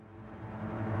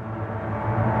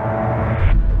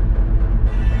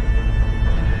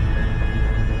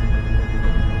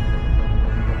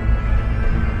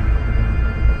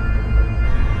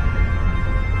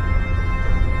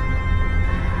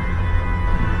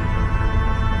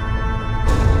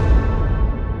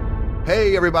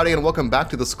Hey everybody, and welcome back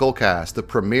to the Skullcast, the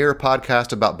premier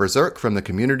podcast about Berserk from the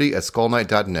community at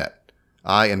skullknight.net.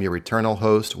 I am your eternal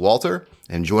host, Walter,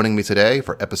 and joining me today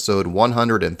for episode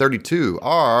 132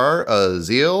 are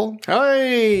Azil.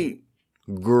 Hi!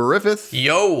 Griffith.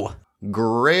 Yo!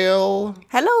 Grail.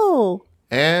 Hello!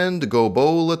 And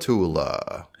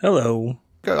Gobolatula. Hello.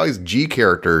 Got all these G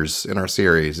characters in our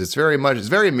series. It's very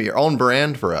on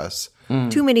brand for us.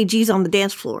 Too many G's on the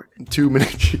dance floor. Too many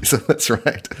G's, that's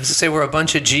right. I was to say we're a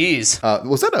bunch of G's.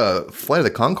 Was that a Flight of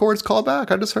the Conchords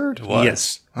callback I just heard? What?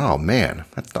 Yes. Oh, man.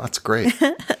 That's great.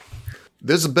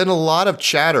 There's been a lot of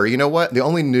chatter. You know what? The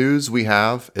only news we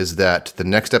have is that the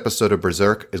next episode of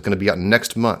Berserk is going to be out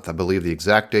next month. I believe the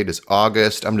exact date is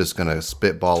August. I'm just going to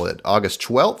spitball it. August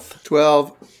 12th?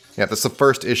 12. Yeah, that's the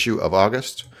first issue of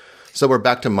August. So we're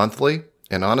back to monthly.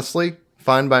 And honestly,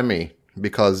 fine by me.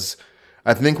 Because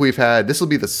I think this will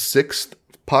be the 6th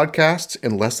podcast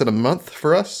in less than a month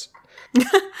for us.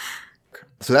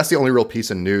 So that's the only real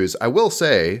piece of news. I will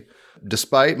say,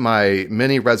 despite my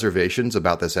many reservations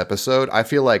about this episode, I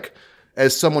feel like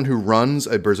as someone who runs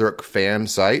a Berserk fan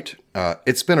site,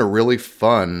 it's been a really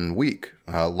fun week.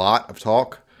 A lot of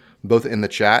talk, both in the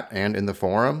chat and in the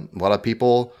forum. A lot of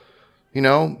people,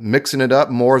 mixing it up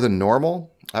more than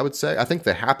normal, I would say. I think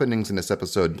the happenings in this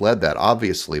episode led that,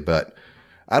 obviously, but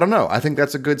I don't know. I think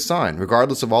that's a good sign,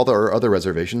 regardless of all the other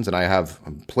reservations, and I have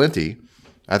plenty.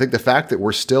 I think the fact that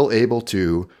we're still able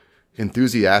to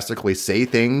enthusiastically say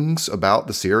things about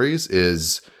the series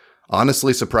is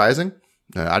honestly surprising.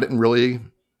 I didn't really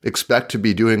expect to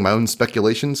be doing my own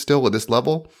speculations still at this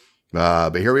level,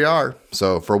 but here we are.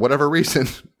 So for whatever reason,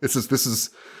 this is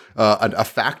a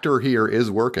factor here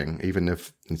is working, even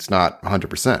if it's not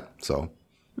 100%. So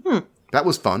that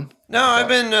was fun. No, I've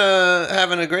been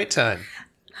having a great time.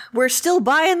 We're still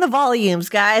buying the volumes,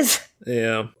 guys.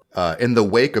 Yeah. In the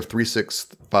wake of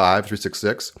 365,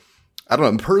 366, I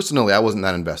don't know. Personally, I wasn't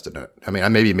that invested in it. I mean, I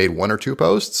maybe made 1 or 2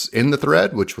 posts in the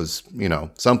thread, which was,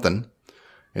 something.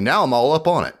 And now I'm all up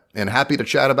on it and happy to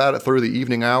chat about it through the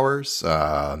evening hours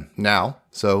now.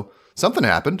 So something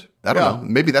happened. I don't know.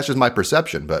 Maybe that's just my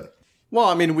perception, but. Well,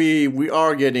 I mean, we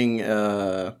are getting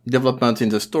development in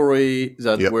the story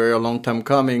that were a long time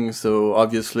coming. So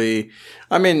obviously,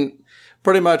 I mean,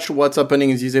 pretty much what's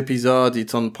happening in this episode,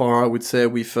 it's on par, I would say,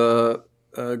 with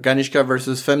Ganishka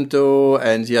versus Femto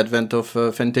and the advent of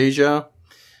Fantasia.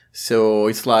 So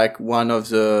it's like one of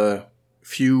the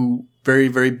few very,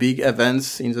 very big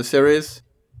events in the series.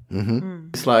 Mm-hmm.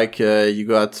 It's like you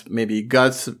got maybe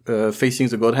gods facing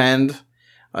the God Hand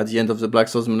at the end of the Black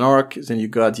Souls Monarch. Then you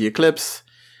got the Eclipse.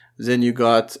 Then you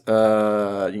got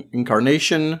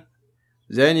Incarnation.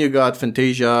 Then you got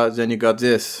Fantasia. Then you got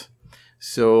this.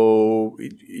 So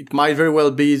it might very well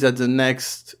be that the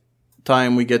next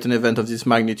time we get an event of this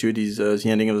magnitude is the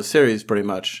ending of the series, pretty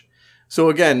much. So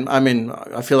again, I mean,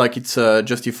 I feel like it's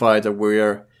justified that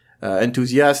we're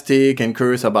enthusiastic and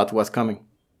curious about what's coming.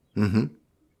 Mm-hmm.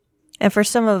 And for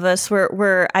some of us,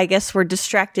 we're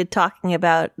distracted talking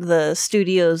about the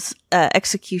studio's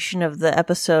execution of the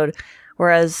episode,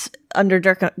 whereas under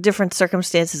different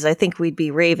circumstances, I think we'd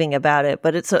be raving about it.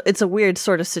 But it's a weird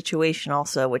sort of situation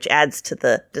also, which adds to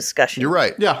the discussion. You're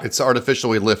right. Yeah. It's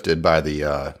artificially lifted by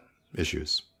the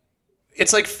issues.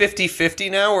 It's like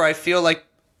 50-50 now, where I feel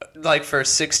like for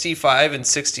 65 and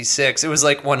 66, it was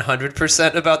like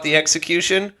 100% about the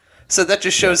execution. So that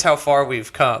just shows how far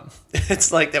we've come.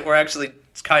 It's like that we're actually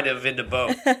kind of into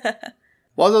both.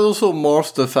 Well, there's also more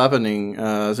stuff happening.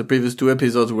 The previous 2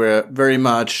 episodes were very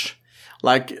much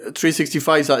like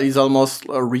 365 is almost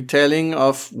a retelling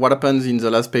of what happens in the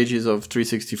last pages of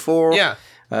 364. Yeah.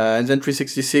 And then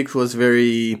 366 was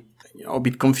very, a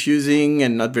bit confusing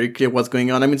and not very clear what's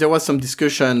going on. I mean, there was some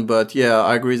discussion, but yeah,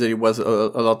 I agree that it was a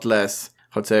lot less,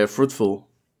 I'd say, fruitful.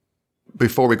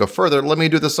 Before we go further, let me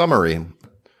do the summary.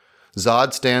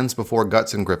 Zodd stands before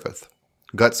Guts and Griffith.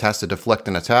 Guts has to deflect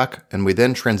an attack, and we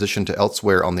then transition to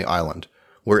elsewhere on the island,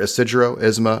 where Isidro,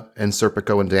 Isma, and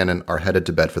Serpico and Danon are headed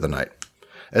to bed for the night.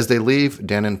 As they leave,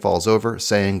 Danon falls over,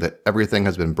 saying that everything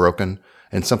has been broken,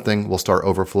 and something will start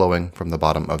overflowing from the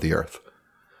bottom of the earth.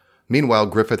 Meanwhile,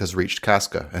 Griffith has reached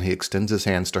Casca, and he extends his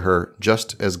hands to her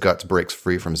just as Guts breaks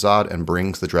free from Zodd and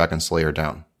brings the Dragon Slayer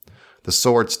down. The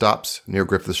sword stops near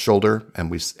Griffith's shoulder,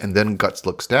 and then Guts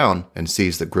looks down and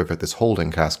sees that Griffith is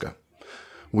holding Casca.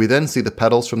 We then see the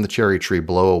petals from the cherry tree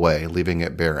blow away, leaving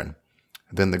it barren.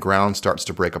 Then the ground starts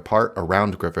to break apart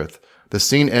around Griffith. The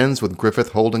scene ends with Griffith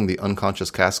holding the unconscious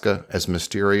Casca as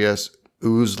mysterious,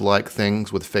 ooze-like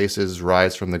things with faces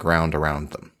rise from the ground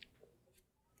around them.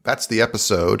 That's the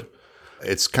episode.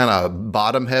 It's kind of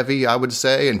bottom heavy, I would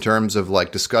say, in terms of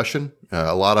like discussion.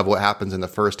 A lot of what happens in the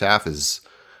first half is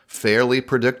fairly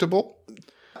predictable.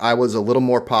 I was a little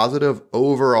more positive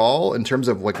overall in terms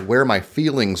of like where my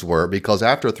feelings were, because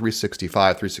after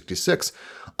 365, 366,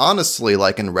 honestly,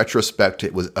 like in retrospect,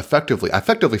 it was I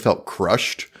effectively felt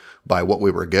crushed by what we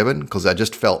were given, because I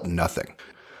just felt nothing.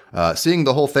 Seeing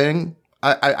the whole thing,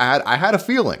 I had a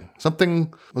feeling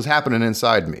something was happening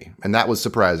inside me, and that was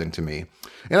surprising to me.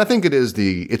 And I think it's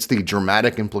the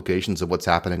dramatic implications of what's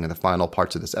happening in the final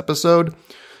parts of this episode.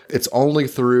 It's only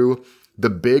through the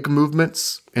big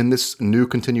movements in this new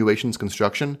continuations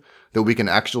construction that we can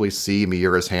actually see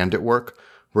Miura's hand at work.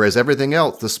 Whereas everything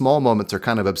else, the small moments are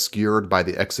kind of obscured by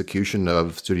the execution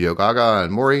of Studio Gaga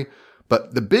and Mori.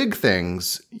 But the big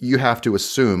things you have to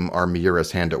assume are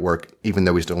Miura's hand at work, even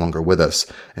though he's no longer with us.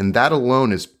 And that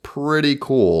alone is pretty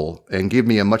cool and gave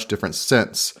me a much different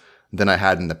sense than I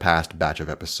had in the past batch of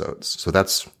episodes. So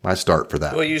that's my start for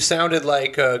that. Well, you sounded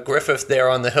like Griffith there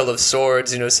on the Hill of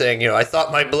Swords, saying, I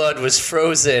thought my blood was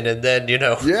frozen, and then,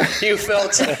 Yeah. you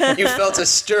felt a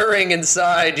stirring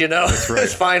inside, That's right.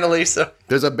 Finally. So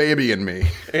there's a baby in me.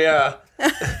 Yeah.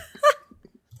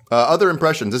 Other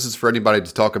impressions. This is for anybody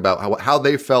to talk about how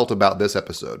they felt about this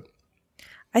episode.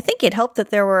 I think it helped that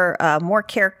there were more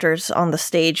characters on the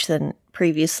stage than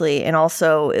previously, and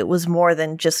also it was more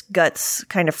than just Guts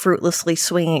kind of fruitlessly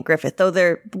swinging at Griffith, though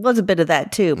there was a bit of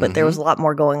that too, but there was a lot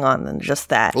more going on than just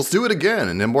that. Let's do it again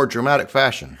in a more dramatic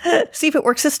fashion. See if it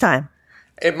works this time.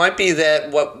 It might be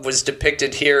that what was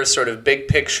depicted here is sort of a big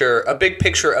picture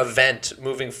event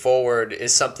moving forward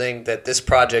is something that this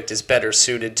project is better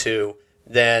suited to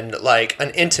than like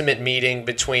an intimate meeting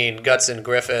between Guts and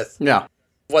Griffith. Yeah.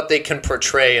 What they can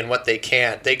portray and what they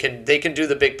can't. They can do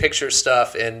the big picture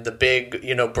stuff and the big,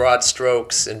 broad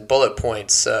strokes and bullet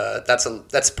points.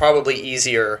 That's probably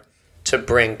easier to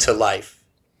bring to life.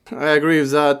 I agree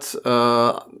with that.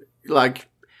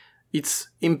 It's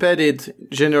impeded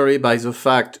generally by the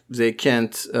fact they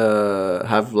can't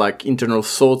have like internal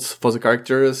thoughts for the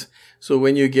characters. So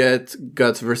when you get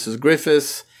Guts versus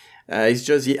Griffith, it's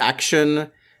just the action.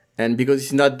 And because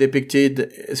it's not depicted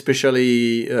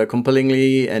especially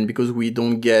compellingly, and because we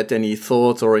don't get any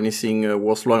thoughts or anything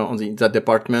worthwhile in that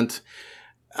department,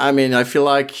 I mean, I feel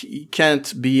like it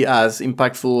can't be as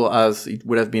impactful as it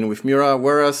would have been with Miura.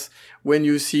 Whereas when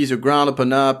you see the ground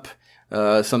open up,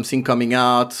 something coming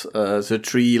out, the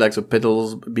tree, like the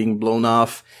petals being blown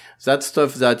off, that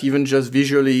stuff that even just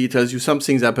visually tells you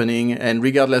something's happening, and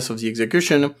regardless of the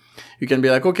execution, you can be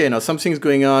like, okay, now something's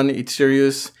going on, it's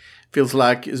serious. Feels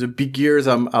like the big gears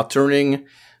are turning.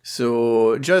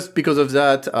 So just because of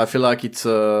that, I feel like it's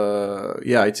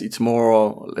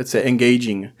more, let's say,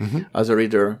 engaging as a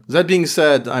reader. That being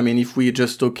said, I mean, if we're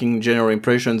just talking general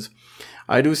impressions,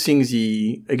 I do think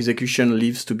the execution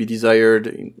leaves to be desired,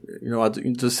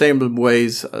 in the same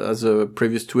ways as the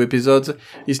previous two episodes.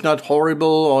 It's not horrible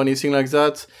or anything like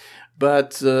that.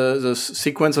 But the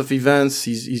sequence of events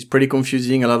is pretty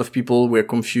confusing. A lot of people were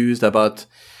confused about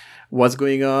what's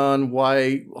going on,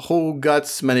 how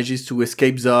Guts manages to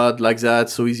escape Zodd like that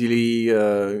so easily.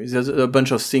 There's a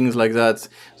bunch of things like that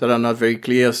are not very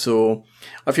clear. So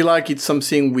I feel like it's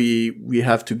something we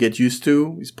have to get used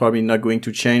to. It's probably not going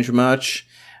to change much.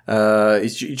 It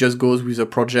just goes with the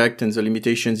project and the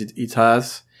limitations it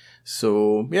has.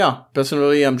 So yeah,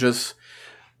 personally, I'm just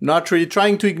not really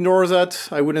trying to ignore that.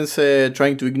 I wouldn't say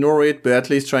trying to ignore it, but at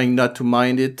least trying not to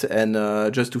mind it and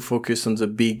just to focus on the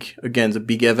big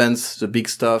events, the big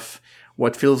stuff,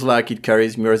 what feels like it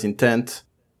carries Miura's intent.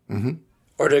 Mm-hmm.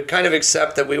 Or to kind of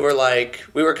accept that we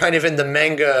were kind of in the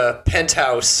manga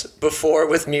penthouse before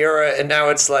with Miura, and now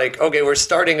it's like, okay, we're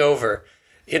starting over.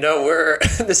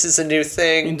 This is a new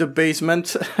thing. In the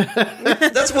basement.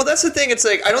 That's the thing. It's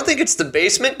like, I don't think it's the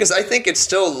basement, because I think it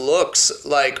still looks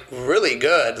like really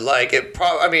good. Like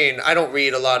I don't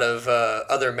read a lot of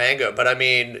other manga, but I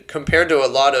mean, compared to a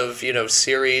lot of,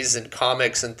 series and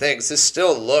comics and things, this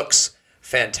still looks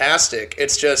fantastic.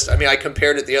 It's just, I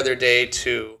compared it the other day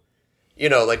to,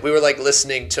 like we were like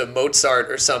listening to Mozart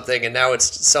or something, and now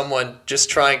it's someone just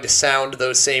trying to sound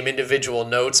those same individual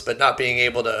notes, but not being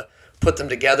able to put them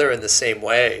together in the same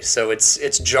way. So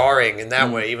it's jarring in that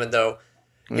way, even though,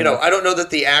 I don't know that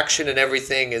the action and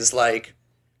everything is like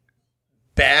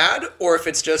bad, or if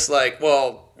it's just like,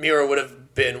 well, Miura would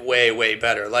have been way, way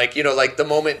better. Like, like the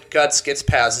moment Guts gets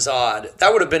past Zodd,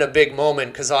 that would have been a big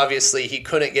moment, because obviously he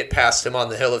couldn't get past him on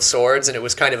the Hill of Swords, and it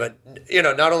was kind of a,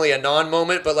 not only a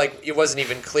non-moment, but like it wasn't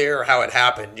even clear how it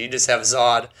happened. You just have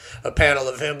Zodd, a panel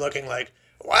of him looking like,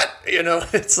 what?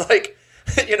 It's like,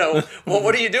 well,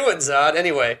 what are you doing, Zodd?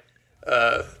 Anyway,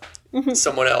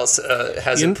 someone else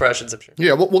has impressions, I'm sure.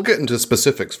 Yeah, we'll get into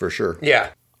specifics for sure. Yeah.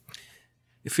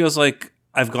 It feels like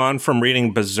I've gone from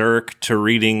reading Berserk to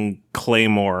reading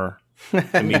Claymore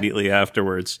immediately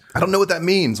afterwards. I don't know what that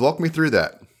means. Walk me through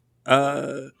that.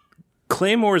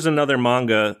 Claymore is another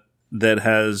manga that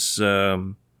has,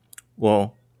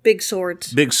 Big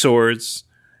swords. big swords,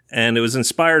 and it was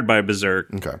inspired by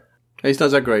Berserk. Okay. It's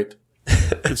not that great.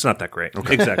 It's not that great.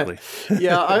 Okay. Exactly.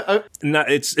 Yeah,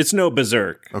 It's no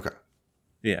Berserk. Okay.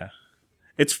 Yeah.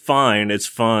 It's fine. It's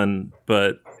fun,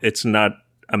 but it's not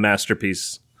a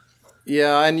masterpiece.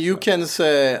 Yeah, and you can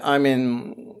say, I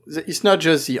mean, it's not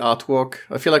just the artwork.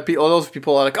 I feel like a lot of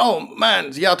people are like, oh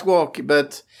man, the artwork,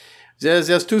 but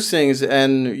there's two things,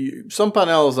 and some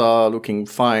panels are looking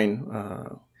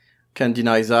fine. Can't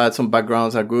deny that. Some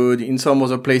backgrounds are good. In some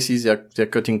other places, they're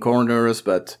cutting corners,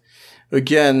 but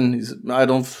again,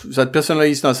 that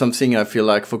personally is not something I feel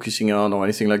like focusing on or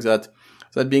anything like that.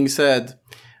 That being said,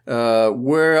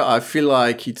 where I feel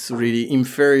like it's really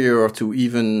inferior to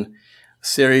even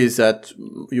series that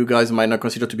you guys might not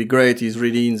consider to be great is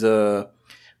really in the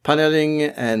paneling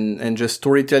and just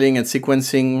storytelling and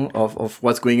sequencing of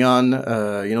what's going on.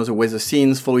 The way the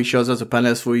scenes follow each other, the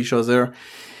panels follow each other.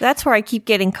 That's where I keep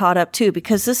getting caught up too,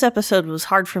 because this episode was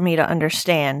hard for me to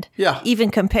understand. Yeah.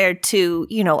 Even compared to,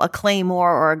 a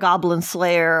Claymore or a Goblin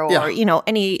Slayer or,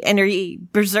 any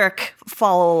Berserk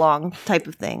follow along type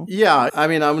of thing. Yeah. I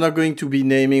mean, I'm not going to be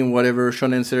naming whatever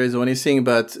shonen series or anything,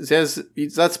 but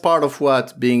that's part of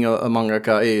what being a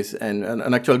mangaka is, and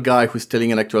an actual guy who's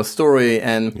telling an actual story.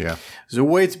 And the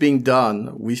way it's being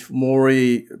done with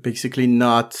Mori basically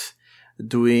not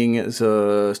doing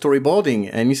the storyboarding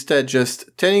and instead just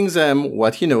telling them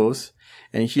what he knows,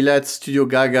 and he lets Studio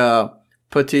Gaga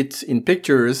put it in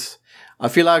pictures. I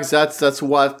feel like that's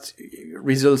what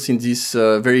results in this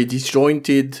very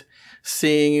disjointed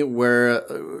thing where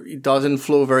it doesn't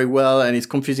flow very well and it's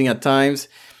confusing at times.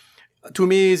 To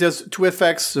me, there's two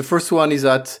effects. The first one is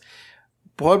that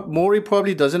Mori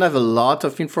probably doesn't have a lot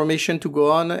of information to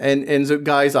go on, and the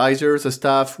guys, either the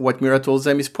staff, what Mira tells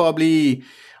them is probably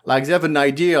like they have an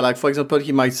idea. Like, for example,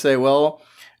 he might say, well,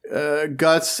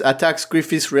 Guts attacks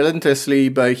Griffith relentlessly,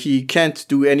 but he can't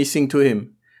do anything to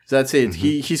him. That's it.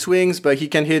 Mm-hmm. He swings, but he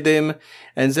can hit him.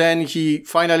 And then he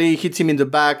finally hits him in the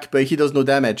back, but he does no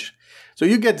damage. So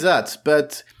you get that,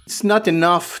 but it's not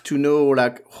enough to know,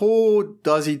 like, how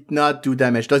does it not do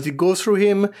damage? Does it go through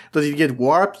him? Does it get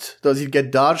warped? Does it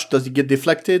get dodged? Does it get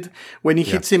deflected? When he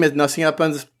hits him and nothing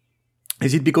happens?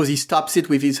 Is it because he stops it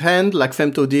with his hand, like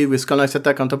Femto did with Skull Knight's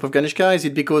attack on top of Ganeshka? Is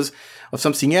it because of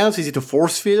something else? Is it a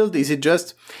force field? Is it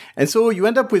just... And so you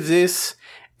end up with this,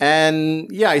 and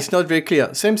it's not very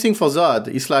clear. Same thing for Zodd.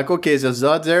 It's like, okay, there's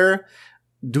Zodd there.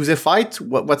 Do they fight?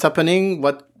 What's happening?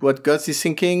 What Guts is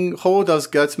thinking? How does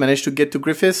Guts manage to get to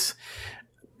Griffith?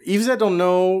 If they don't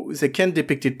know, they can't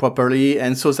depict it properly,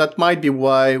 and so that might be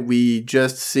why we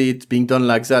just see it being done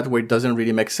like that, where it doesn't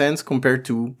really make sense compared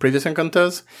to previous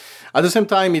encounters. At the same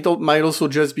time, it might also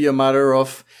just be a matter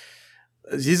of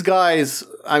these guys.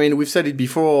 I mean, we've said it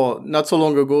before, not so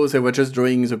long ago, they were just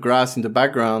drawing the grass in the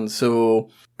background. So,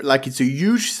 like, it's a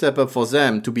huge step up for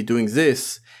them to be doing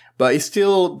this, but it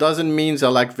still doesn't mean they're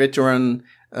like veteran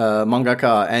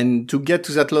mangaka. And to get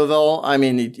to that level, I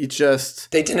mean, it just...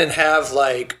 They didn't have,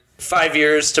 5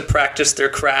 years to practice their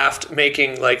craft,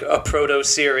 making a proto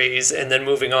series and then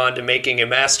moving on to making a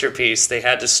masterpiece. They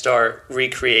had to start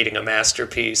recreating a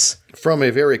masterpiece from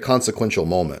a very consequential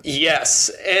moment.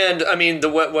 Yes, and I mean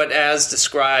what as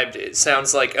described, it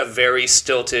sounds like a very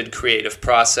stilted creative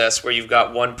process where you've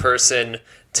got one person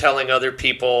telling other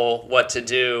people what to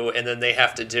do, and then they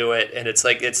have to do it, and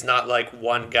it's not like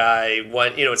one guy,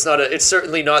 it's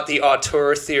certainly not the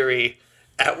auteur theory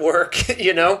at work,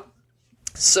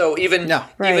 So even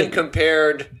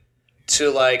compared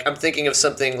to I'm thinking of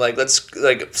something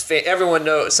everyone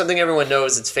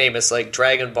knows it's famous, like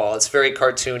Dragon Ball. It's very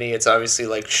cartoony. It's obviously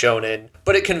shonen,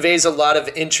 but it conveys a lot of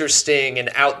interesting and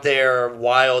out there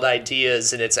wild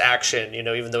ideas in its action.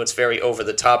 Even though it's very over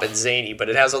the top and zany, but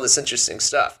it has all this interesting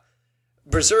stuff.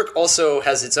 Berserk also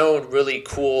has its own really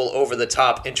cool, over the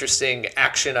top, interesting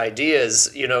action ideas,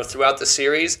 throughout the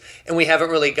series, and we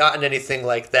haven't really gotten anything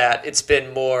like that. It's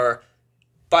been more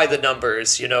by the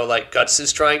numbers, Guts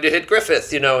is trying to hit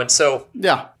Griffith, and so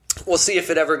we'll see if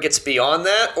it ever gets beyond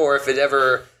that or if it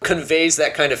ever conveys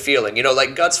that kind of feeling.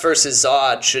 Guts versus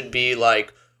Zodd should be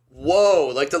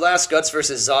whoa, the last Guts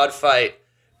versus Zodd fight,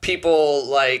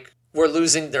 people were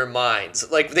losing their minds.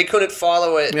 They couldn't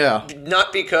follow it,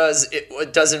 not because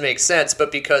it doesn't make sense,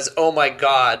 but because, oh my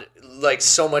God, like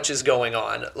so much is going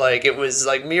on. Like it was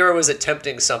like Mira was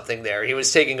attempting something there. He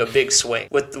was taking a big swing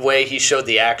with the way he showed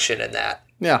the action in that.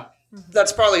 Yeah.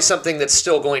 That's probably something that's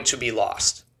still going to be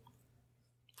lost.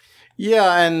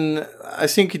 Yeah, and I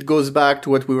think it goes back to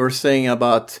what we were saying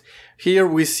about here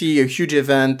we see a huge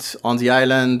event on the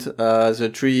island. The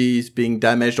tree is being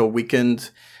damaged or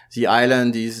weakened. The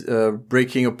island is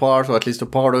breaking apart, or at least a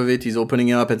part of it is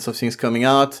opening up and something's coming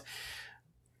out.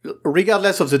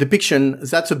 Regardless of the depiction,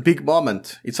 that's a big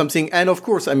moment. It's something, and of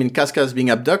course, I mean, Casca is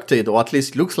being abducted, or at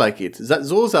least looks like it.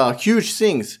 Those are huge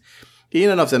things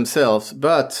in and of themselves.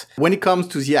 But when it comes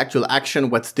to the actual action,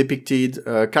 what's depicted,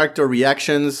 character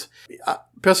reactions,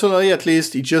 personally, at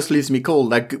least, it just leaves me cold.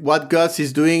 Like what Guts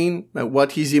is doing,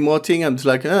 what he's emoting, I'm just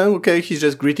like, oh, okay, he's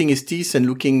just gritting his teeth and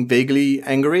looking vaguely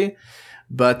angry.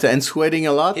 And sweating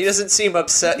a lot. He doesn't seem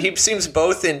upset. He seems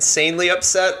both insanely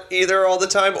upset either all the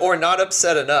time or not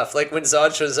upset enough. Like when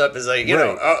Zodd shows up, is like,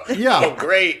 oh,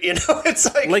 great. You know,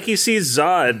 it's like he sees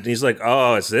Zodd and he's like,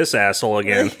 oh, it's this asshole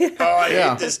again. Oh, I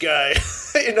hate this guy.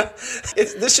 You know,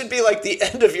 this should be like the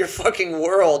end of your fucking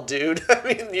world, dude. I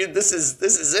mean, this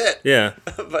is it. Yeah.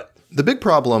 But the big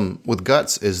problem with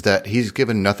Guts is that he's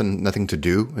given nothing to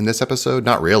do in this episode.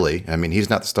 Not really. I mean, he's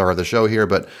not the star of the show here,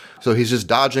 but so he's just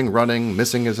dodging, running,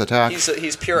 missing his attack.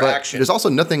 He's pure but action. There's also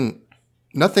nothing,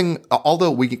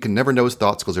 although we can never know his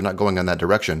thoughts because they're not going in that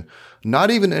direction, not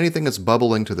even anything that's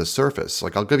bubbling to the surface.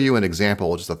 Like, I'll give you an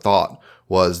example, just a thought,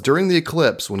 was during the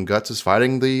eclipse when Guts is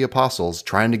fighting the apostles,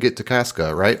 trying to get to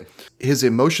Casca, right? His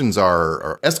emotions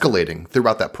are escalating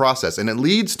throughout that process, and it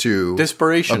leads to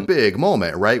desperation. A big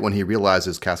moment, right? When he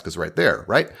realizes Casca's right there,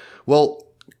 right? Well,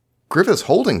 Griffith's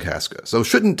holding Casca, so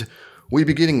shouldn't we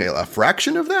be getting a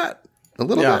fraction of that? A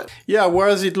little bit? Yeah,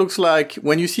 whereas it looks like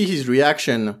when you see his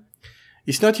reaction,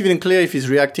 it's not even clear if he's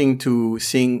reacting to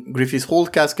seeing Griffith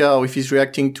hold Casca or if he's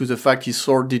reacting to the fact his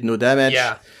sword did no damage.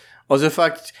 Yeah. Or the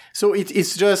fact, so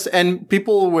it's just, and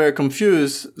people were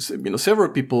confused, several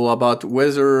people about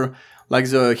whether like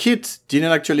the hit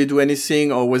didn't actually do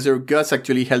anything or whether Guts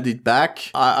actually held it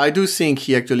back. I do think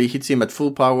he actually hits him at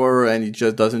full power and it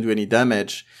just doesn't do any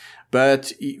damage.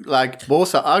 But like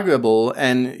both are arguable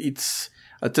and it's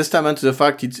a testament to the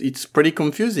fact it's pretty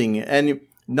confusing and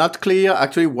not clear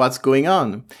actually what's going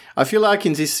on. I feel like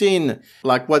in this scene,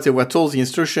 like what they were told, the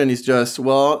instruction is just,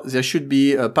 well, there should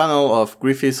be a panel of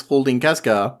Griffith holding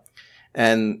Casca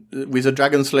and with a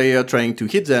Dragon Slayer trying to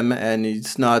hit them and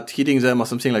it's not hitting them or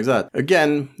something like that.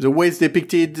 Again, the way it's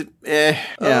depicted,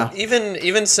 yeah.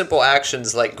 Even simple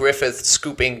actions like Griffith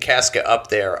scooping Casca up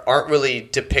there aren't really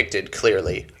depicted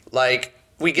clearly. Like,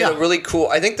 we get a really cool,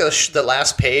 I think the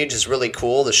last page is really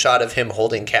cool, the shot of him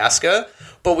holding Casca,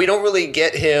 but we don't really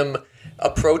get him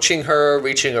approaching her,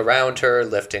 reaching around her,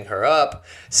 lifting her up,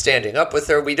 standing up with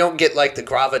her. We don't get like the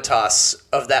gravitas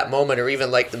of that moment or even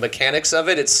like the mechanics of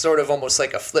it. It's sort of almost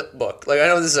like a flip book. Like, I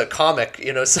know this is a comic,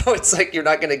 so it's like you're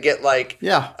not going to get like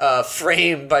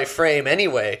frame by frame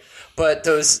anyway.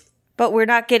 But we're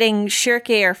not getting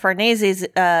Schierke or Farnese's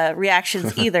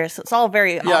reactions either, so it's all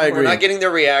very awkward. I agree. We're not getting their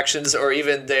reactions or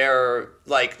even their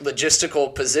like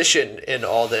logistical position in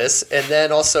all this. And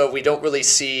then also we don't really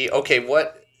see,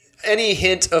 any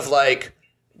hint of like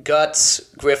Guts,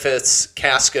 Griffiths,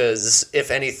 Casca's, if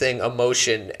anything,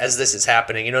 emotion as this is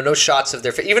happening. No shots of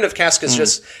their face. Even if Casca's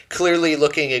just clearly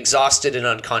looking exhausted and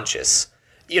unconscious.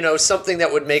 Something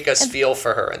that would make us feel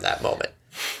for her in that moment.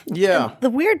 Yeah. And the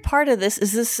weird part of this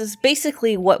is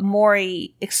basically what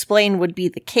Maury explained would be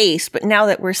the case, but now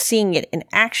that we're seeing it in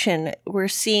action, we're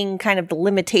seeing kind of the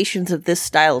limitations of this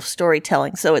style of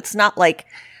storytelling. So it's not like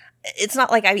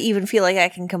I even feel like I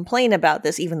can complain about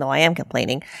this, even though I am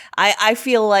complaining. I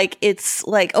feel like it's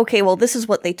like, okay, well, this is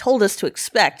what they told us to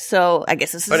expect, so I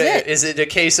guess this is it. But is it a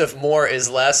case of more is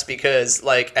less? Because,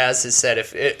 like, as is said,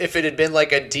 if it had been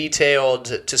like a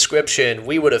detailed description,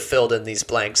 we would have filled in these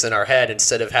blanks in our head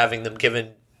instead of having them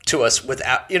given to us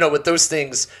without, with those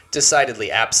things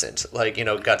decidedly absent, like,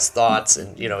 Guts' thoughts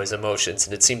and, his emotions.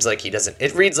 And it seems like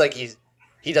it reads like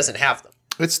he doesn't have them.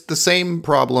 It's the same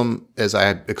problem as I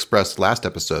had expressed last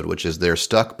episode, which is they're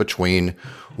stuck between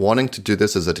wanting to do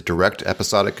this as a direct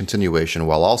episodic continuation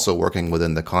while also working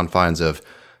within the confines of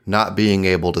not being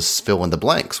able to fill in the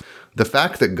blanks. The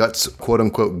fact that Guts,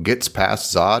 quote-unquote, gets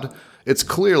past Zodd, it's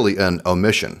clearly an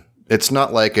omission. It's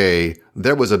not like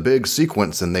there was a big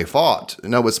sequence and they fought.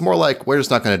 No, it's more like we're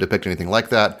just not going to depict anything like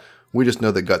that. We just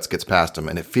know that Guts gets past him,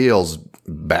 and it feels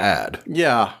bad.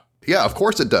 Yeah. Yeah, of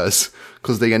course it does,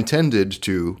 because they intended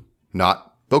to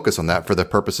not focus on that for the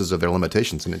purposes of their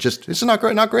limitations, and it's just not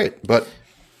great. But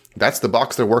that's the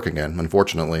box they're working in,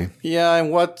 unfortunately. Yeah,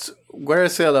 and what what I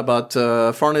said about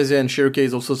Farnese and Schierke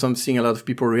is also something a lot of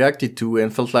people reacted to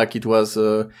and felt like it was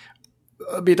a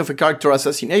bit of a character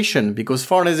assassination, because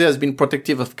Farnese has been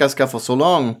protective of Casca for so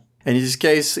long. And in this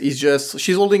case,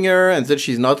 she's holding her and then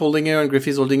she's not holding her and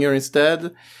Griffith's holding her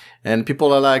instead. And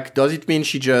people are like, does it mean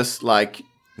she just like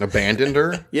abandoned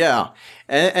her? Yeah.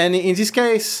 And in this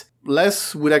case,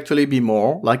 less would actually be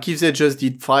more. Like if they just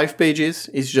did 5 pages,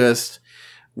 it's just,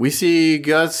 we see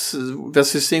Guts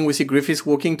versus Thing, we see Griffith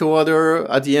walking toward her.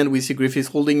 At the end, we see Griffith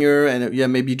holding her, and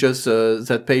maybe just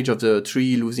that page of the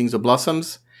tree losing the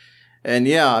blossoms. And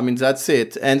yeah, I mean, that's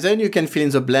it. And then you can fill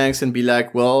in the blanks and be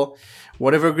like, well,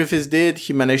 whatever Griffith did,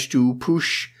 he managed to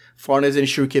push Farnese and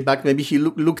Schierke back. Maybe he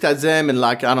looked at them and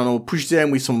like, I don't know, pushed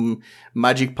them with some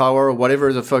magic power or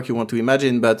whatever the fuck you want to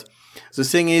imagine. But the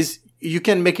thing is, you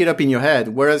can make it up in your head.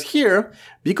 Whereas here,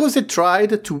 because they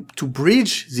tried to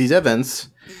bridge these events,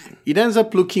 it ends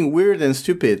up looking weird and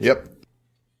stupid. Yep.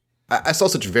 I saw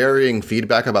such varying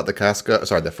feedback about the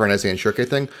Farnese and Schierke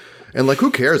thing. And like,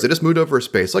 who cares? They just moved over a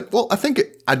space. Like, well,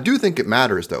 I do think it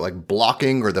matters though, like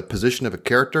blocking or the position of a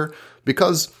character,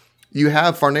 because you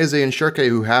have Farnese and Schierke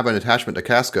who have an attachment to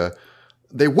Casca.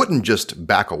 They wouldn't just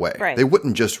back away. Right. They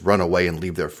wouldn't just run away and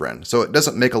leave their friend. So it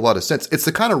doesn't make a lot of sense. It's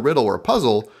the kind of riddle or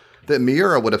puzzle that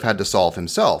Miura would have had to solve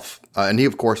himself. And he,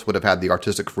 of course, would have had the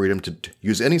artistic freedom to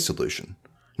use any solution.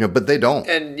 But they don't.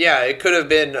 And yeah, it could have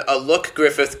been a look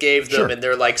Griffith gave them, Sure. and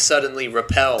they're like suddenly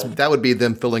repelled. That would be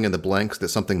them filling in the blanks that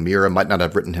something Miura might not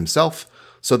have written himself.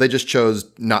 So they just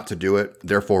chose not to do it.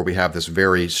 Therefore, we have this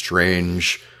very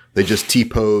strange, they just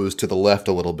T-pose to the left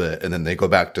a little bit, and then they go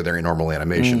back to their normal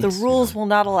animations. The rules will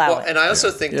not allow it. And I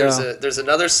also think there's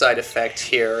another side effect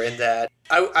here in that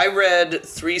I read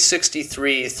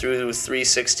 363 through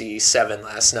 367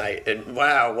 last night, and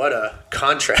wow, what a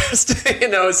contrast,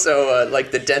 so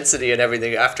like the density and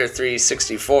everything after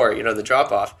 364, the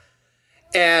drop-off.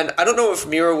 And I don't know if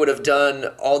Miura would have done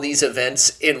all these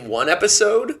events in one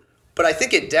episode, but I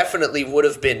think it definitely would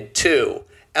have been 2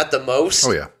 at the most.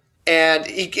 Oh, yeah. And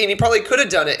he probably could have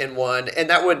done it in 1, and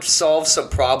that would solve some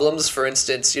problems. For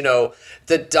instance,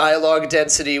 the dialogue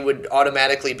density would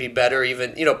automatically be better,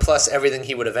 even, plus everything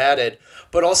he would have added.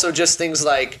 But also just things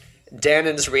like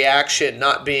Danon's reaction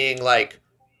not being like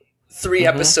 3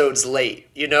 episodes late.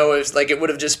 It was like it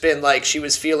would have just been like she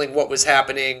was feeling what was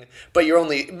happening, but you're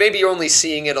only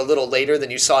seeing it a little later than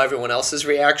you saw everyone else's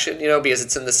reaction, because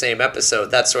it's in the same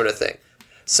episode, that sort of thing.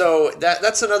 So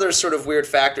that's another sort of weird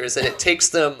factor, is that it takes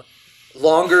them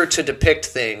longer to depict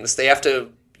things. They have to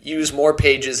use more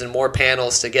pages and more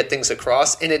panels to get things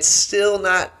across, and it's still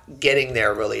not getting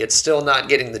there, really. It's still not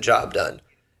getting the job done.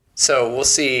 So we'll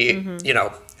see,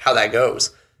 how that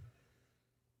goes.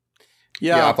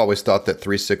 Yeah, I've always thought that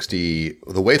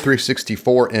the way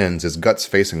 364 ends is Guts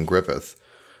facing Griffith,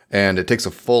 and it takes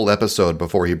a full episode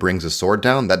before he brings his sword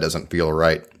down. That doesn't feel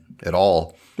right at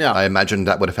all. Yeah. I imagine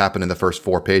that would have happened in the first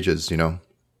 4 pages,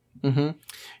 Mm-hmm.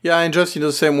 Yeah, and just in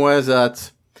the same way that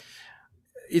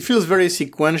it feels very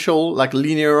sequential, like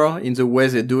linear in the way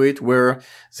they do it, where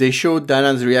they showed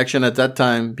Danon's reaction at that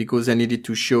time because they needed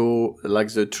to show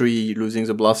like the tree losing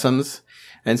the blossoms.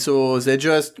 And so they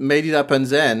just made it happen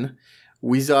then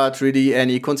without really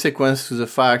any consequence to the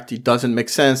fact it doesn't make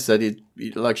sense that it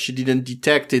like she didn't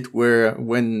detect it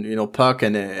when Puck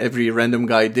and every random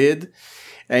guy did.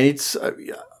 And it's,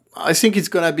 I think it's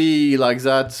gonna be like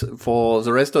that for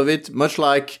the rest of it, much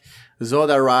like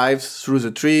Zodd arrives through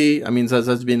the tree. I mean,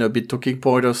 that's been a bit talking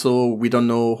point or so. We don't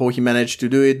know how he managed to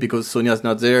do it because Sonya's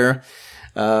not there.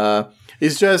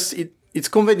 It's just, it's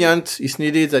convenient. It's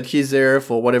needed that he's there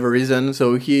for whatever reason.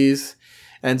 So he's,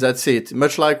 and that's it.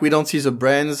 Much like we don't see the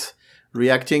brains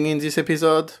reacting in this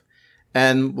episode.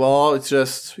 And, well,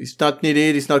 it's not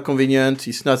needed, it's not convenient,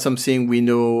 it's not something we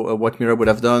know what Miura would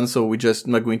have done, so we're just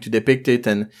not going to depict it,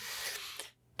 and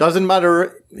doesn't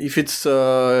matter if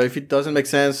it doesn't make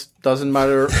sense, doesn't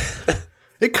matter.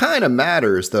 It kind of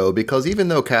matters, though, because even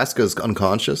though Casca's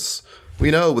unconscious,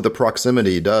 we know what the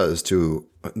proximity does to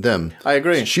them. I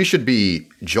agree. She should be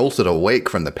jolted awake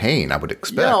from the pain, I would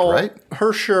expect, right?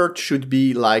 Her shirt should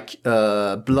be like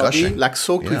bloody, gushing. like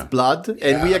soaked with blood,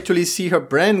 and we actually see her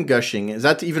brain gushing.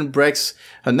 That even breaks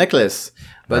her necklace.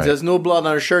 But there's no blood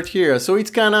on her shirt here. So it's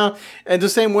kind of, and the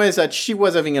same way that she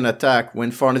was having an attack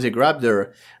when Farnese grabbed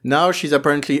her, now she's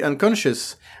apparently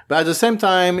unconscious. But at the same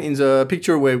time, in the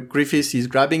picture where Griffith is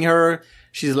grabbing her,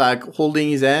 she's like holding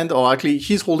his hand, or actually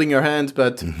he's holding her hand,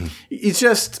 but it's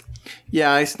just,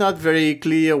 it's not very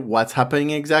clear what's happening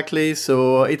exactly.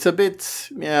 So it's a bit,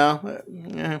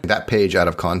 That page out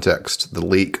of context, the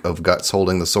leak of Guts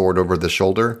holding the sword over the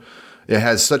shoulder, it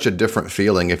has such a different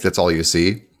feeling if that's all you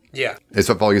see. Yeah.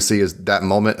 If all you see is that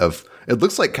moment of, it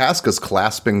looks like Casca's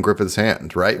clasping Griffith's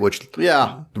hand, right? Which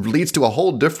leads to a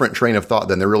whole different train of thought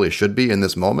than there really should be in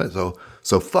this moment.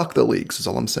 So fuck the leaks is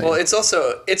all I'm saying. Well, it's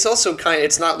also kind of,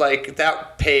 it's not like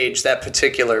that page, that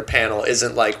particular panel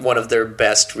isn't like one of their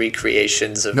best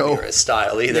recreations of Mira's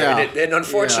style either. Yeah. And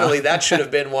unfortunately, that should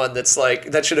have been one that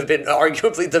should have been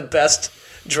arguably the best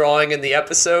drawing in the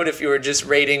episode if you were just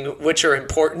rating which are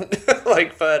important.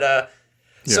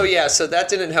 So that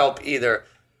didn't help either.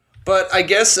 But I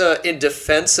guess in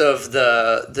defense of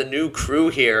the new crew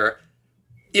here,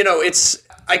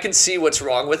 I can see what's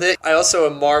wrong with it. I also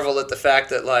marvel at the fact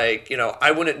that,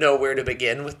 I wouldn't know where to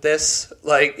begin with this.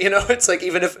 It's like,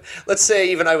 even if, let's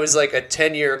say, even I was like a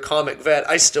 10-year comic vet,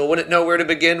 I still wouldn't know where to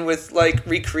begin with,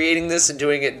 recreating this and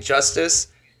doing it justice.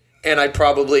 And I'd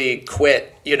probably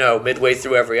quit, midway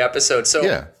through every episode.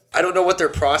 So I don't know what their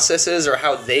process is or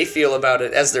how they feel about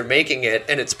it as they're making it.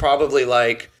 And it's probably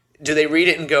do they read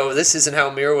it and go, this isn't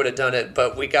how Mira would have done it,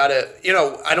 but we got to,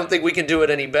 I don't think we can do it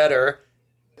any better.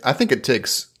 I think it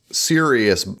takes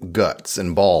serious guts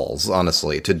and balls,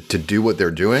 honestly, to do what they're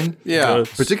doing. Yeah.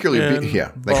 Guts Particularly,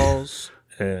 balls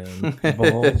and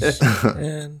balls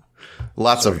and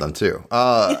lots of them too.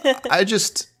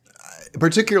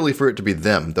 Particularly for it to be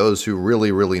them, those who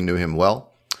really, really knew him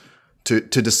well, to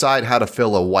decide how to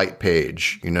fill a white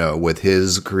page, with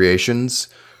his creations.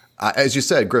 As you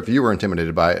said, Griff, you were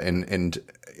intimidated by it, and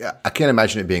I can't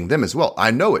imagine it being them as well.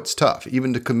 I know it's tough,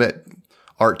 even to commit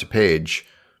art to page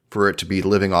for it to be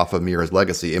living off of Mira's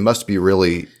legacy. It must be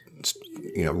really,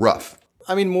 rough.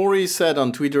 I mean, Maury said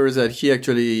on Twitter that he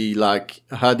actually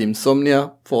had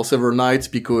insomnia for several nights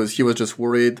because he was just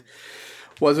worried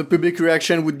what the public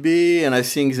reaction would be. And I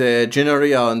think they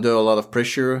generally are under a lot of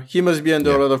pressure. He must be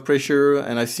under a lot of pressure.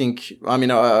 And I think,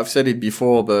 I've said it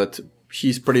before, but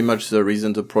he's pretty much the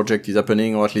reason the project is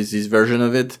happening, or at least this version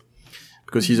of it,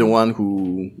 because he's the one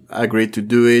who agreed to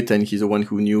do it, and he's the one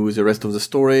who knew the rest of the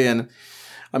story. And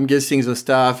I'm guessing the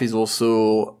staff is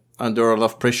also under a lot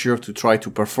of pressure to try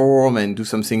to perform and do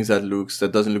some things that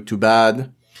doesn't look too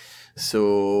bad.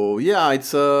 So yeah,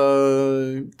 it's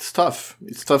tough.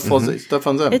 It's tough it's tough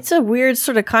on them. It's a weird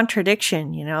sort of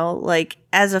contradiction,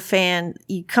 as a fan,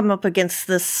 you come up against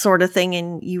this sort of thing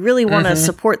and you really want to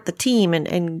support the team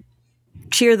and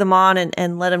cheer them on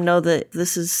and let them know that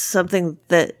this is something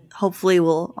that hopefully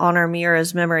will honor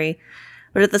Mira's memory.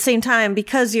 But at the same time,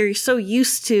 because you're so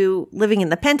used to living in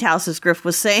the penthouse, as Griff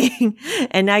was saying,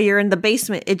 and now you're in the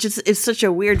basement, it's such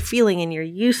a weird feeling, and you're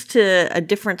used to a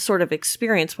different sort of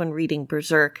experience when reading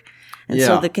Berserk. And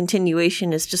so the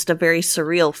continuation is just a very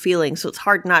surreal feeling. So it's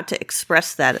hard not to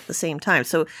express that at the same time.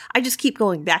 So I just keep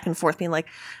going back and forth being like,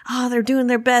 oh, they're doing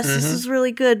their best. This is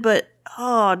really good, but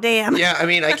oh, damn. Yeah,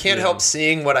 I can't help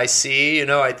seeing what I see.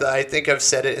 I think I've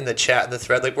said it in the chat, in the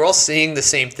thread. We're all seeing the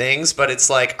same things, but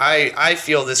it's I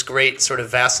feel this great sort of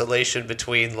vacillation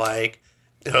between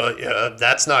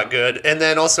that's not good, and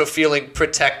then also feeling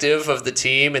protective of the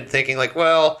team and thinking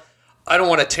well, I don't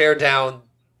want to tear down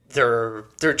their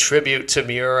tribute to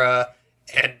Mira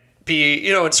and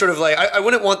be, and sort of I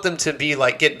wouldn't want them to be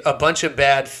get a bunch of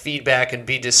bad feedback and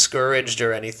be discouraged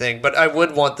or anything, but I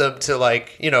would want them to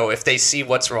if they see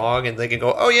what's wrong and they can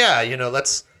go, oh yeah,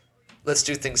 let's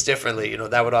do things differently,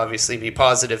 that would obviously be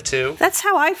positive too. That's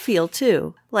how I feel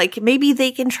too. Maybe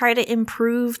they can try to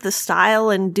improve the style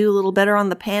and do a little better on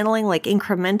the paneling,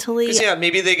 incrementally. 'Cause, yeah,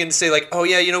 maybe they can say oh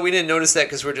yeah, we didn't notice that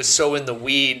because we're just so in the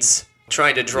weeds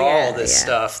trying to draw all this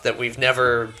stuff that we've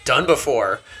never done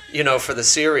before, for the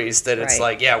series, that it's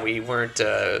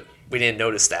we didn't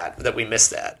notice that we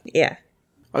missed that. Yeah.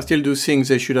 I still do think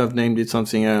they should have named it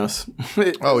something else.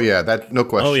 Oh yeah, that no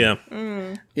question. Oh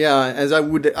yeah. Yeah, as I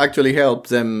would actually help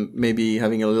them maybe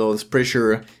having a little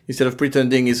pressure instead of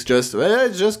pretending it's just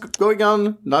going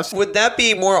on. Nothing. Would that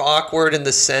be more awkward in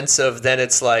the sense of then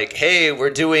it's hey, we're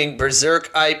doing Berserk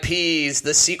IPs,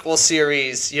 the sequel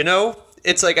series,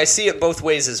 It's I see it both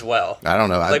ways as well. I don't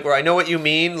know. Where I know what you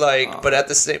mean, but at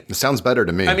the same... It sounds better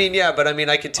to me.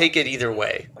 I could take it either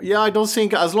way. Yeah, I don't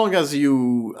think, as long as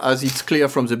it's clear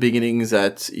from the beginning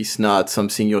that it's not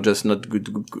something you're just not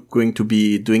going to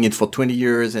be doing it for 20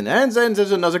 years, and then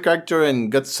there's another character,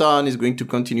 and Godson is going to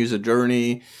continue the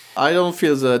journey. I don't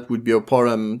feel that would be a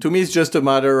problem. To me, it's just a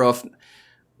matter of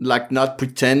not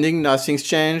pretending nothing's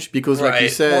changed, because like you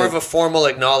said... more of a formal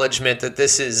acknowledgement that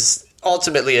this is...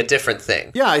 ultimately a different thing.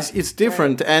 Yeah, it's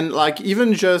different. And even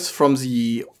just from the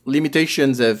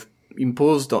limitations they've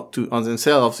imposed on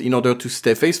themselves in order to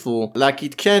stay faithful,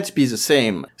 it can't be the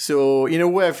same. So in a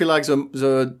way, I feel like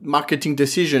the marketing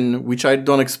decision, which I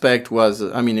don't expect was,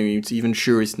 it's even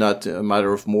sure it's not a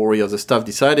matter of Maury or the staff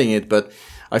deciding it, but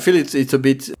I feel it's a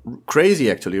bit crazy,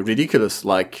 actually, ridiculous.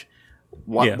 Like,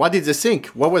 what did they think?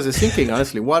 What was they thinking,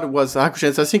 honestly? What was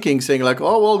Hakusensei thinking? Saying like,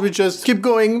 oh, well, we just keep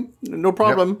going, no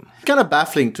problem. Yep. Kind of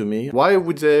baffling to me. Why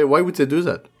would they do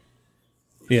that?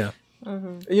 Yeah.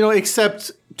 Mm-hmm.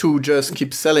 Except to just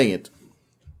keep selling it.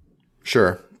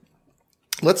 Sure.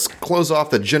 Let's close off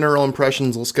the general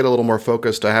impressions. Let's get a little more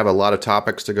focused. I have a lot of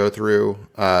topics to go through.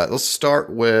 Let's start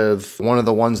with one of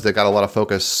the ones that got a lot of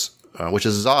focus, which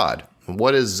is Zodd.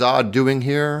 What is Zodd doing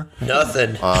here?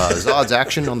 Nothing. Zodd's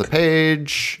action on the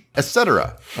page,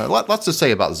 etc. Lots to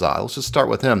say about Zodd. Let's just start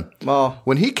with him. Well,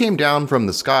 when he came down from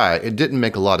the sky, it didn't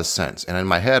make a lot of sense. And in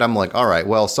my head, I'm like, all right,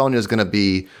 well, Sonya's going to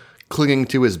be clinging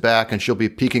to his back and she'll be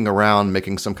peeking around,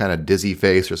 making some kind of dizzy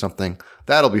face or something.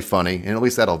 That'll be funny. And at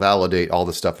least that'll validate all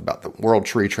the stuff about the world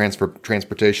tree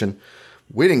transportation.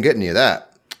 We didn't get any of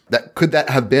that. Could that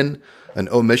have been an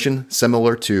omission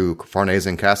similar to Farnese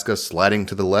and Casca sliding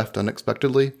to the left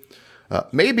unexpectedly?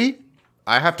 Maybe.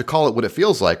 I have to call it what it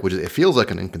feels like, which is it feels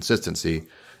like an inconsistency.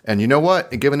 And you know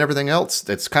what? Given everything else,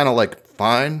 it's kind of like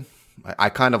fine. I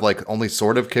kind of like only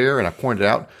sort of care, and I pointed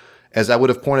out, as I would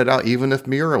have pointed out even if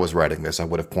Miura was writing this, I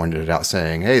would have pointed it out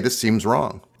saying, hey, this seems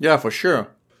wrong. Yeah, for sure.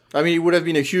 I mean, it would have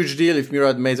been a huge deal if Miura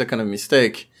had made that kind of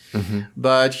mistake. Mm-hmm.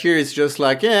 But here it's just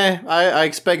like, I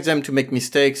expect them to make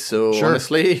mistakes. So sure.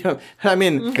 Honestly, I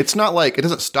mean, it's not like it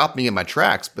doesn't stop me in my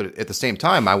tracks, but at the same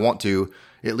time, I want to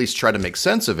at least try to make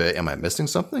sense of it. Am I missing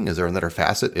something? Is there another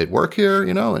facet at work here?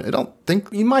 I don't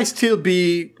think it might still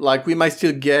be like we might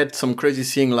still get some crazy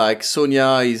thing like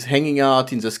Sonya is hanging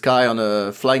out in the sky on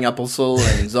a flying apple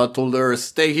and Zodd told her,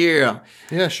 stay here.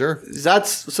 Yeah, sure.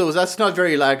 That's not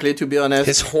very likely, to be honest.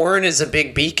 His horn is a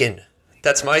big beacon.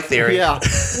 That's my theory. Yeah.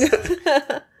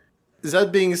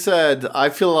 That being said, I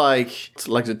feel like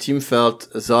the team felt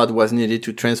Zodd was needed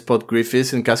to transport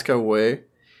Griffith and Casca away.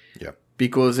 Yeah.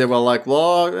 Because they were like,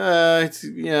 well,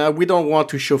 we don't want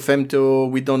to show Femto.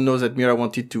 We don't know that Miura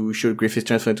wanted to show Griffith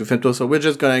transferring to Femto. So we're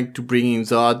just going to bring in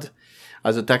Zodd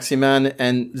as a taxi man.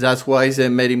 And that's why they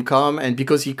made him come. And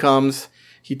because he comes,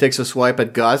 he takes a swipe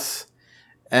at Gus.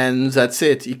 And that's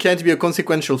it. It can't be a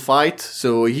consequential fight.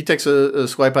 So he takes a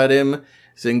swipe at him.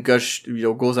 Then Gus,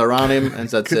 goes around him, and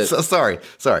that's it. Sorry.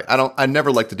 I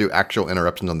never like to do actual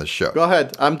interruptions on this show. Go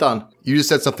ahead. I'm done. You just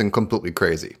said something completely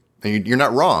crazy. And you're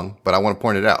not wrong, but I want to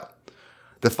point it out.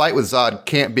 The fight with Zodd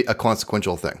can't be a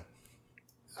consequential thing.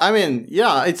 I mean,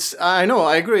 yeah, I know,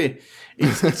 I agree.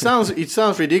 It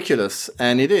sounds ridiculous,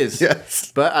 and it is.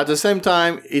 Yes. But at the same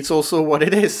time, it's also what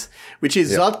it is, which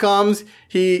is Zodd comes,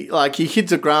 he hits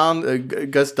the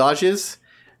ground, Gus dodges,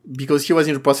 because he was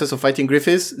in the process of fighting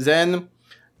Griffith. Then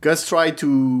Gus tried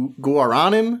to go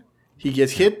around him. He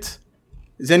gets hit.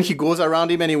 Then he goes around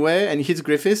him anyway and hits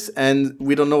Griffith, and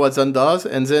we don't know what Zodd does.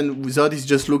 And then Zodd is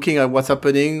just looking at what's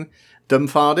happening,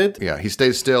 dumbfounded. Yeah, he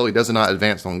stays still. He does not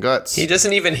advance on Guts. He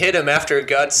doesn't even hit him after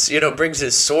Guts, brings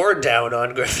his sword down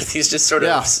on Griffith. He's just sort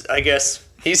of, I guess,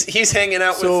 he's hanging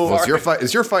out with Fark.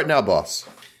 It's your fight now, boss.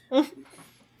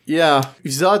 Yeah,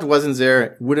 if Zodd wasn't there,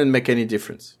 it wouldn't make any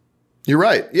difference. You're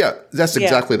right. Yeah, that's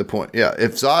exactly the point. Yeah,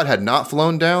 if Zodd had not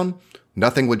flown down,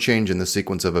 nothing would change in the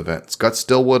sequence of events. Guts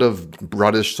still would have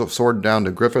brought his sword down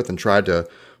to Griffith and tried to,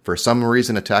 for some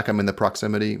reason, attack him in the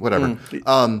proximity, whatever.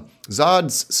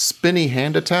 Zodd's spinny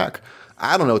hand attack,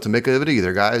 I don't know what to make of it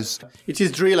either, guys. It's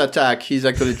his drill attack. He's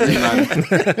actually drill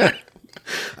man.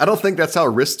 I don't think that's how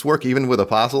wrists work, even with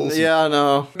apostles. Yeah,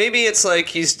 no. Maybe it's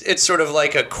like it's sort of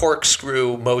like a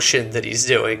corkscrew motion that he's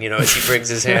doing, as he brings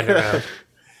his hand around.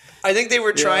 I think they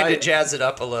were trying to jazz it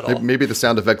up a little. Maybe the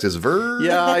sound effect is verb.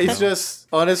 Yeah, it's just,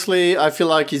 honestly, I feel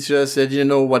like it's just, they didn't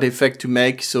know what effect to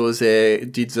make, so they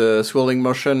did the swirling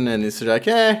motion, and it's like,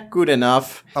 good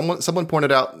enough. Someone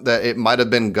pointed out that it might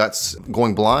have been Guts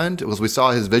going blind, because we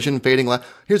saw his vision fading.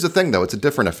 Here's the thing, though, it's a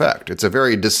different effect. It's a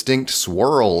very distinct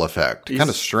swirl effect. Kind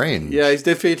of strange. Yeah, it's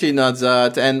definitely not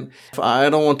that, and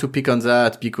I don't want to pick on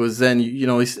that, because then,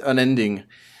 it's unending.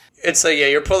 It's like,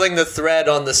 you're pulling the thread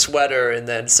on the sweater and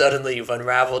then suddenly you've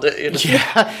unraveled it.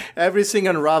 Yeah, everything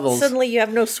unravels. Suddenly you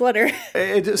have no sweater.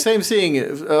 Same thing.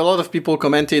 A lot of people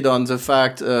commented on the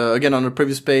fact, again, on the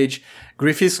previous page,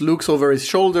 Griffith looks over his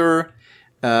shoulder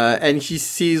and he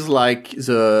sees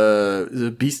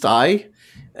the beast eye.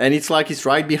 And it's like it's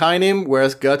right behind him,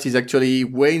 whereas Guts is actually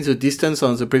way in the distance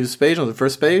on the previous page, on the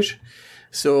first page.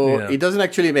 So it doesn't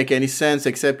actually make any sense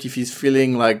except if he's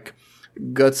feeling like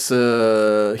Guts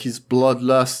his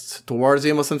bloodlust towards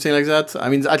him or something like that. I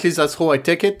mean, at least that's how I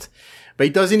take it. But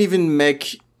it doesn't even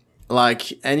make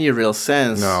any real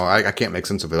sense. No, I can't make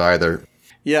sense of it either.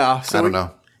 Yeah, so I don't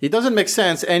know. It doesn't make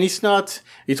sense, and it's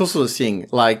also the thing.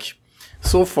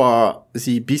 so far,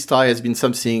 the Beast Eye has been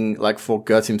something like for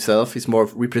Guts himself. It's more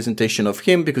of representation of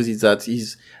him because it's that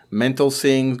his mental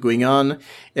things going on.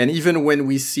 And even when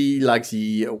we see like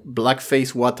the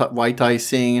blackface white eye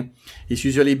thing, it's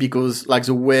usually because like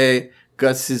the way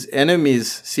Guts'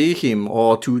 enemies see him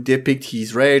or to depict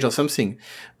his rage or something.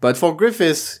 But for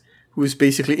Griffith, who's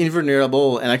basically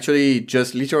invulnerable and actually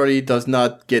just literally does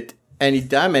not get any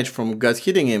damage from Guts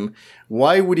hitting him,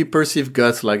 why would he perceive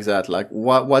Guts like that? Like,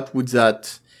 what would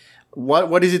that,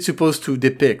 what is it supposed to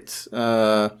depict?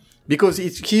 Because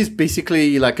he's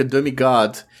basically like a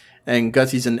demigod and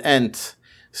Guts is an ant.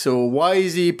 So why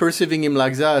is he perceiving him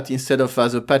like that instead of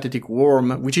as a pathetic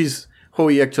worm, which is how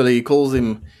he actually calls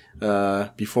him,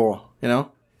 before, you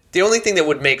know? The only thing that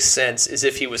would make sense is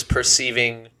if he was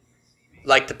perceiving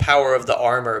like the power of the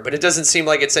armor, but it doesn't seem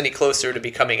like it's any closer to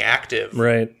becoming active.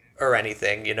 Right. Or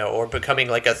anything, you know, or becoming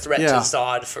like a threat to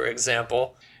Zodd, for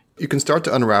example. You can start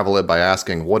to unravel it by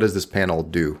asking, what does this panel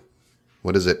do?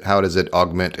 What is it? How does it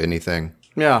augment anything?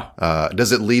 Yeah.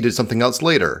 Does it lead to something else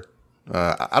later?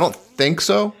 I don't think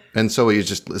so. And so it's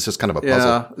just kind of a puzzle.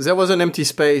 Yeah, there was an empty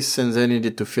space and they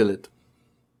needed to fill it.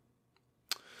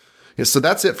 Yeah, so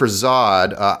that's it for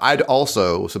Zodd. I'd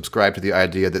also subscribe to the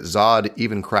idea that Zodd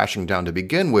even crashing down to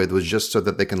begin with was just so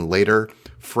that they can later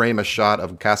frame a shot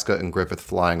of Casca and Griffith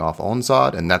flying off on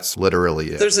Zodd, and that's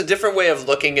literally it. There's a different way of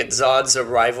looking at Zodd's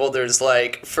arrival. There's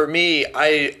like, for me,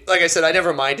 like I said, I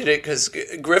never minded it because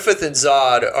Griffith and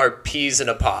Zodd are peas in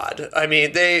a pod. I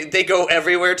mean, they go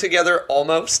everywhere together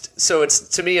almost. So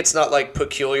to me, it's not like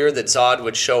peculiar that Zodd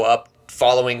would show up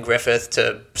following Griffith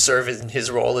to serve in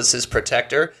his role as his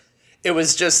protector. It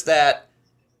was just that,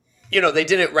 you know, they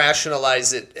didn't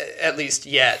rationalize it, at least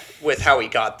yet, with how he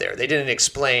got there. They didn't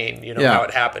explain, how it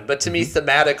happened. But to me,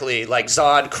 thematically, like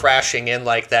Zodd crashing in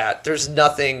like that, there's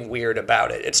nothing weird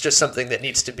about it. It's just something that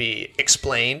needs to be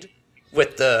explained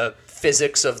with the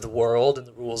physics of the world and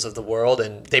the rules of the world,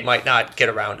 and they might not get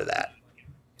around to that.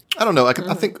 I don't know. I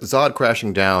think Zodd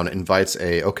crashing down invites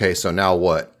okay, so now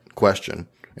what question.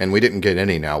 And we didn't get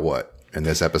any now what in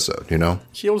this episode, you know?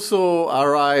 He also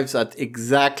arrives at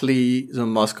exactly the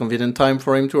most convenient time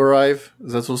for him to arrive.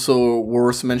 That's also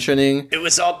worth mentioning. It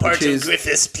was all part of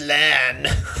Griffith's plan.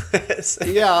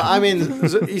 Yeah, I mean,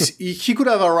 he could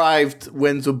have arrived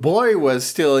when the boy was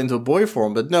still in the boy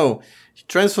form, but no. He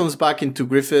transforms back into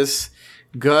Griffith.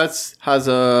 Guts has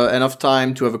enough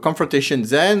time to have a confrontation.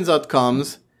 Then Zodd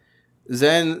comes.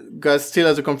 Then Guts still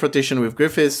has a confrontation with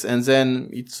Griffith, and then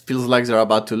it feels like they're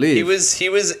about to leave. He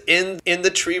was in the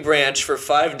tree branch for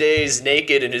 5 days,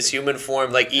 naked in his human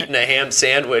form, like eating a ham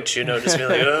sandwich, just being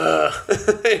like, ugh.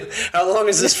 How long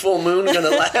is this full moon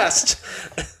gonna last?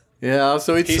 Yeah,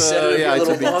 so it's he said it'd be a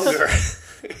little longer.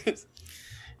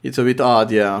 It's a bit odd,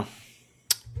 yeah.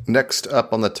 Next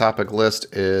up on the topic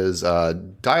list is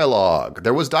dialogue.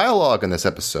 There was dialogue in this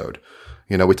episode.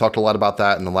 We talked a lot about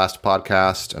that in the last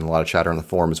podcast and a lot of chatter on the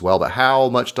forum as well, but how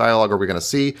much dialogue are we going to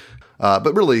see?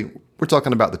 But really, we're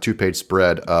talking about the 2-page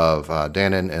spread of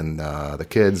Danon and the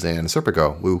kids and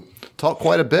Serpico, who talk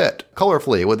quite a bit,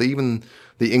 colorfully, with even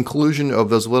the inclusion of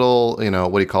those little,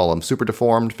 what do you call them, super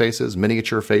deformed faces,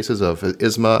 miniature faces of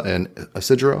Isma and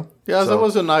Isidro. Yeah, that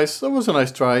was a nice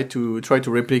try to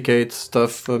replicate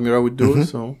stuff Mira would do. Mm-hmm.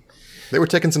 So they were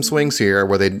taking some swings here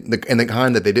where and the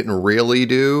kind that they didn't really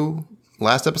do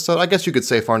last episode. I guess you could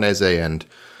say Farnese and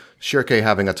Schierke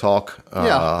having a talk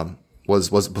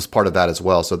was part of that as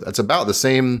well. So it's about the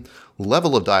same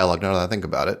level of dialogue now that I think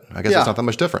about it. I guess it's not that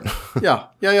much different. Yeah.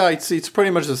 It's pretty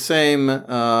much the same.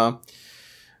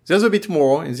 There's a bit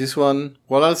more in this one.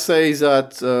 What I'll say is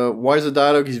that while the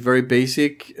dialogue is very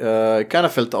basic, it kind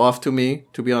of felt off to me,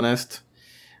 to be honest.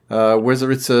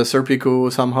 Whether it's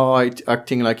Serpico somehow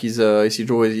acting like he's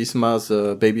Isidro is Isma's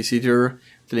babysitter,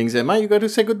 telling them, you got to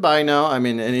say goodbye now. I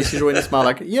mean, and Isidro and Isma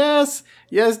like, yes,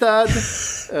 Dad.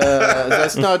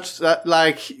 That's not that,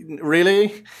 like,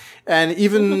 really. And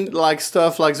even like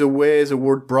stuff like the way the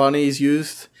word brownie is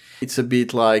used, it's a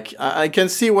bit like, I can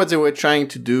see what they were trying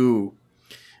to do.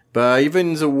 But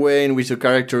even the way in which the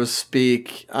characters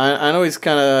speak, I know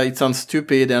it sounds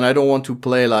stupid and I don't want to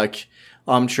play like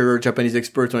armchair Japanese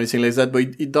expert or anything like that, but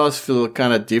it does feel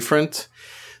kind of different.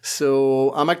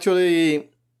 So I'm actually,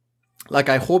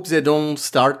 I hope they don't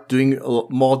start doing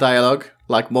more dialogue,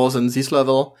 like more than this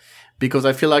level, because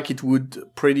I feel like it would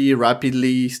pretty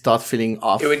rapidly start feeling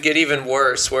off. It would get even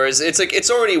worse, whereas it's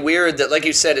already weird that, like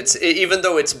you said, even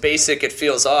though it's basic, it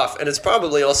feels off, and it's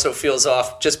probably also feels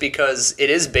off just because it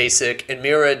is basic, and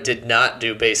Mira did not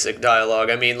do basic dialogue.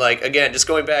 I mean, again, just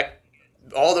going back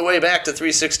all the way back to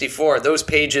 364, those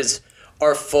pages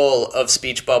are full of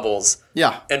speech bubbles.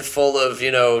 Yeah. And full of,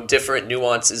 different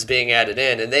nuances being added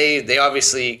in. And they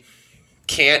obviously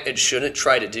can't and shouldn't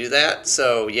try to do that.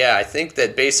 So, yeah, I think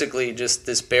that basically just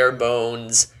this bare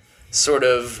bones sort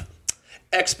of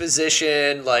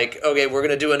exposition, like, okay, we're going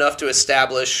to do enough to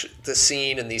establish the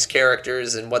scene and these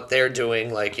characters and what they're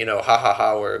doing, like, ha ha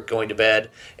ha, we're going to bed.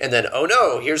 And then, oh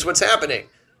no, here's what's happening.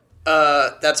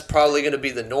 That's probably going to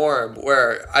be the norm.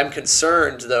 Where I'm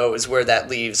concerned, though, is where that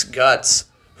leaves Guts,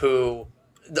 who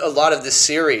a lot of this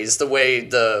series, the way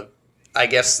the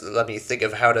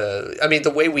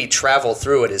way we travel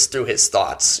through it is through his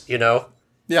thoughts,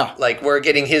 Yeah. Like, we're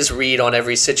getting his read on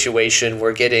every situation.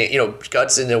 We're getting,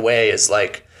 Guts in a way is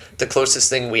like the closest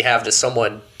thing we have to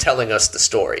someone telling us the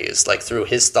story is like through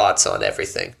his thoughts on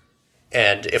everything.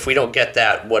 And if we don't get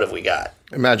that, what have we got?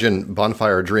 Imagine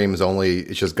Bonfire Dreams only,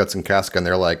 it's just Guts and Casca, and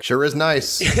they're like, sure is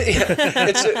nice.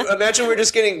 Imagine we're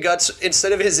just getting Guts,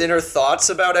 instead of his inner thoughts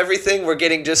about everything, we're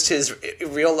getting just his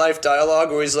real life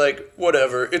dialogue where he's like,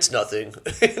 whatever, it's nothing.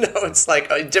 It's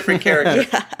like a different character.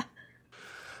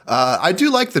 I do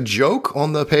like the joke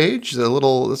on the page.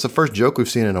 It's the first joke we've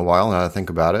seen in a while, now that I think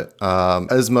about it.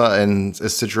 Esma and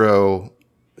Isidro,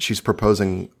 she's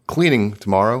proposing cleaning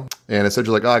tomorrow, and Isidra's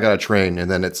like, I gotta train,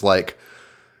 and then it's like,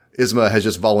 Isma has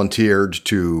just volunteered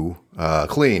to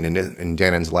clean, and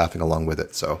Danon's laughing along with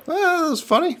it. So it was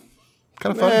funny,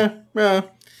 kind of funny. Yeah.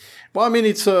 Well, I mean,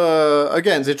 it's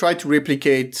again, they try to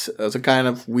replicate the kind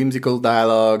of whimsical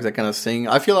dialogue, that kind of thing.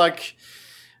 I feel like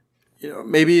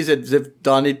maybe they've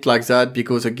done it like that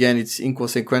because again, it's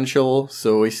inconsequential,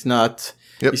 so it's not.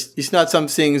 Yep. It's not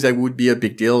something that would be a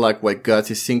big deal, like what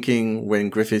Guts is thinking when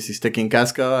Griffith is taking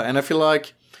Casca, and I feel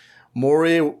like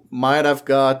Mori might have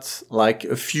got like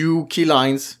a few key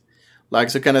lines,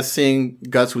 like the kind of thing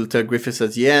Guts will tell Griffith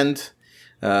at the end,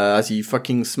 as he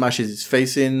fucking smashes his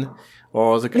face in,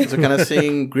 or the kind of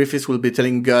thing Griffith will be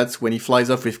telling Guts when he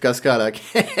flies off with Casca, like,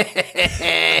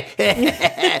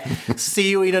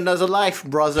 see you in another life,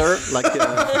 brother. Like,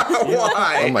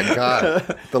 why? Oh my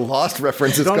god, the Lost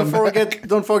references come back.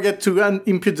 Don't forget to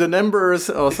input the numbers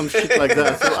or some shit like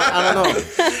that. So I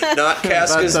don't know. Not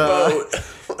Casca's boat.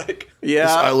 This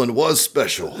island was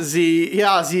special.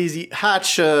 The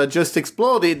hatch just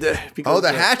exploded. Because,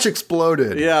 the hatch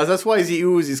exploded. Yeah, that's why the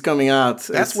ooze is coming out.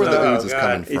 That's where the ooze is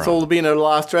coming from. It's all been a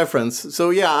last reference. So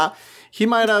yeah, he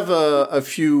might have a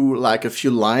few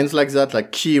lines like that,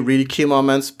 like really key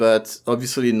moments, but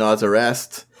obviously not the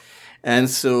rest. And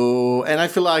I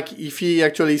feel like if he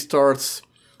actually starts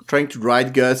trying to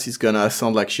write Guts, he's gonna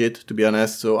sound like shit, to be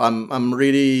honest. So I'm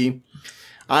really,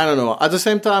 I don't know. At the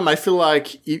same time, I feel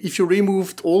like if you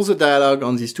removed all the dialogue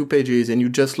on these 2 pages and you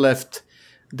just left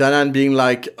Danan being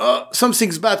like, oh,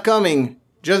 something's bad coming,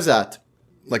 just that.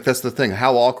 Like, that's the thing.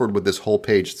 How awkward would this whole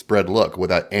page spread look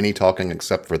without any talking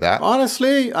except for that?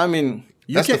 Honestly, I mean,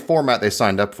 that's the format they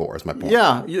signed up for, is my point.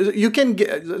 Yeah, you can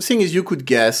the thing is, you could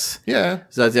guess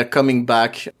that they're coming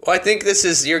back. Well, I think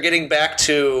you're getting back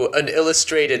to an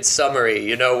illustrated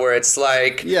summary, where it's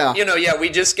like, we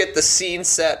just get the scene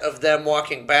set of them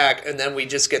walking back, and then we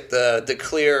just get the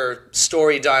clear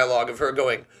story dialogue of her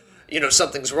going,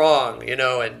 something's wrong,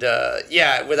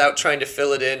 and without trying to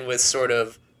fill it in with sort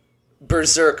of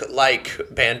Berserk-like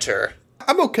banter.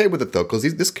 I'm okay with it, though, because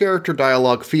this character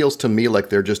dialogue feels to me like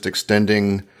they're just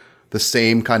extending the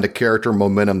same kind of character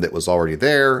momentum that was already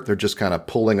there. They're just kind of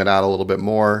pulling it out a little bit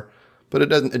more. But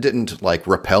it didn't like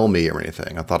repel me or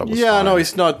anything. I thought it was fine. No,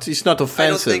 it's not offensive. I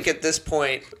don't think at this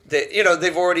point that,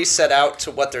 they've already set out to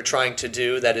what they're trying to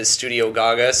do. That is Studio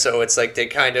Gaga. So it's like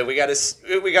we got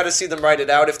to see them write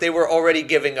it out. If they were already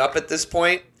giving up at this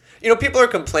point, people are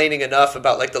complaining enough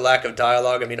about like the lack of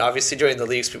dialogue. I mean, obviously during the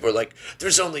leaks, people were like,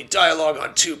 "There's only dialogue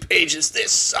on 2 pages.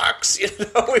 This sucks."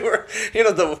 We were,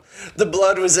 the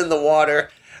blood was in the water.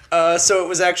 So it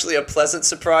was actually a pleasant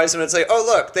surprise when it's like, oh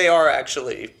look, they are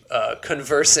actually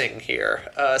conversing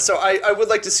here. So I would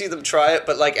like to see them try it,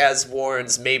 but like as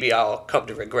warns, maybe I'll come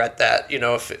to regret that.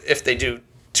 If they do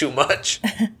too much.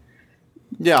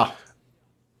 Yeah.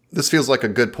 This feels like a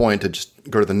good point to just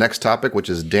go to the next topic, which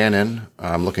is Danon.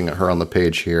 I'm looking at her on the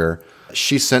page here.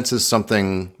 She senses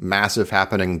something massive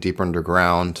happening deep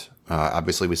underground.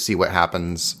 Obviously, we see what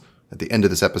happens at the end of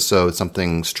this episode.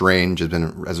 Something strange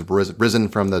has risen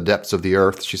from the depths of the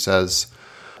earth, she says.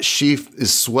 She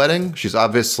is sweating. She's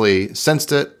obviously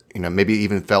sensed it, maybe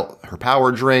even felt her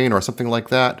power drain or something like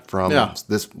that from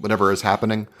this, whatever is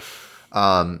happening.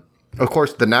 Of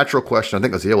course, the natural question, I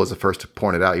think Aziel was the first to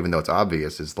point it out, even though it's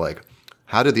obvious, is like,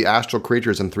 how did the astral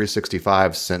creatures in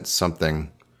 365 sense something,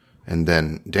 and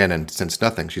then Danon sensed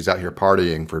nothing? She's out here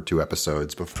partying for 2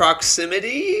 episodes before.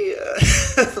 Proximity?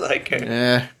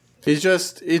 It's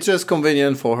just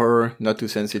convenient for her not to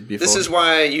sense it before. This is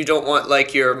why you don't want,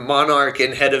 like, your monarch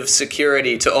and head of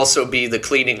security to also be the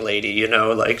cleaning lady, you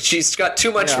know? Like, she's got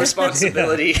too much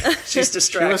responsibility. She's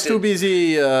distracted. She was too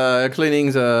busy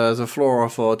cleaning the floor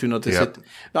to notice it.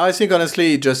 No, I think,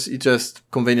 honestly, it's just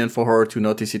convenient for her to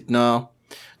notice it now.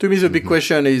 To me, the big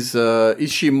question is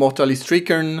she mortally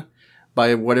stricken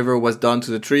by whatever was done to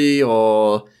the tree,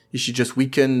 or is she just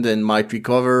weakened and might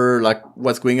recover? Like,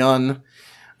 what's going on?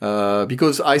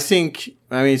 Because I think,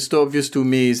 it's so obvious to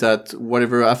me that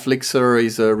whatever afflicts her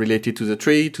is related to the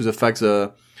tree, to the fact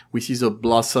that we see the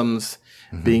blossoms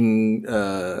being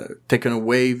taken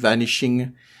away,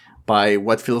 vanishing by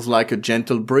what feels like a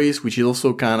gentle breeze, which is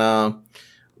also kind of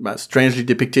strangely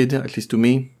depicted, at least to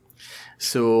me.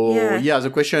 So, the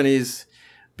question is,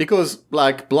 because,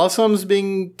 like, blossoms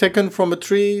being taken from a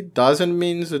tree doesn't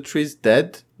mean the tree's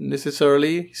dead,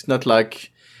 necessarily. It's not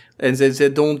like... And they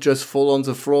don't just fall on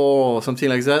the floor or something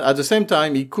like that. At the same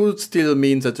time, it could still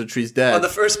mean that the tree's dead. On the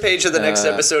first page of the next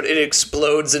episode, it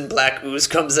explodes and black ooze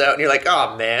comes out, and you're like,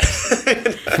 oh, man.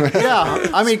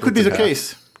 It could be the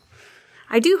case.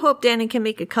 I do hope Danny can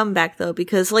make a comeback, though,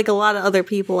 because like a lot of other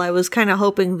people, I was kind of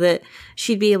hoping that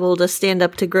she'd be able to stand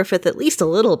up to Griffith at least a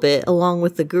little bit, along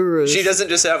with the gurus. She doesn't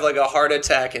just have, like, a heart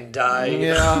attack and die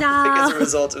as a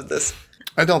result of this.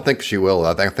 I don't think she will.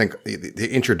 I think they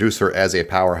introduce her as a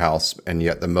powerhouse, and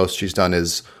yet the most she's done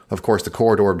is, of course, the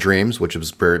Corridor of Dreams, which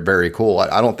is very, very cool.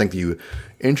 I don't think you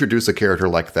introduce a character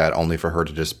like that only for her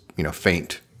to just,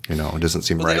 faint. It doesn't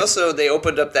seem right. They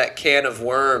opened up that can of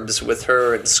worms with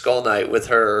her and Skull Knight, with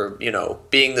her,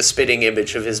 being the spitting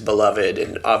image of his beloved,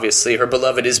 and obviously her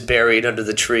beloved is buried under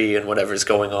the tree and whatever's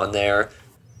going on there.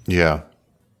 Yeah.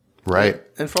 Right.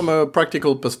 And from a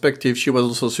practical perspective, she was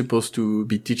also supposed to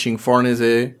be teaching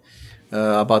Farnese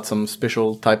about some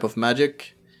special type of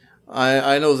magic.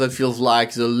 I know that feels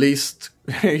like the least,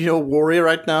 worry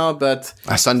right now, but...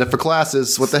 I signed up for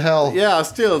classes. What the hell? Yeah,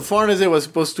 still, Farnese was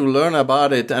supposed to learn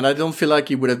about it, and I don't feel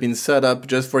like it would have been set up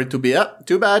just for it to be,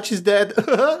 too bad, she's dead.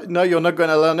 No, you're not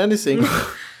going to learn anything.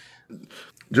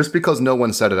 Just because no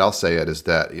one said it, I'll say it, is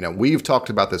that, we've talked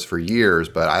about this for years,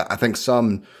 but I think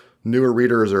some... newer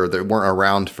readers or that weren't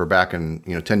around for back in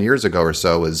 10 years ago or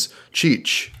so is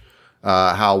Cheech.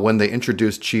 How when they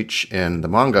introduced Cheech in the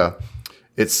manga,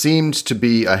 it seemed to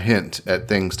be a hint at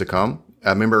things to come. I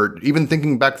remember even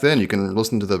thinking back then, you can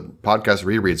listen to the podcast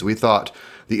rereads, we thought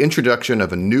the introduction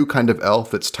of a new kind of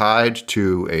elf that's tied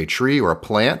to a tree or a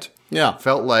plant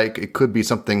felt like it could be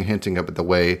something hinting at the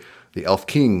way the Elf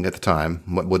King at the time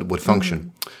would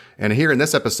function. And here in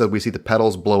this episode, we see the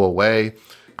petals blow away.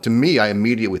 To me, I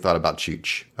immediately thought about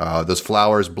Cheech. Those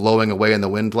flowers blowing away in the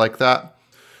wind like that.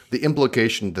 The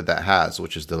implication that has,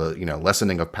 which is the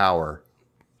lessening of power.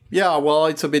 Yeah, well,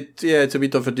 it's a bit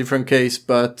of a different case,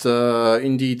 but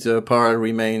indeed, the parallel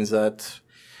remains that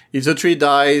if the tree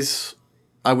dies,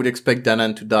 I would expect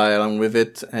Danan to die along with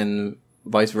it, and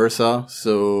vice versa.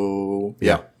 So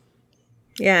yeah.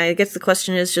 Yeah, I guess the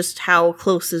question is just how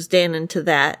close is Danan to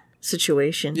that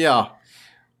situation? Yeah.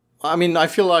 I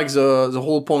feel like the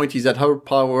whole point is that her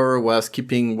power was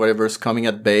keeping whatever's coming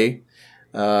at bay.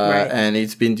 And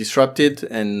it's been disrupted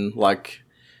and like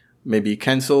maybe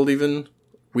cancelled even.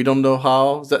 We don't know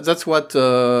how. That's what,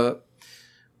 that's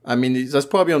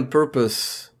probably on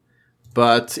purpose,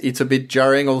 but it's a bit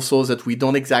jarring also that we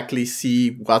don't exactly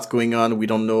see what's going on. We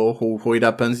don't know how it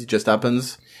happens. It just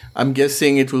happens. I'm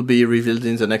guessing it will be revealed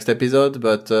in the next episode,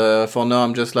 but, for now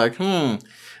I'm just like,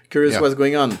 curious what's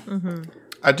going on. Mm-hmm.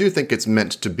 I do think it's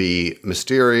meant to be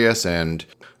mysterious and,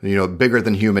 bigger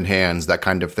than human hands, that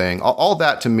kind of thing. All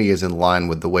that to me is in line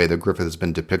with the way that Griffith has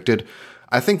been depicted.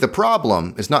 I think the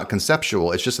problem is not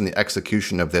conceptual. It's just in the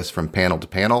execution of this from panel to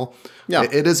panel. Yeah.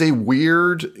 It is a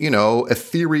weird,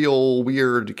 ethereal,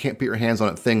 weird, you can't put your hands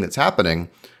on it thing that's happening.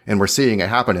 And we're seeing it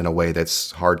happen in a way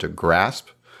that's hard to grasp.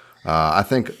 I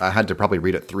think I had to probably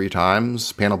read it 3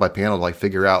 times, panel by panel, to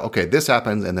figure out, okay, this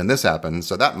happens and then this happens.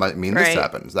 So that might mean this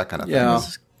happens, that kind of thing. Yeah.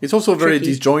 It's also very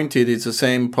disjointed. It's the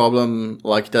same problem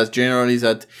like it does generally,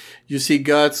 that you see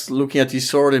Guts looking at his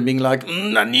sword and being like,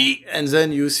 Nani? And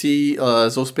then you see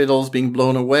those petals being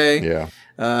blown away. Yeah.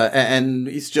 And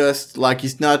it's just like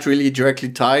it's not really directly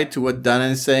tied to what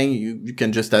Danan is saying. You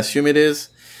can just assume it is.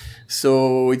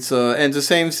 So it's and the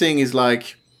same thing is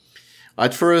like,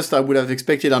 at first, I would have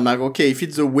expected, I'm like, okay, if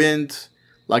it's the wind,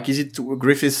 like, is it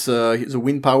Griffith's, the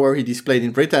wind power he displayed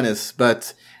in Britannis?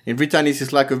 But in Britannis,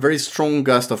 it's like a very strong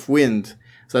gust of wind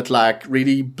that, like,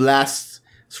 really blasts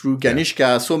through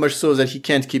Ganishka, so much so that he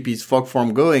can't keep his fog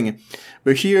form going.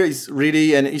 But here it's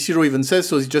really, and Ishiro even says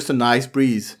so, it's just a nice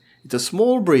breeze. It's a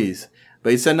small breeze,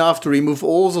 but it's enough to remove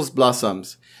all those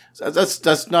blossoms.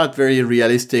 That's not very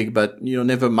realistic, but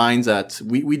never mind that.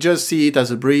 We just see it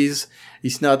as a breeze.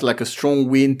 It's not like a strong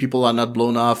wind. People are not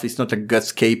blown off. It's not a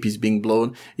Guts cape is being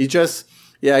blown. It's just,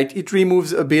 it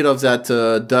removes a bit of that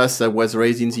dust that was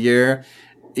raised in the air.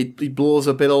 It blows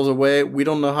the petals away. We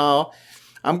don't know how.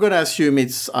 I'm going to assume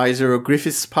it's either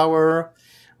Griffith's power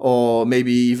or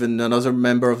maybe even another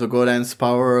member of the Godan's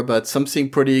power, but something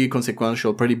pretty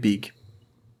consequential, pretty big.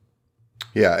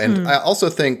 Yeah, and I also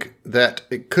think that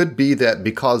it could be that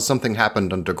because something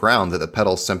happened underground that the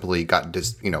petals simply got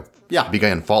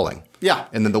began falling. Yeah.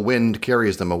 And then the wind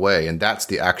carries them away, and that's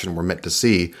the action we're meant to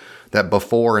see. That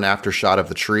before and after shot of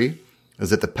the tree is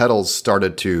that the petals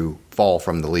started to fall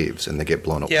from the leaves and they get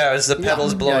blown away. Yeah, it was the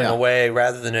petals blowing away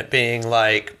rather than it being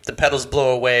like the petals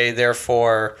blow away,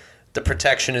 therefore the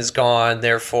protection is gone,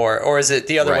 therefore, or is it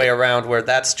the other way around where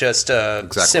that's just a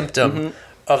symptom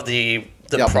of the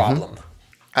problem?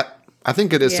 I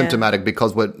think it is symptomatic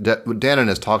because what Dannon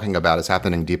is talking about is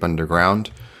happening deep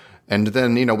underground. And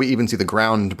then, we even see the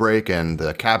ground break and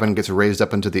the cabin gets raised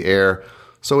up into the air.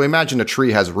 So imagine a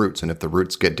tree has roots, and if the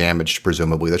roots get damaged,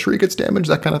 presumably the tree gets damaged,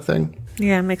 that kind of thing.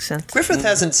 Yeah, it makes sense. Griffith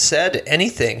hasn't said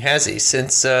anything, has he,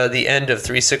 since the end of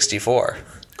 364?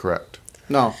 Correct.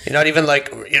 No. You're not even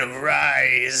like,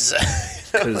 rise.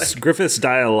 Because Griffith's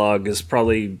dialogue is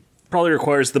probably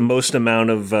requires the most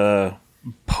amount of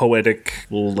poetic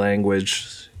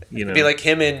language. Be like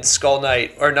him and Skull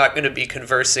Knight are not going to be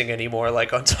conversing anymore,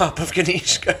 like on top of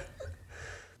Ganishka.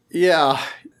 Yeah.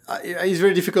 It's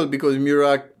very difficult because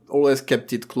Miura always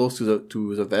kept it close to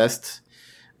the vest.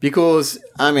 Because,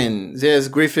 there's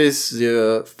Griffith's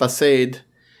the facade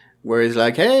where he's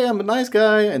like, hey, I'm a nice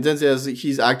guy. And then there's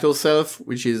his actual self,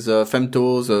 which is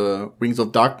Femto's Rings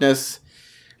of Darkness,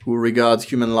 who regards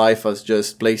human life as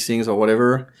just playthings or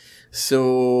whatever.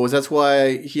 So that's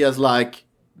why he has like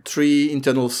 3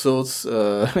 internal thoughts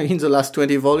in the last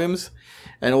 20 volumes.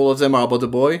 And all of them are about the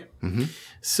boy. Mm-hmm.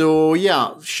 So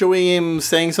showing him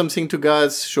saying something to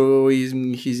Guts,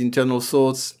 showing his internal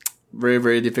thoughts, very,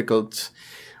 very difficult.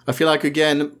 I feel like,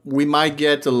 again, we might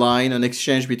get an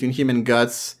exchange between him and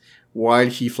Guts while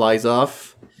he flies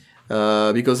off,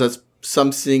 because that's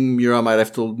something Miura might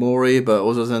have told Mori, but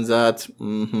other than that,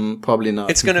 probably not.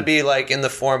 It's going to be like in the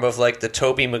form of like the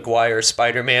Tobey Maguire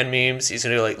Spider-Man memes. He's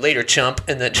going to do like, later chump,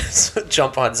 and then just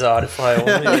jump on Zodd and fly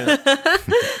away.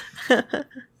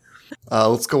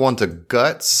 Let's go on to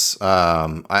Guts.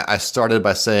 I started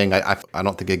by saying I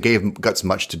don't think it gave Guts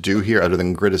much to do here other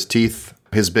than grit his teeth.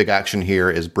 His big action here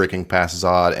is breaking past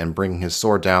Zodd and bringing his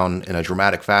sword down in a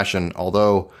dramatic fashion,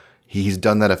 although he's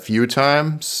done that a few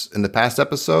times in the past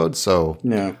episodes, so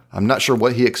I'm not sure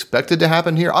what he expected to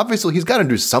happen here. Obviously, he's got to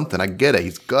do something. I get it.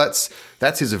 He's Guts.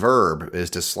 That's his verb, is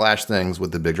to slash things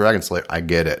with the big dragon slayer. I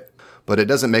get it. But it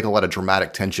doesn't make a lot of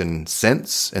dramatic tension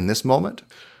sense in this moment.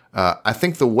 I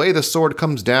think the way the sword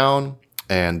comes down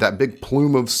and that big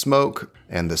plume of smoke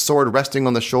and the sword resting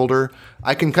on the shoulder,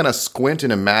 I can kind of squint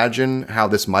and imagine how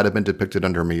this might have been depicted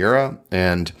under Miura.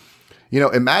 And,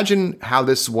 imagine how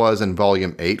this was in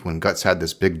Volume 8 when Guts had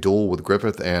this big duel with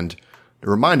Griffith. And a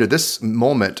reminder, this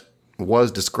moment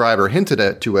was described or hinted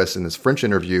at to us in this French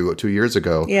interview 2 years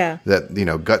ago. Yeah. That,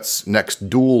 Guts' next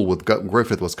duel with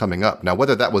Griffith was coming up. Now,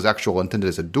 whether that was intended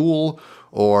as a duel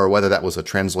or whether that was a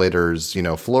translator's,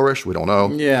 flourish, we don't know.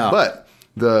 Yeah. But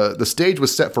the stage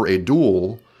was set for a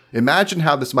duel. Imagine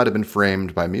how this might have been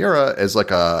framed by Miura as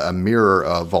like a mirror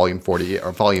of Volume 48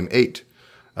 or Volume 8.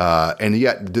 And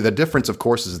yet the difference, of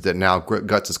course, is that now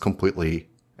Guts is completely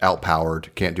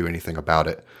outpowered, can't do anything about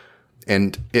it.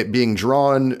 And it being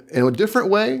drawn in a different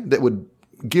way that would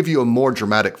give you a more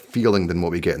dramatic feeling than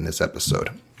what we get in this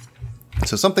episode.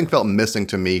 So something felt missing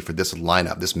to me for this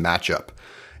lineup, this matchup.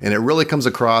 And it really comes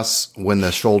across when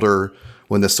the sword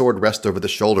rests over the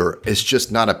shoulder. It's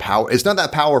just not it's not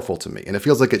that powerful to me. And it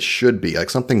feels like it should be.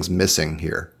 Like something's missing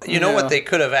here. You know what they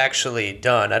could have actually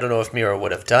done? I don't know if Miura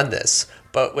would have done this,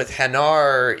 but with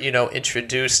Hanar,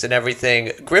 introduced and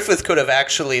everything, Griffith could have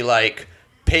actually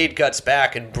paid Guts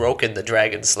back and broken the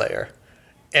Dragon Slayer.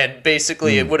 And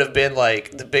basically it would have been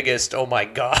like the biggest, oh my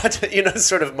God,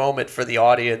 sort of moment for the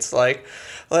audience. Like,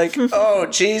 oh,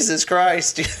 Jesus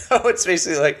Christ. It's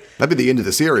basically like... That'd be the end of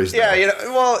the series, though.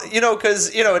 Yeah, because,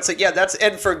 it's like, that's...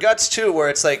 And for Guts, too, where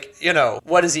it's like,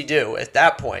 what does he do at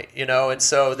that point, And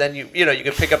so then, you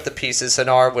can pick up the pieces.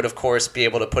 Hanar would, of course, be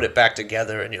able to put it back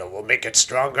together and, we'll make it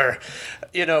stronger,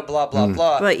 blah, blah,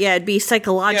 blah. But, it'd be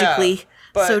psychologically... Yeah.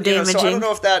 But, so damaging. So I don't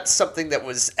know if that's something that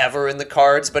was ever in the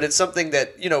cards, but it's something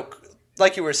that,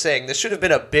 like you were saying, this should have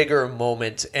been a bigger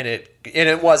moment, and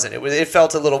it wasn't. It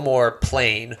felt a little more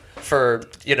plain for,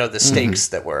 the stakes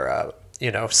that were,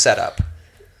 set up.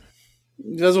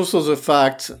 there's also the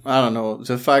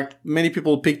fact, many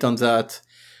people picked on that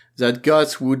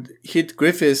Guts would hit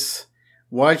Griffith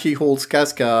while he holds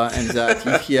Casca, and that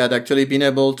if he had actually been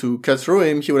able to cut through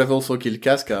him, he would have also killed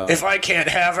Casca. If I can't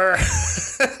have her.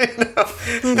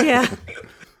 Yeah.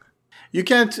 I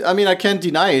can't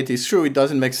deny it. It's true. It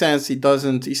doesn't make sense.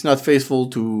 It's not faithful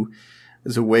to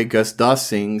the way Gus does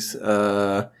things.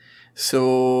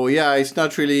 So yeah, it's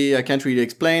not really, I can't really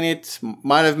explain it.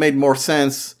 Might have made more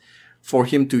sense for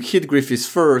him to hit Griffith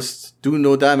first, do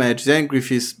no damage, then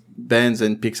Griffith bends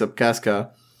and picks up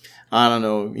Casca. I don't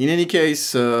know. In any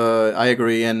case, I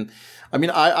agree. And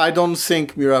I don't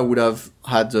think Mira would have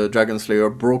had the Dragon Slayer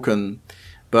broken,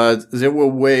 but there were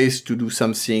ways to do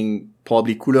something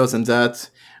probably cooler than that.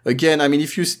 Again,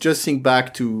 if you just think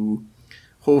back to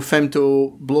how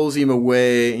Femto blows him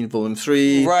away in Volume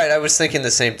 3. Right, I was thinking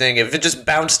the same thing. If it just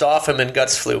bounced off him and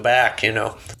Guts flew back,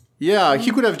 Yeah,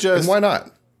 he could have just... And why not?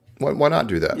 Why not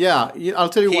do that? Yeah, I'll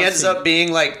tell you He ends up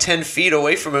being like 10 feet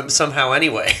away from him somehow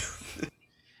anyway.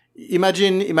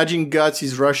 Imagine Guts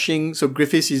is rushing, so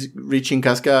Griffith is reaching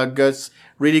Casca. Guts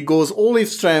really goes all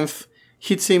his strength,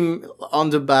 hits him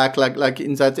on the back, like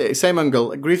in that same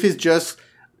angle. Griffith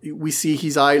we see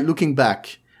his eye looking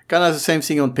back. Kind of the same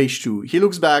thing on page 2. He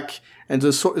looks back, and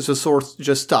the sword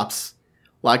just stops.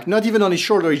 Like, not even on his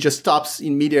shoulder, he just stops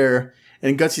in midair,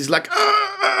 and Guts is like,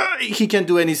 he can't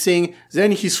do anything.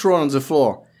 Then he's thrown on the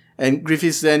floor. And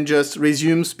Griffith then just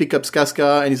resumes, picks up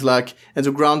Casca, and and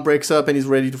the ground breaks up and he's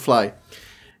ready to fly.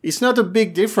 It's not a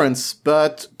big difference,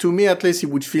 but to me at least it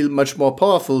would feel much more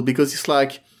powerful, because it's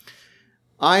like,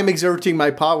 I'm exerting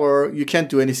my power, you can't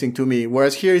do anything to me.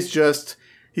 Whereas here he's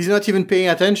not even paying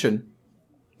attention.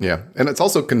 Yeah, and it's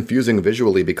also confusing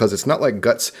visually because it's not like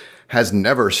Guts has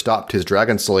never stopped his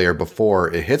Dragon Slayer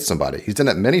before it hits somebody. He's done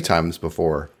it many times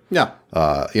before. Yeah.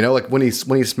 Like when he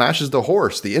smashes the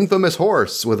horse, the infamous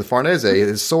horse with Farnese,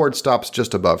 his sword stops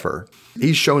just above her.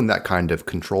 He's shown that kind of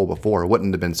control before. It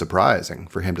wouldn't have been surprising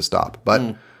for him to stop.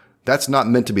 But that's not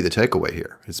meant to be the takeaway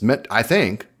here. I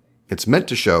think it's meant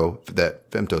to show that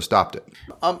Femto stopped it.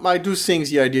 I do think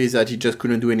the idea is that he just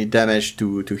couldn't do any damage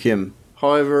to him.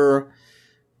 However,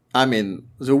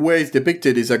 the way it's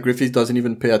depicted is that Griffith doesn't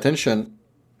even pay attention.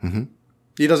 Mm-hmm.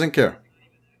 He doesn't care.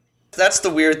 That's the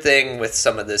weird thing with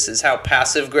some of this, is how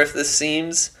passive Griffith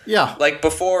seems. Yeah. Like,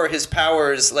 before his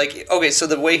powers, so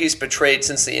the way he's portrayed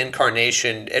since the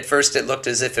incarnation, at first it looked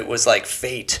as if it was like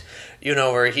fate,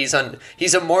 where he's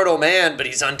a mortal man, but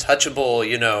he's untouchable,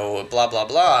 blah, blah,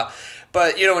 blah.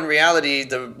 But, in reality,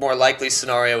 the more likely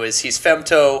scenario is he's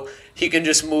Femto. He can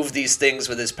just move these things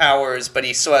with his powers, but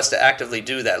he still has to actively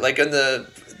do that. Like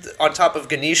on top of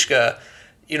Ganishka,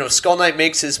 Skull Knight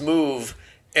makes his move,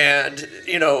 and,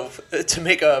 to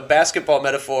make a basketball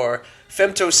metaphor,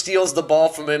 Femto steals the ball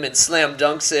from him and slam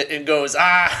dunks it and goes,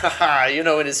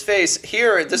 in his face.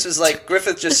 Here, this is like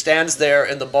Griffith just stands there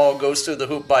and the ball goes through the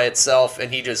hoop by itself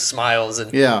and he just smiles.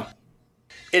 And yeah,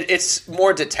 it's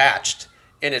more detached,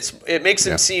 and it makes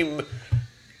him seem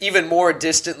even more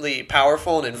distantly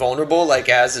powerful and invulnerable, like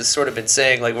Az has sort of been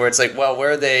saying, like, where it's like, well,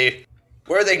 where are they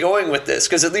going with this?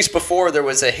 Because at least before there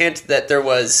was a hint that there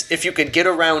was, if you could get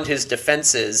around his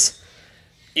defenses,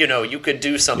 you could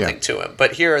do something to him.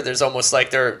 But here there's almost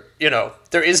like there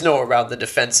is no around the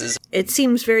defenses. It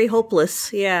seems very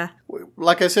hopeless, yeah.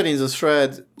 Like I said in the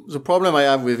thread, the problem I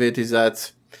have with it is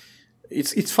that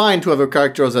it's fine to have a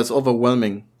character that's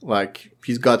overwhelming. Like,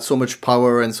 he's got so much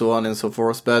power and so on and so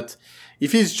forth, but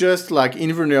if he's just like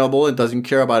invulnerable and doesn't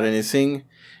care about anything,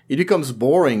 it becomes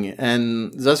boring.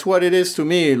 And that's what it is to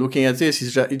me looking at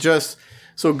this.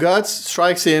 So Guts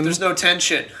strikes him. There's no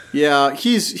tension. Yeah,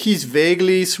 he's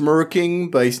vaguely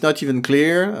smirking, but it's not even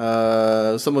clear.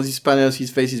 Some of these panels, his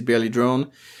face is barely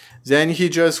drawn. Then he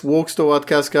just walks toward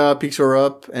Casca, picks her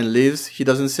up, and leaves. He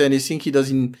doesn't say anything.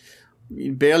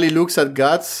 He barely looks at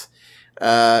Guts.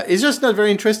 It's just not very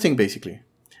interesting, basically.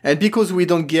 And because we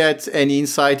don't get any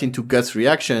insight into Guts'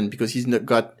 reaction, because he's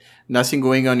got nothing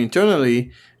going on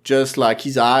internally, just like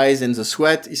his eyes and the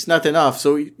sweat, it's not enough.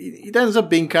 So it ends up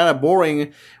being kind of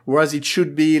boring, whereas it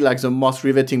should be like the most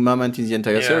riveting moment in the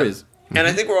entire series. And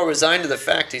I think we're all resigned to the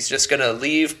fact he's just going to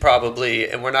leave probably,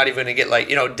 and we're not even going to get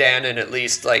Danon at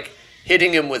least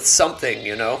hitting him with something,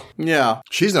 Yeah.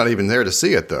 She's not even there to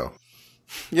see it, though.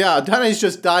 Yeah, Dana is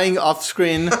just dying off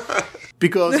screen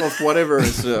because of whatever.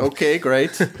 Okay,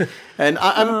 great. And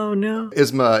oh no,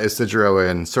 Isma, Isidro,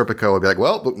 and Serpico would be like,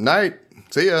 "Well, night,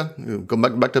 see ya. Go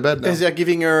back to bed now." As they're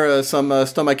giving her some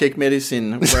stomachache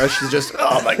medicine, where she's just,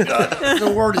 "Oh my god,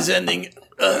 the world is ending."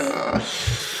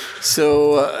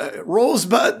 So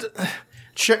Rosebud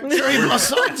Cherry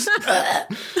blossoms.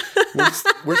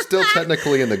 We're still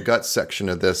technically in the gut section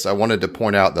of this. I wanted to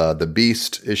point out the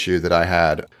beast issue that I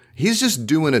had. He's just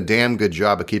doing a damn good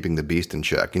job of keeping the beast in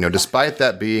check. Despite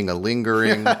that being a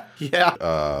lingering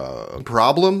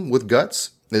problem with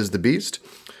Guts is the beast,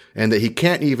 and that he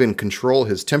can't even control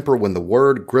his temper when the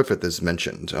word Griffith is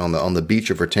mentioned on the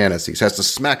beach of Vertanis. He has to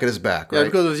smack at his back, right? Yeah,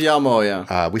 because of the armor,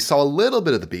 yeah. We saw a little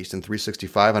bit of the beast in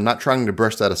 365. I'm not trying to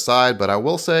brush that aside, but I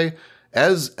will say,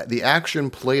 as the action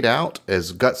played out,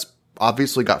 as Guts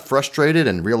obviously got frustrated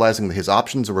and realizing that his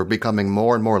options were becoming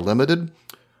more and more limited,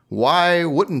 why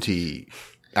wouldn't he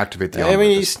activate the armor at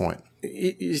this point?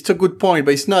 It's a good point,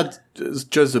 but it's not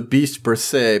just a beast per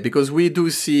se, because we do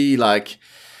see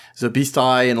the beast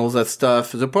eye and all that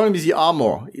stuff. The problem is the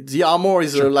armor. The armor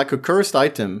is like a cursed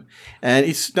item, and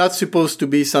it's not supposed to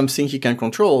be something he can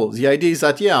control. The idea is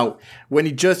that, when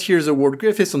he just hears the word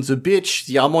Griffith on the beach,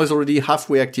 the armor is already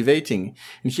halfway activating,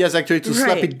 and he has actually to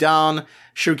slap it down.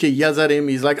 Schierke yells at him.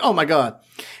 He's like, oh my God.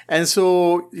 And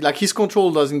so, his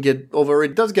control doesn't get over.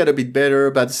 It does get a bit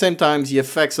better, but at the same time, the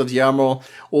effects of the armor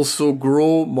also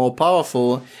grow more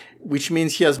powerful, which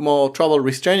means he has more trouble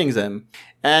restraining them.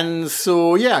 And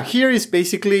so, here is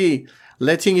basically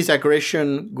letting his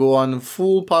aggression go on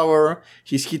full power.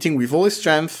 He's hitting with all his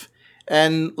strength,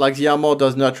 and the armor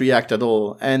does not react at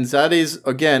all. And that is,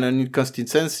 again, an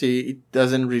inconsistency. It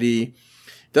doesn't really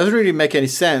make any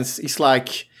sense. It's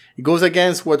it goes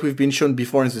against what we've been shown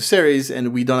before in the series,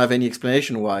 and we don't have any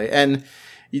explanation why. And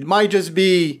it might just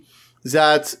be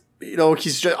that,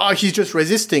 he's just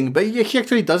resisting, but he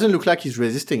actually doesn't look like he's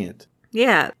resisting it.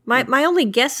 Yeah. My only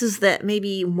guess is that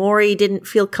maybe Mori didn't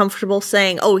feel comfortable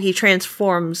saying, he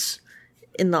transforms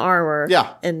in the armor.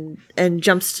 Yeah. And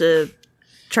jumps to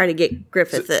try to get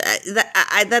Griffith.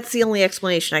 That's the only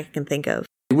explanation I can think of.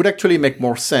 It would actually make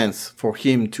more sense for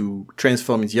him to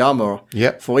transform in the armor.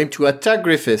 Yeah. For him to attack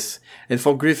Griffith, and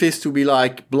for Griffith to be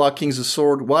blocking the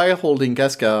sword while holding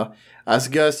Casca, as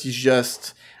Gus is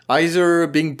just either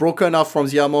being broken off from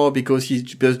the armor because he's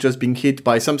just being hit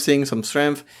by something, some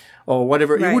strength, or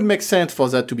whatever. Right. It would make sense for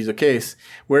that to be the case.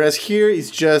 Whereas here,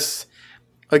 it's just,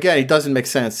 again, it doesn't make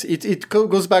sense. It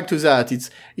goes back to that.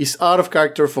 It's out of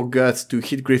character for Guts to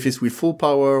hit Griffith with full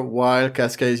power while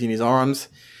Casca is in his arms.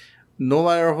 No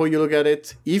matter how you look at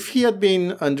it, if he had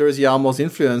been under the armor's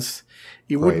influence,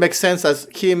 it would make sense as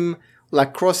him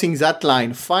crossing that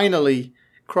line, finally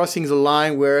crossing the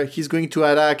line where he's going to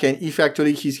attack, and if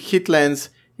actually his hit lands,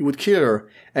 he would kill her.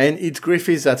 And it's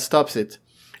Griffith that stops it.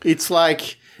 It's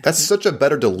that's such a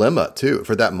better dilemma, too,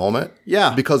 for that moment.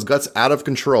 Yeah. Because Guts out of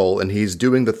control, and he's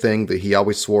doing the thing that he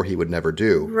always swore he would never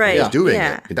do. Right. He's doing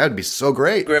it. That would be so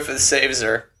great. Griffith saves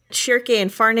her. Schierke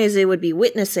and Farnese would be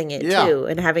witnessing it, too,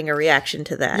 and having a reaction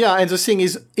to that. Yeah, and the thing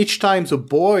is, each time the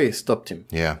boy stopped him.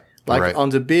 Yeah. On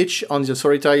the beach, on the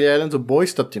solitary island, the boy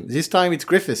stopped him. This time it's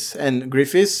Griffith. And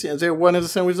Griffith, they're one and the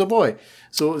same with the boy.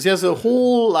 So there's a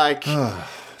whole,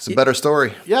 it's a better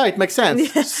story. Yeah, it makes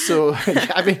sense. So,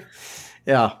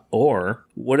 yeah. Or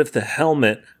what if the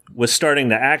helmet was starting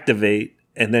to activate,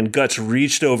 and then Guts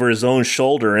reached over his own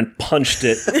shoulder and punched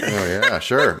it. Oh, yeah,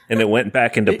 sure. And it went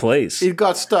back into place. It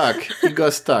got stuck.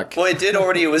 Well, it did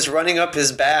already. It was running up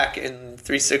his back in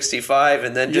 365,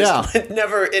 and then just it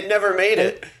never made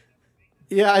it.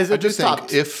 Yeah, I just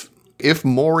think if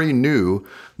Mori knew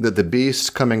that the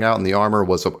beast coming out in the armor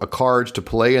was a card to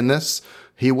play in this,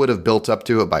 he would have built up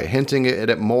to it by hinting at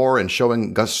it more and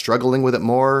showing Gus struggling with it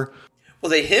more. Well,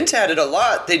 they hint at it a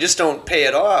lot. They just don't pay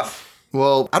it off.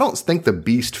 Well, I don't think the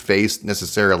beast face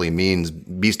necessarily means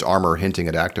beast armor hinting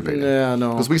at activating. Yeah, no.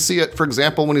 Because we see it, for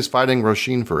example, when he's fighting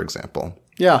Roshin, for example.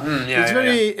 Yeah. It's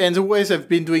very, and the ways I've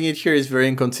been doing it here is very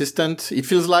inconsistent. It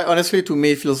feels honestly, to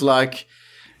me, it feels like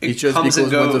it's just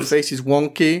because when the face is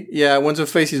wonky. Yeah, when the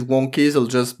face is wonky, they'll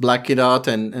just black it out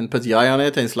and put the eye on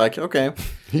it, and it's okay.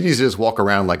 He needs to just walk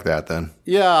around like that then.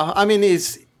 Yeah,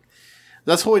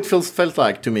 that's how it felt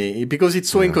like to me, because it's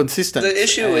so inconsistent. The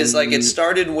issue is it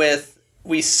started with,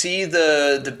 we see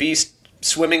the beast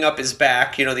swimming up his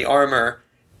back, the armor,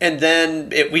 and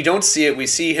then we don't see it. We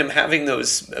see him having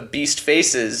those beast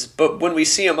faces, but when we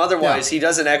see him otherwise, he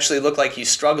doesn't actually look like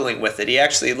he's struggling with it. He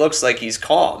actually looks like he's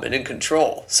calm and in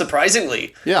control.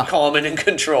 Surprisingly, calm and in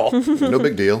control. No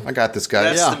big deal. I got this, guy.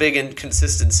 That's the big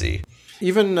inconsistency.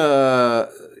 Even,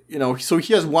 so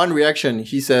he has one reaction.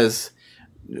 He says,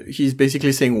 he's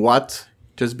basically saying what?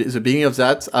 Just the beginning of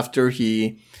that, after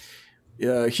he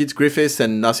hits Griffith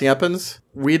and nothing happens.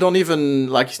 We don't even,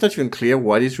 it's not even clear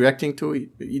what he's reacting to.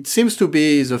 It seems to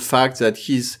be the fact that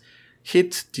his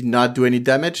hit did not do any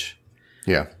damage.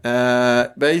 Yeah.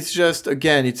 But it's just,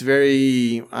 again, it's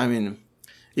very,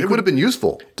 It would have been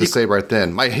useful to say right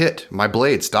then, my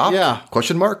blade stopped? Yeah.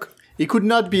 Question mark? He could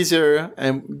not be there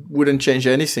and wouldn't change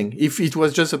anything. If it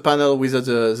was just a panel without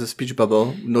the speech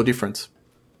bubble, no difference.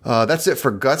 That's it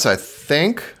for Guts, I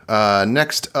think.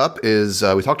 Next up is,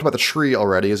 we talked about the tree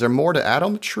already. Is there more to add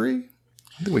on the tree?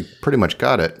 I think we pretty much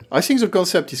got it. I think the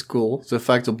concept is cool. The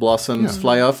fact the blossoms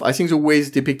fly off. I think the way it's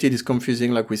depicted is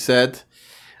confusing, like we said.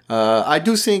 I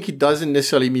do think it doesn't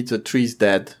necessarily mean the tree's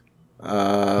dead.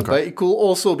 But it could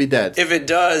also be dead. If it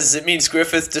does, it means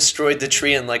Griffith destroyed the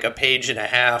tree in like a page and a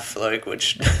half, like,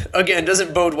 which again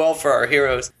doesn't bode well for our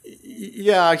heroes.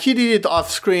 Yeah, he did it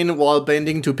off screen while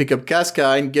bending to pick up Casca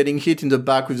and getting hit in the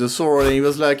back with the sword, and he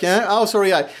was like,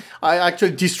 I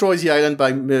actually destroyed the island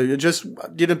by just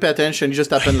didn't pay attention. It just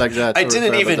happened like that. I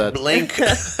didn't even blink.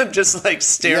 I'm just like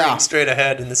staring straight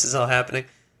ahead, and this is all happening.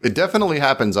 It definitely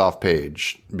happens off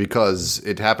page because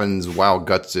it happens while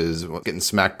Guts is getting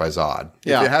smacked by Zodd.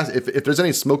 Yeah. If there's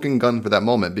any smoking gun for that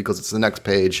moment, because it's the next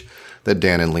page that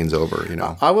Danon leans over, you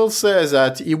know. I will say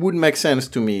that it would make sense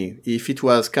to me if it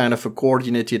was kind of a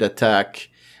coordinated attack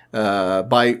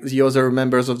by the other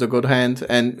members of the God Hand,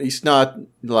 and it's not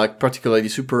like particularly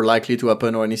super likely to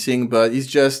happen or anything, but it's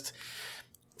just,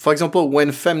 for example, when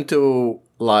Femto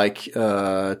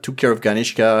took care of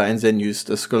Ganishka and then used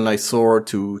a Skull Knight sword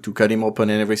to cut him open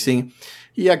and everything,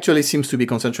 he actually seems to be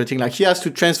concentrating. Like, he has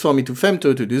to transform into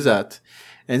Femto to do that.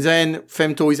 And then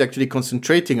Femto is actually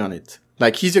concentrating on it.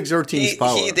 Like, he's exerting his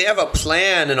power. They have a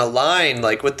plan and a line,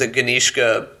 like with the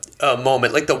Ganishka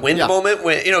moment, like the wind moment,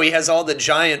 when, you know, he has all the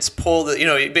giants pull the, you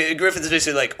know, Griffith is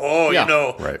basically like,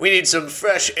 we need some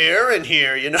fresh air in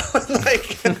here, you know,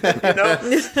 like, you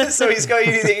know, so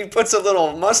he puts a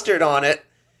little mustard on it.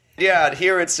 Yeah,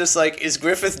 here it's just like, is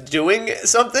Griffith doing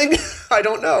something? I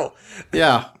don't know.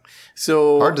 Yeah.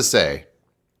 So hard to say.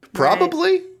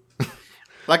 Probably.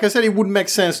 Like I said, it would make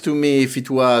sense to me if it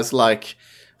was like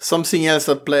something else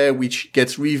at play which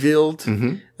gets revealed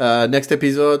next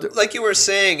episode. Like you were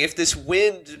saying, if this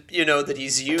wind, you know, that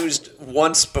he's used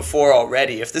once before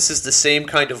already, if this is the same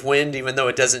kind of wind, even though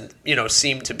it doesn't, you know,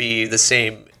 seem to be the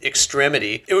same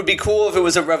extremity, it would be cool if it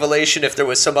was a revelation, if there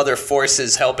was some other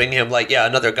forces helping him, like,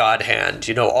 another God Hand,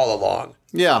 you know, all along.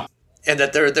 Yeah. And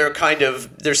that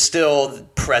they're still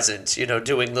present, you know,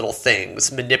 doing little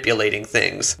things, manipulating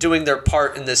things, doing their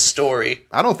part in this story.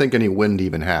 I don't think any wind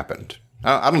even happened.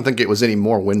 I don't think it was any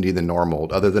more windy than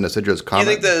normal, other than Isidra's comment.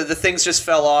 You think the things just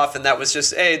fell off, and that was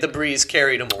just, the breeze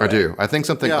carried them away? I do. I think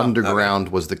something underground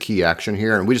was the key action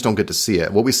here, and we just don't get to see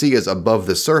it. What we see is above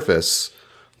the surface,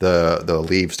 the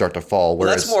leaves start to fall. Well,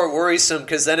 that's more worrisome,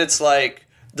 because then it's like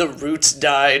the roots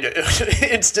died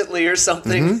instantly or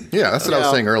something. Mm-hmm. Yeah, that's what I was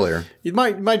saying earlier. It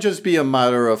might just be a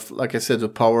matter of, like I said, the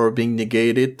power being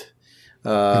negated.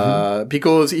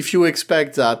 Because if you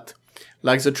expect that,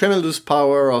 like, the tremendous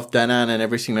power of Danon and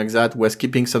everything like that was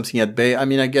keeping something at bay, I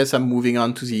mean, I guess I'm moving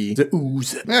on to the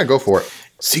ooze. Yeah, go for it.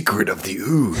 Secret of the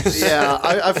ooze. Yeah,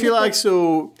 I feel like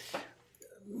so.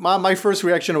 My first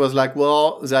reaction was like,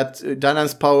 well, that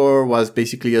Danon's power was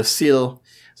basically a seal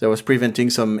that was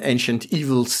preventing some ancient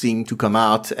evil thing to come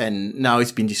out, and now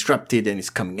it's been disrupted and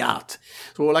it's coming out.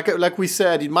 So like we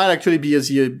said, it might actually be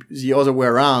the other way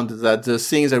around, that the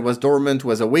thing that was dormant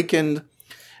was awakened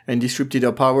and disrupted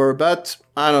her power. But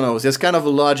I don't know, there's kind of a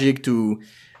logic to,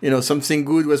 you know, something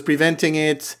good was preventing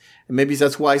it. Maybe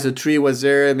that's why the tree was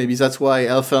there. Maybe that's why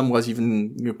Elfhelm was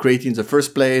even created in the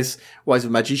first place, why the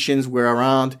magicians were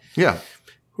around. Yeah.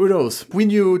 Who knows? We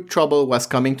knew trouble was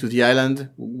coming to the island,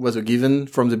 was a given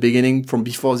from the beginning, from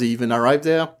before they even arrived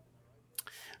there.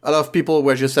 A lot of people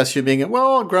were just assuming,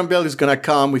 well, Grumble is gonna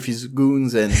come with his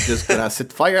goons and just gonna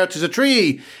set fire to the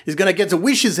tree. He's gonna get the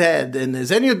wish's head, and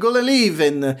then he'll go to leave.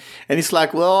 And it's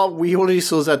like, well, we already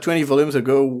saw that 20 volumes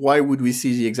ago. Why would we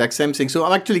see the exact same thing? So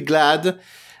I'm actually glad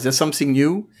there's something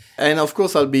new. And of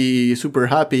course, I'll be super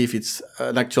happy if it's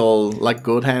an actual, like,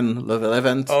 God Hand level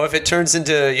event. Oh, if it turns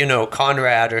into, you know,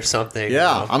 Conrad or something.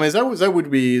 Yeah, I mean, that would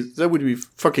be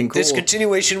fucking cool. This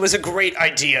continuation was a great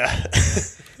idea.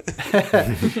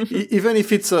 even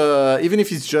if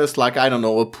it's just like, I don't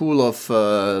know, a pool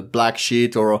of black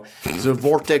shit, or the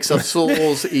vortex of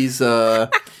souls is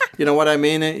you know what I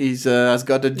mean, is has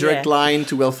got a direct line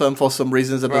to Elfhelm for some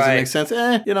reasons that doesn't make sense.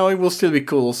 You know, it will still be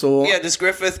cool. So yeah, does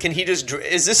Griffith, can he just,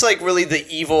 is this like really the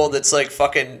evil that's like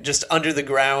fucking just under the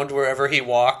ground wherever he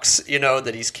walks, you know,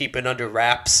 that he's keeping under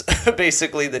wraps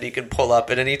basically, that he can pull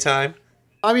up at any time?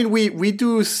 I mean, we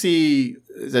do see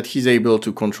that he's able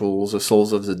to control the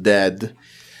souls of the dead.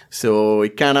 So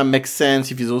it kind of makes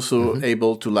sense if he's also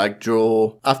able to like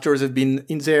draw after they've been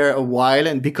in there a while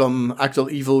and become actual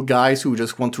evil guys who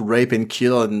just want to rape and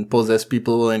kill and possess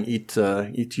people and eat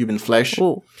human flesh.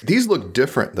 Ooh. These look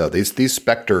different though. These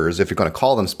specters, if you're going to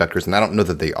call them specters, and I don't know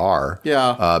that they are.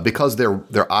 Yeah. Because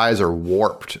their eyes are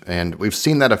warped, and we've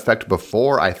seen that effect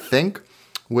before, I think,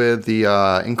 with the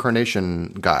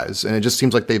incarnation guys, and it just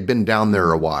seems like they've been down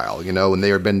there a while, you know, and they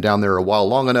have been down there a while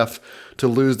long enough to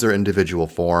lose their individual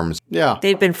forms. Yeah.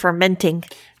 They've been fermenting.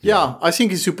 Yeah, I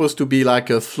think it's supposed to be like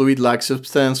a fluid-like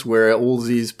substance where all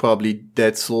these probably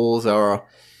dead souls are,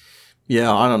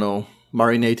 I don't know,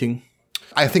 marinating.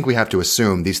 I think we have to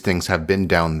assume these things have been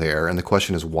down there, and the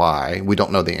question is why. We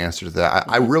don't know the answer to that.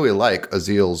 I really like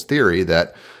Azil's theory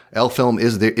that Elfhelm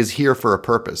is here for a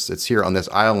purpose. It's here on this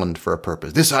island for a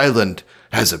purpose. This island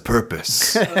has a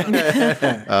purpose.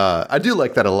 I do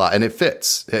like that a lot, and it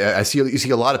fits. You see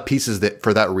a lot of pieces that,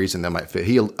 for that reason, that might fit.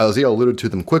 Azil alluded to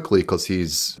them quickly because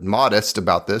he's modest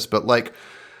about this, but like,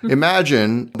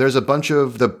 imagine there's a bunch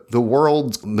of the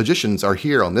world's magicians are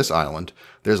here on this island.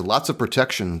 There's lots of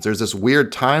protections. There's this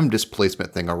weird time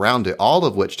displacement thing around it, all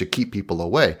of which to keep people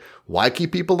away. Why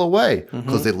keep people away?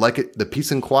 Because they like it, the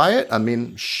peace and quiet? I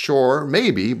mean, sure,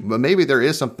 maybe, but maybe there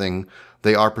is something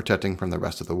they are protecting from the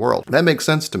rest of the world. That makes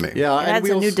sense to me. Yeah, It adds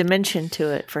a new dimension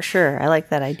to it, for sure. I like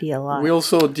that idea a lot. We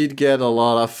also did get a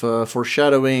lot of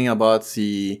foreshadowing about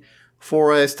the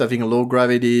forest having low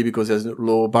gravity because there's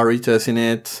low barytas in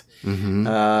it.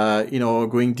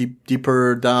 Going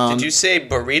deeper down. Did you say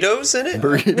burritos in it?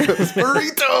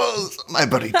 Burritos! My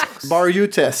burritos.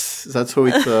 Baryutes. That's how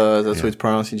it's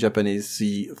pronounced in Japanese.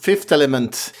 The Fifth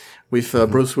Element with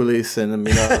Bruce Willis and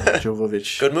Mila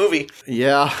Jovovich. Good movie.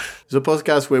 Yeah. The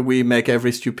podcast where we make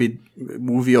every stupid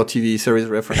movie or TV series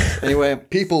reference. Anyway.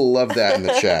 People love that in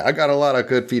the chat. I got a lot of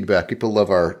good feedback. People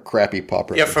love our crappy pop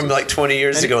references. Yeah, from like 20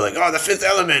 years ago. Like, the Fifth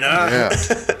Element, huh?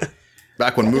 Yeah.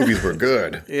 Back when movies were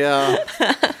good. Yeah.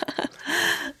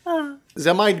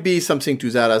 There might be something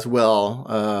to that as well.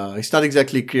 It's not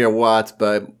exactly clear what,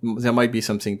 but there might be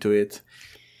something to it.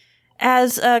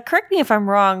 Correct me if I'm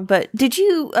wrong, but did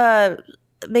you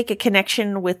make a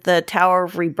connection with the Tower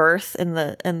of Rebirth and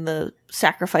the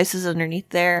sacrifices underneath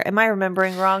there? Am I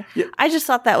remembering wrong? Yeah. I just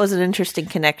thought that was an interesting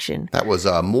connection. That was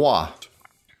moi.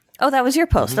 Oh, that was your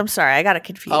post. I'm sorry, I got it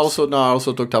confused. I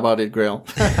also talked about it, Grail.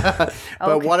 But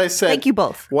Okay. what I said, Thank you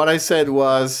both. What I said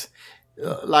was,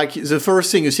 like the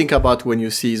first thing you think about when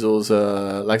you see those,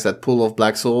 like that pool of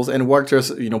black souls, and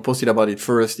Walter's, posted about it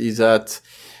first, is that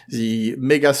the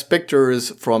mega specters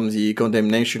from the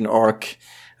condemnation arc,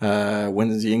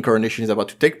 when the incarnation is about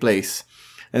to take place.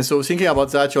 And so thinking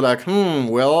about that, you're like,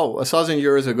 1,000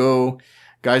 years ago,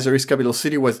 Geyser's capital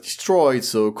city was destroyed.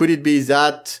 So could it be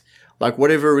that, like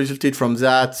whatever resulted from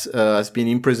that, has been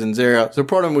imprisoned there? The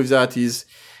problem with that is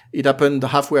it happened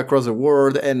halfway across the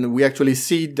world, and we actually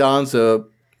see down the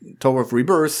Tower of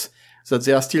Rebirth that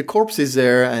there are still corpses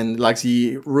there, and like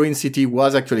the ruined city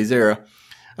was actually there.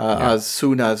 As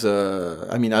soon as,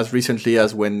 as recently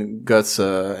as when Guts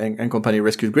and company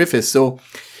rescued Griffith. So,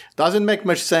 doesn't make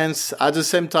much sense. At the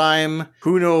same time,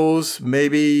 who knows?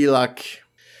 Maybe like...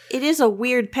 It is a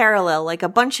weird parallel, like a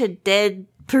bunch of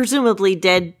presumably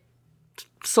dead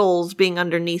souls being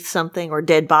underneath something or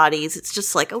dead bodies. It's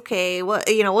just like, okay, what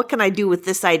can I do with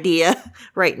this idea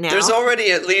right now? There's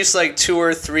already at least like 2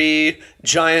 or 3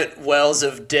 giant wells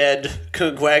of dead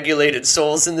coagulated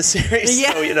souls in the series.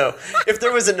 Yeah. So, if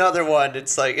there was another one,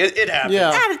 it's like, it happened.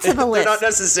 Yeah. Add it to the They're list. not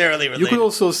necessarily related. You could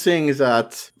also think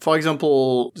that, for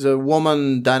example, the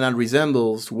woman Dana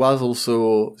resembles was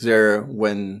also there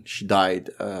when she died,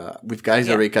 with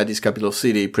Geyseric at this capital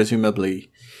city,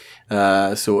 presumably.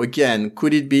 So again,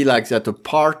 could it be like that a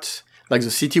part, like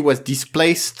the city was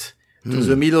displaced to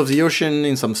the middle of the ocean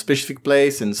in some specific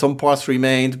place and some parts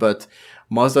remained, but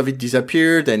most of it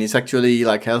disappeared and it's actually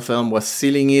like Elfhelm was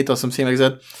sealing it or something like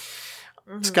that?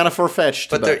 It's kind of far-fetched.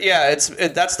 But that's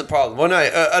the problem. When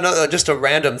another just a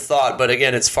random thought, but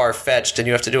again, it's far-fetched and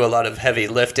you have to do a lot of heavy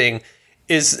lifting.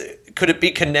 Could it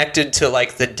be connected to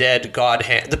like the dead god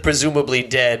hand, the presumably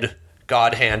dead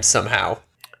god hand somehow?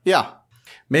 Yeah.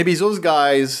 Maybe those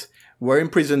guys were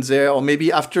imprisoned there, or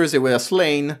maybe after they were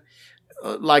slain,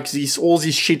 all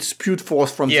this shit spewed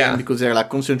forth from them because they're like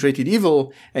concentrated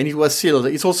evil, and it was sealed.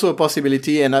 It's also a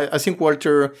possibility, and I think,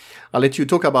 Walter, I'll let you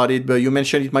talk about it, but you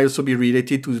mentioned it might also be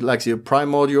related to like the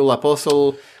primordial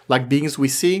apostle, like beings we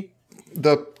see.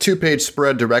 The 2-page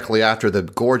spread directly after the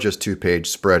gorgeous 2-page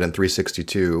spread in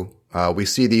 362, we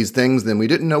see these things, then we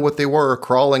didn't know what they were,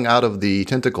 crawling out of the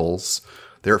tentacles.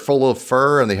 They're full of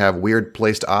fur and they have weird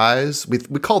placed eyes. We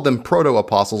called them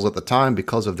proto-apostles at the time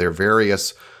because of their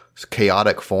various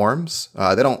chaotic forms.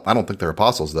 I don't think they're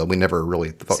apostles, though. We never really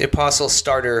It's the apostle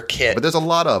starter kit. But there's a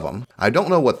lot of them. I don't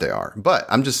know what they are. But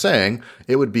I'm just saying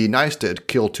it would be nice to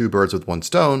kill two birds with one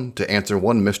stone, to answer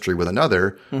one mystery with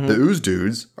another. The ooze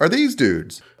dudes are these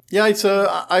dudes. Yeah, it's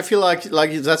I feel like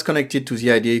that's connected to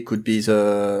the idea. It could be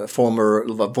the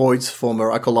voids,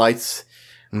 former acolytes,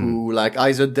 who like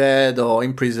either dead or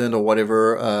imprisoned or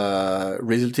whatever,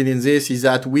 resulted in this is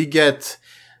that we get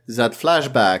that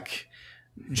flashback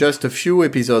just a few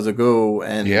episodes ago,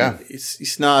 and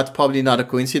it's probably not a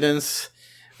coincidence.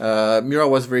 Mira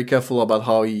was very careful about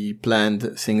how he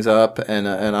planned things up, and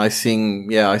I think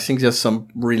there's some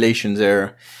relation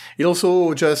there. It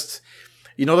also just,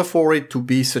 in order for it to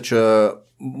be such a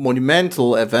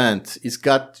monumental event, it's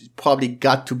probably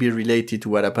got to be related to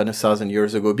what happened 1,000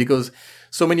 years ago, because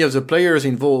so many of the players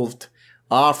involved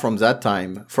are from that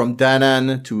time, from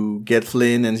Danan to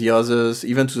Gethlin and the others,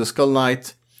 even to the Skull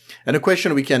Knight. And a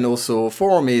question we can also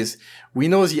form is, we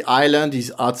know the island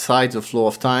is outside the flow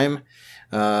of time,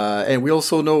 and we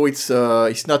also know it's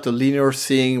not a linear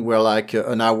thing where like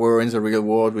an hour in the real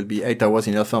world will be 8 hours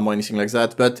in Eltham or anything like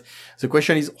that. But the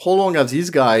question is, how long have these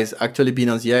guys actually been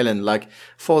on the island? Like,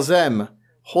 for them,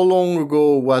 how long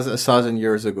ago was 1,000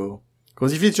 years ago?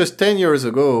 Because if it's just 10 years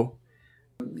ago,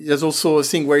 there's also a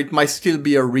thing where it might still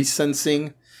be a recent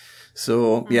thing.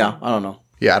 So, yeah, I don't know.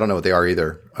 Yeah, I don't know what they are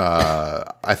either.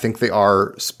 I think they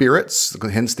are spirits,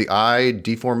 hence the eye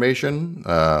deformation,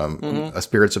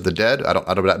 spirits of the dead. I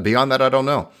don't, beyond that, I don't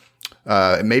know.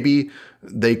 Maybe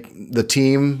the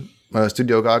team,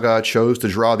 Studio Gaga, chose to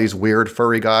draw these weird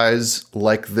furry guys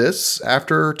like this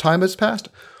after time has passed.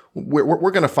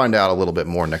 We're going to find out a little bit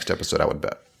more next episode, I would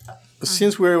bet.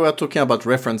 Since we were talking about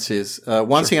references,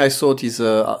 one thing I thought is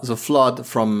the flood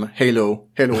from Halo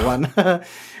 1,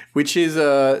 which is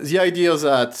the idea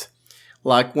that,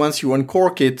 like, once you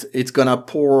uncork it, it's gonna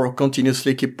pour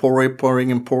continuously, keep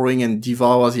pouring and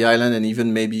devour the island, and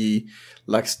even maybe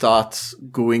like start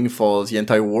going for the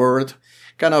entire world.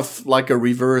 Kind of like a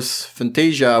reverse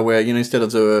Fantasia, where, you know, instead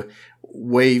of the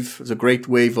great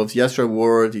wave of the astral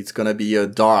world, it's gonna be a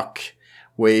dark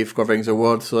wave covering the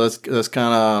world. So that's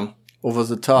kind of over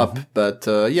the top, but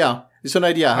yeah, it's an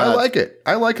idea. I like it.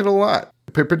 I like it a lot,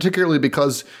 particularly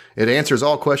because it answers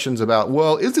all questions about,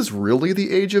 well, is this really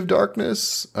the age of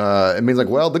darkness? It means like,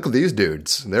 well, look at these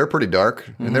dudes. They're pretty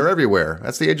dark, and they're everywhere.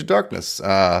 That's the age of darkness.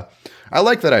 I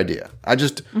like that idea. I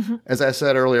just, as I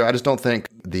said earlier, I just don't think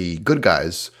the good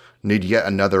guys need yet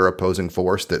another opposing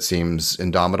force that seems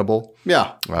indomitable.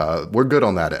 Yeah. We're good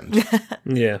on that end.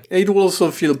 Yeah. It will also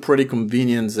feel pretty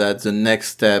convenient that the next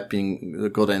step in the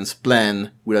Godin's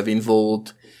plan would have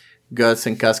involved Guts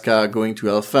and Casca going to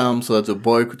Eltham so that the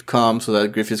boy could come, so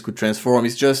that Griffith could transform.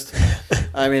 It's just,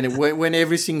 I mean, when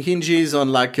everything hinges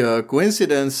on like a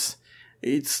coincidence,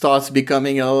 it starts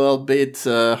becoming a little bit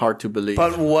hard to believe.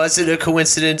 But was it a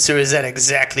coincidence, or is that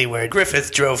exactly where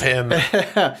Griffith drove him?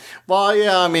 Well,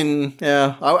 yeah, I mean,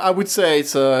 yeah, I would say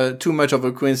it's too much of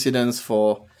a coincidence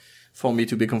for me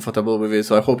to be comfortable with it,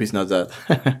 so I hope it's not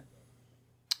that.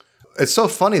 It's so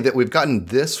funny that we've gotten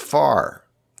this far,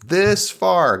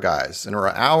 guys, and we're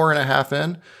an hour and a half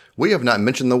in. We have not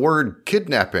mentioned the word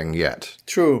kidnapping yet.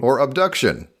 True. Or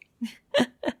abduction.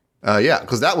 Yeah,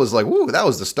 because that was like, woo, that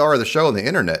was the star of the show on the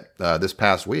internet this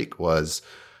past week was,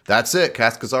 that's it.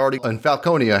 Casca's already in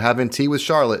Falconia having tea with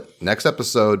Charlotte. Next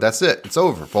episode, that's it. It's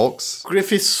over, folks.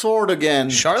 Griffith's sword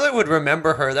again. Charlotte would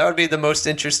remember her. That would be the most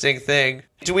interesting thing.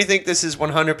 Do we think this is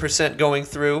 100% going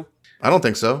through? I don't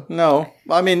think so. No.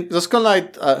 I mean, the Skull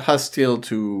Knight has still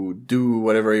to do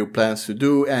whatever he plans to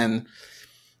do, and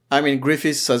I mean,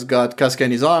 Griffith has got Casca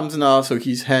in his arms now, so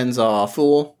his hands are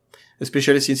full.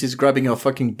 Especially since he's grabbing a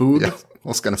fucking boob. Yeah, I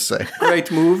was going to say. Great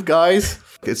move, guys.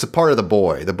 It's a part of the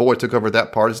boy. The boy took over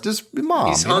that part. It's just mom.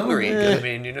 He's hungry. I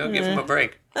mean, give him a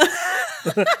break.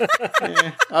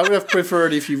 I would have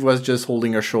preferred if he was just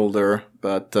holding her shoulder,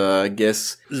 but I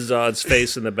guess... Zodd's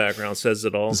face in the background says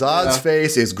it all. Zodd's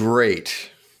face is great.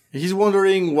 He's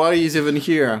wondering why he's even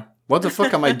here. What the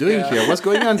fuck am I doing here? What's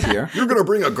going on here? You're going to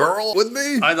bring a girl with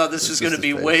me? I thought this was going to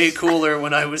be way cooler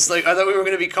when I was like, I thought we were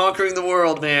going to be conquering the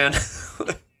world, man.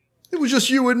 It was just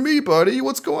you and me, buddy.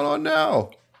 What's going on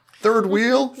now? Third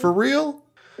wheel? For real?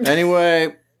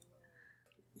 Anyway,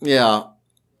 yeah.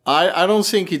 I don't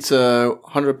think it's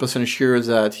 100% sure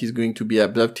that he's going to be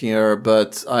abducting her,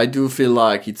 but I do feel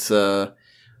like it's the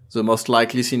most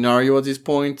likely scenario at this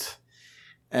point.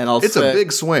 And it's a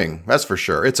big swing, that's for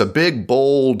sure. It's a big,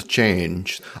 bold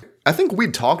change. I think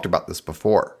we talked about this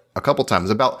before a couple times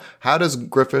about how does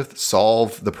Griffith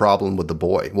solve the problem with the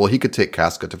boy? Well, he could take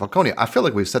Casca to Falconia. I feel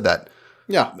like we've said that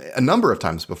Yeah. a number of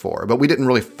times before, but we didn't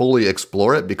really fully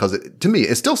explore it because to me,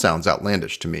 it still sounds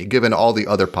outlandish to me, given all the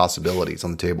other possibilities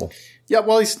on the table. Yeah,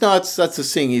 well, it's not, that's the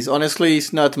thing.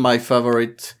 It's not my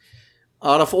favorite.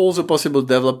 Out of all the possible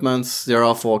developments there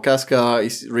are for Casca,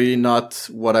 it's really not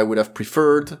what I would have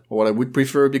preferred, or what I would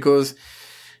prefer, because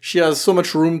she has so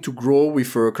much room to grow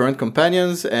with her current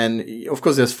companions, and of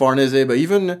course there's Farnese, but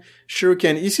even Schierke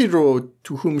and Isidro,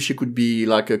 to whom she could be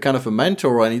like a kind of a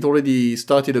mentor, and it already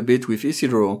started a bit with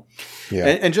Isidro. Yeah.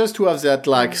 And just to have that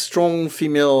like strong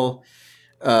female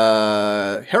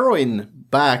heroine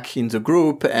back in the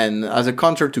group and as a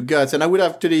counter to Guts. And I would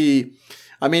actually,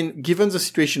 I mean, given the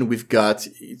situation with Guts,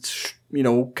 it's, you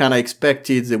know, kind of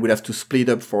expected they would have to split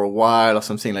up for a while or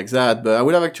something like that. But I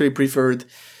would have actually preferred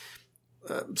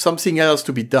something else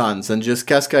to be done than just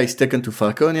Casca is taken to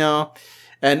Falconia.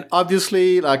 And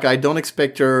obviously, like, I don't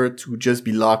expect her to just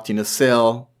be locked in a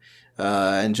cell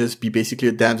and just be basically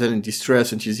a damsel in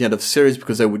distress until the end of the series,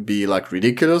 because that would be like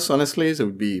ridiculous, honestly. That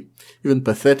would be even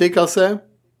pathetic, I'll say.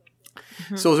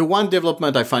 Mm-hmm. So the one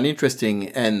development I find interesting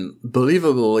and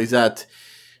believable is that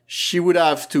she would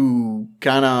have to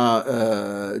kind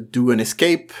of do an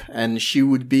escape, and she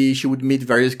would meet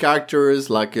various characters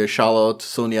like Charlotte,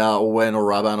 Sonia, Owen, or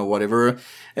Raban, or whatever.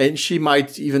 And she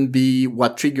might even be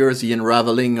what triggers the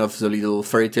unraveling of the little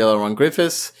fairy tale around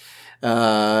Griffith.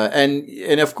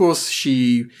 And of course,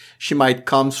 she might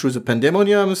come through the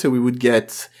pandemonium, so we would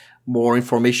get more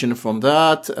information from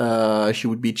that. She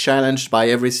would be challenged by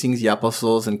everything, the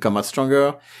apostles, and come out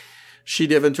stronger.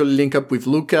 She'd eventually link up with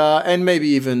Luca, and maybe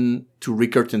even to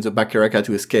recurtain the Bakiraka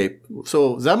to escape.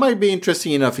 So that might be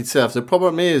interesting enough itself. The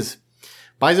problem is,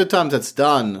 by the time that's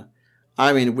done,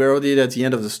 I mean, we're already at the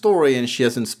end of the story, and she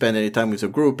hasn't spent any time with the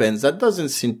group, and that doesn't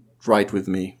seem right with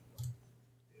me.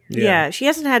 Yeah, she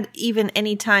hasn't had even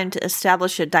any time to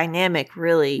establish a dynamic,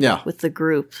 really, with the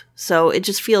group. So it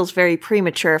just feels very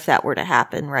premature if that were to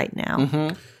happen right now.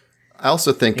 Mm-hmm. I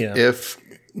also think if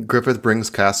Griffith brings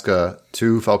Casca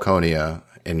to Falconia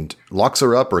and locks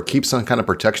her up or keeps some kind of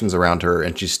protections around her,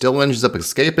 and she still ends up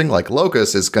escaping, like,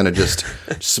 Locus is going to just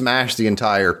smash the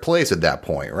entire place at that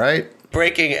point, right?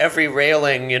 Breaking every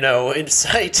railing, you know, in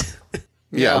sight.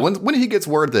 Yeah, when he gets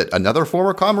word that another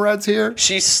former comrade's here,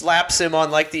 she slaps him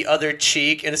on like the other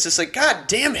cheek, and it's just like, God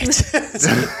damn it!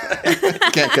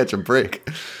 Can't catch a break.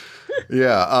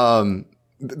 Yeah,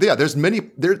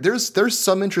 there's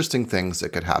some interesting things that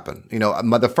could happen. You know,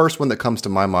 the first one that comes to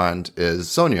my mind is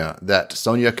Sonia. That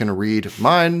Sonia can read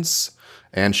minds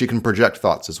and she can project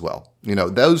thoughts as well. You know,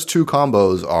 those two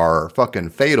combos are fucking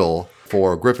fatal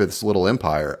for Griffith's little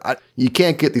empire. You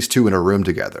can't get these two in a room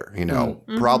together. You know,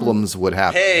 problems would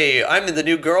happen. Hey, I'm the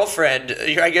new girlfriend.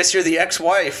 I guess you're the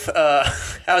ex-wife.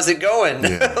 How's it going?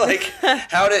 Yeah. Like,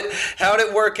 how'd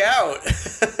it work out?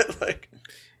 Like,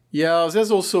 yeah,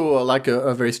 there's also like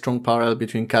a very strong parallel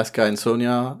between Casca and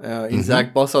Sonia. In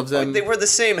Zack, both of them. like they were the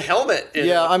same helmet.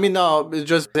 Yeah, I mean, no, it's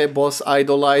just they both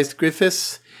idolized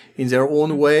Griffith in their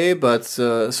own way, but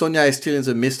Sonia is still in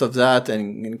the midst of that,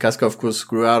 and Casca, of course,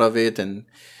 grew out of it and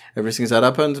everything that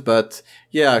happened. But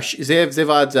yeah, they've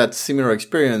had that similar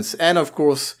experience. And of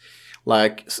course,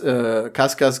 like,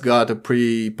 Casca's got a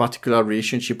pretty particular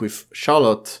relationship with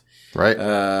Charlotte.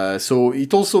 Right. So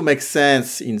it also makes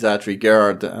sense in that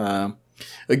regard.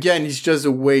 Again, it's just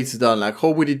the way it's done. Like,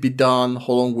 how would it be done?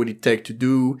 How long would it take to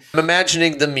do? I'm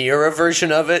imagining the Miura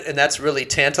version of it, and that's really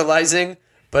tantalizing.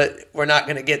 But we're not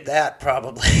going to get that,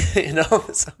 probably, you know?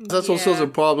 So. That's also the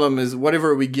problem, is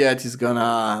whatever we get is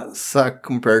gonna suck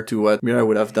compared to what Mira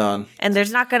would have done. And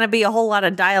there's not going to be a whole lot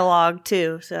of dialogue,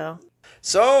 too, so...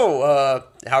 So,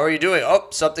 how are you doing? Oh,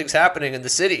 something's happening in the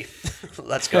city.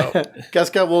 Let's go.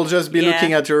 Casca will just be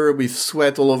looking at her with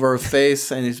sweat all over her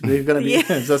face, and it's gonna be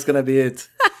that's gonna be it.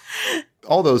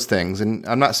 All those things, and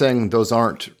I'm not saying those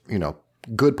aren't, you know,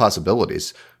 good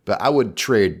possibilities, but I would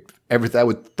trade everything. I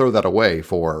would throw that away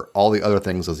for all the other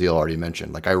things Aziel already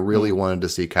mentioned. Like, I really wanted to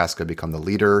see Casca become the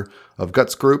leader of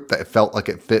Guts Group. That it felt like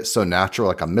it fit so natural,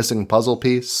 like a missing puzzle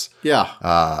piece. Yeah.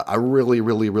 I really,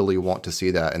 really, really want to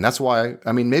see that. And that's why,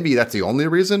 I mean, maybe that's the only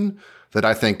reason that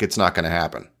I think it's not going to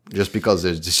happen. Just because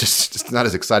it's not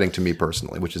as exciting to me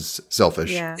personally, which is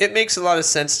selfish. Yeah. It makes a lot of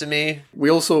sense to me. We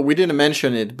didn't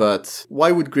mention it, but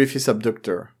why would Griffith abduct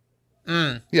her?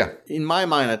 Yeah. In my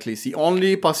mind, at least, the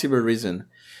only possible reason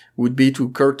would be to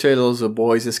curtail the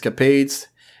boys' escapades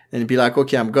and be like,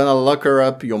 okay, I'm gonna lock her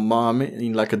up, your mom,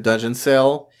 in like a dungeon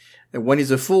cell. And when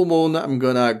it's a full moon, I'm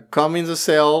gonna come in the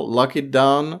cell, lock it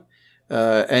down,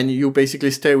 and you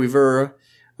basically stay with her.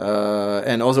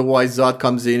 And otherwise Zodd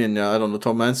comes in and, I don't know,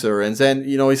 torments her. And then,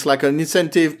 you know, it's like an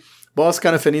incentive, both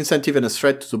kind of an incentive and a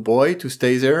threat to the boy to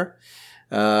stay there.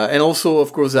 And also,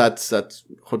 of course, that's,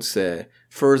 how to say,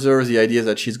 further the idea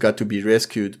that she's got to be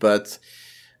rescued. But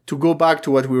to go back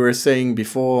to what we were saying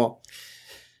before,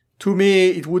 to me,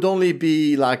 it would only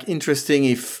be like interesting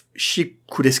if she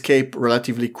could escape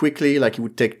relatively quickly. Like it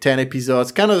would take 10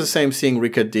 episodes, kind of the same thing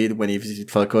Rickard did when he visited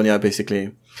Falconia,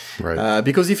 basically. Right.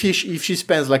 Because if she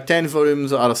spends like 10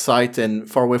 volumes out of sight and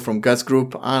far away from God's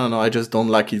group, I don't know, I just don't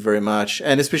like it very much.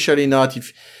 And especially not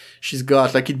if she's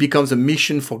got, like, it becomes a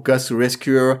mission for Gus to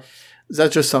rescue her.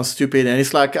 That just sounds stupid. And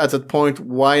it's like, at that point,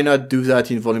 why not do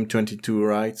that in volume 22,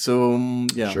 right? So,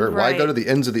 yeah. Sure. Right. Why go to the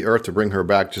ends of the earth to bring her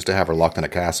back just to have her locked in a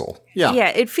castle? Yeah. Yeah,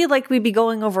 it'd feel like we'd be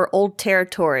going over old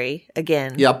territory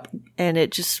again. Yep. And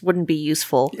it just wouldn't be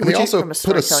useful. And he also from a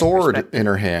put a storytelling sword perspective. in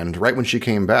her hand right when she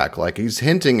came back. Like, he's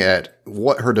hinting at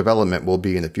what her development will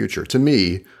be in the future. To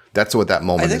me, that's what that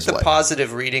moment I think is the like.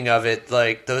 positive reading of it,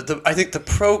 like I think the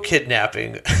pro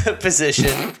kidnapping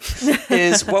position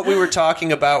is what we were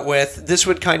talking about with this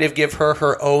would kind of give her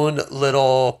her own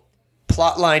little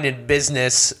plot line in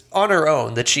business on her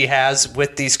own that she has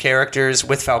with these characters,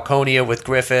 with Falconia, with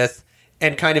Griffith,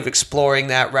 and kind of exploring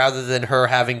that rather than her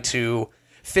having to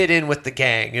fit in with the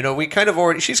gang. You know,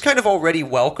 she's kind of already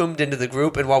welcomed into the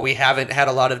group, and while we haven't had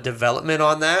a lot of development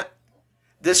on that,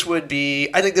 I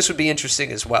think this would be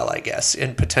interesting as well, I guess,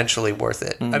 and potentially worth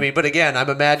it. I mean, but again, I'm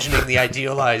imagining the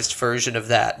idealized version of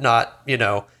that, not,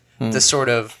 the sort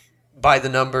of by the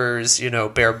numbers,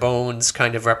 bare bones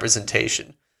kind of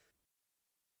representation.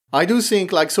 I do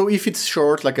think, like, so if it's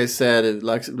short, like I said,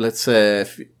 like, let's say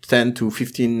 10 to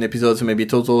 15 episodes maybe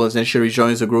total, and then she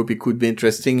rejoins the group, it could be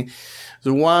interesting.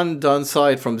 The one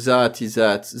downside from that is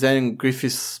that then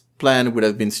Griffith's plan would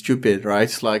have been stupid, right?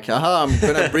 It's like, I'm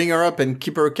gonna bring her up and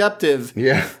keep her captive.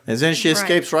 Yeah. And then she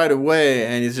escapes right away,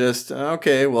 and it's just,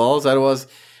 okay, well, that was,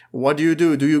 what do?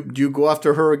 Do you go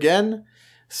after her again?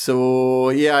 So,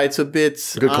 yeah, it's a bit,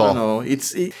 Good call. I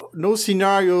don't know. No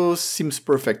scenario seems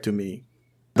perfect to me.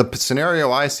 The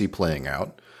scenario I see playing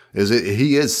out is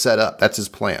he is set up. That's his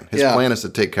plan. His plan is to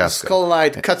take Casca. Skull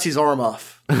Knight cuts his arm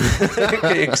off.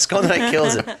 Skull Knight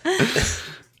kills him.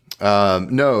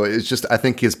 No, it's just I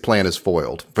think his plan is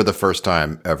foiled for the first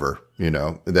time ever.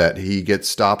 That he gets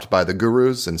stopped by the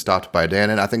gurus and stopped by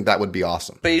Danon. I think that would be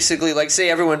awesome. Basically, like, say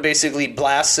everyone basically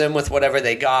blasts him with whatever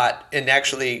they got and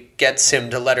actually gets him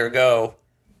to let her go.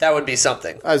 That would be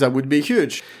something. That would be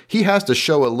huge. He has to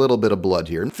show a little bit of blood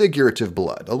here, figurative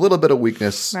blood, a little bit of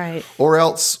weakness, Right? Or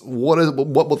else, what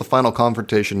will the final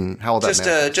confrontation? How will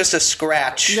that? Just a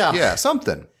scratch. Yeah,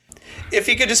 something. If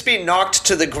he could just be knocked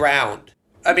to the ground.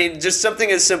 I mean, just something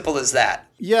as simple as that.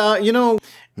 Yeah,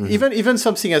 even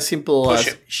something as simple Push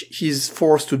as him. he's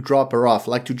forced to drop her off,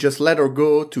 like to just let her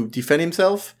go to defend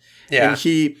himself. Yeah. And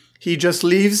he just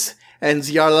leaves, and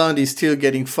the island is still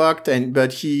getting fucked,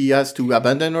 but he has to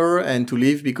abandon her and to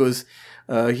leave because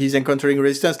he's encountering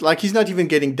resistance. Like, he's not even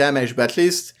getting damaged, but at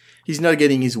least he's not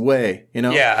getting his way,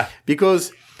 Yeah.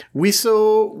 Because we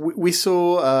saw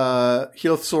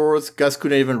Hill of Swords. Gus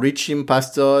couldn't even reach him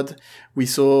past Zodd. We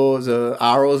saw the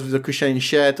arrows with the cushion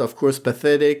shed, of course,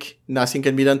 pathetic. Nothing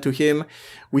can be done to him.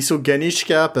 We saw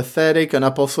Ganishka, pathetic. An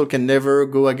apostle can never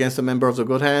go against a member of the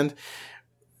God Hand.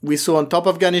 We saw on top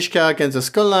of Ganishka against the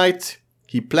Skull Knight.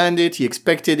 He planned it, he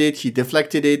expected it, he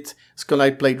deflected it. Skull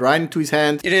Knight played right into his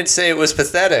hand. You didn't say it was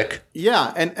pathetic.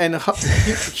 Yeah, and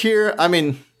here, I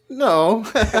mean, no.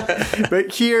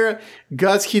 But here,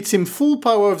 Gus hits him full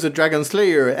power of the Dragon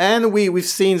Slayer, and we've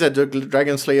seen that the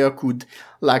Dragon Slayer could,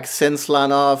 like, send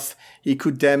Slan off. He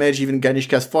could damage even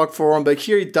Ganishka's fog form, but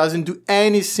here it doesn't do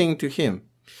anything to him.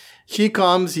 He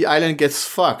comes, the island gets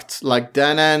fucked. Like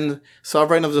Danon,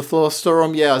 Sovereign of the Flower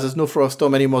Storm, yeah, there's no Flower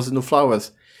Storm anymore, there's no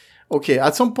flowers. Okay,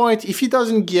 at some point, if he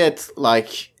doesn't get,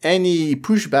 like, any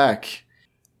pushback,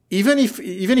 even if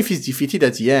he's defeated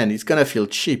at the end, it's gonna feel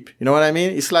cheap. You know what I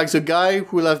mean? It's like the guy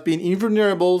who will have been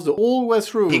invulnerable the whole way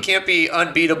through. He can't be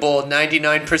unbeatable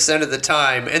 99% of the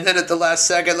time, and then at the last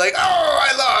second, like, oh,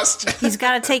 I lost. He's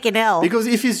got to take an L. Because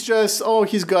if it's just,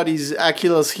 he's got his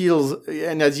Achilles heels,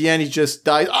 and at the end he just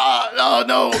dies,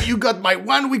 no, you got my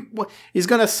 1 week, it's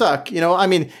gonna suck, I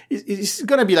mean, it's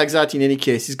gonna be like that in any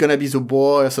case. It's gonna be the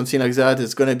boy or something like that.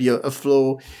 It's gonna be a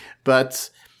flow, but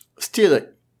still,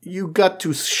 you got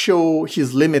to show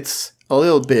his limits a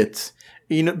little bit,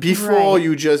 before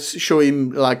you just show him,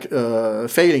 like,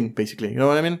 failing, basically. You know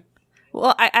what I mean?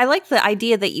 Well, I like the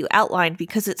idea that you outlined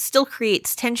because it still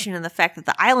creates tension in the fact that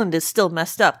the island is still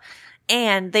messed up.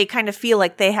 And they kind of feel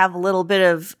like they have a little bit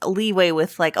of leeway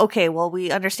with, like, okay, well,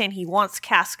 we understand he wants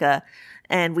Casca,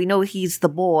 and we know he's the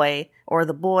boy, or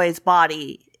the boy's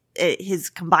body, his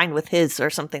combined with his or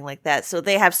something like that. So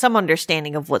they have some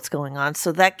understanding of what's going on.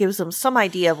 So that gives them some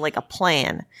idea of like a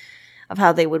plan of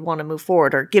how they would want to move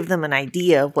forward, or give them an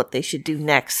idea of what they should do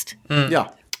next. Yeah.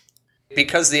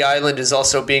 Because the island is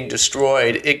also being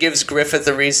destroyed, it gives Griffith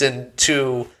a reason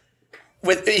to...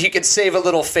 he could save a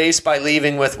little face by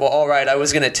leaving with, well, all right, I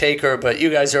was going to take her, but you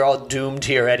guys are all doomed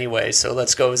here anyway, so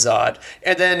let's go, Zodd.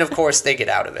 And then, of course, they get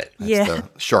out of it. Yeah. The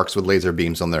sharks with laser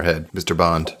beams on their head, Mr.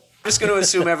 Bond. I'm just going to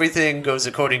assume everything goes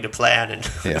according to plan and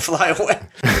fly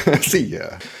away. See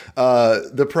ya.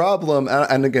 The problem,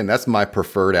 and again, that's my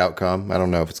preferred outcome. I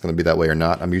don't know if it's going to be that way or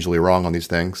not. I'm usually wrong on these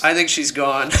things. I think she's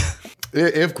gone.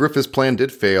 If Griffith's plan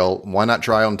did fail, why not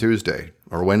try on Tuesday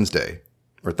or Wednesday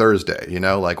or Thursday? You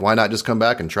know, like, why not just come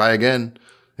back and try again?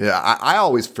 Yeah, I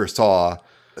always foresaw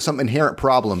some inherent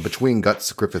problem between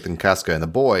Guts, Griffith, and Casca and the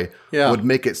boy would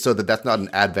make it so that that's not an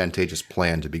advantageous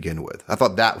plan to begin with. I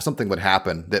thought that something would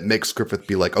happen that makes Griffith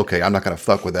be like, okay, I'm not going to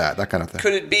fuck with that kind of thing.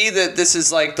 Could it be that this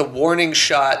is like the warning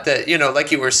shot that, you know,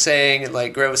 like you were saying, and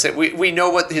like Greg was saying, we know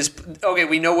what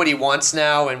we know what he wants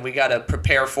now, and we got to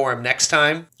prepare for him next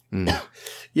time?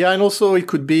 Yeah, and also it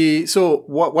could be, so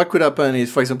what could happen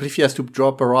is, for example, if he has to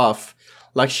drop her off,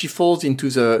 like she falls into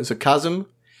the chasm,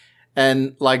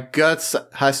 and like Guts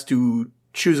has to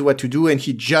choose what to do, and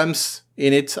he jumps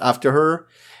in it after her,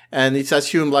 and it's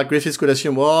assumed, like Griffith could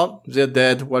assume, well, they're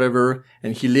dead, whatever,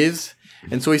 and he lives,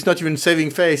 and so he's not even saving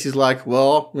face, he's like,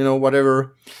 well, you know,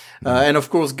 whatever, and of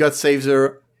course Guts saves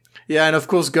her,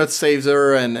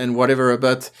 and whatever,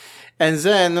 and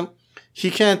then he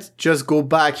can't just go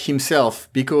back himself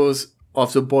because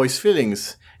of the boy's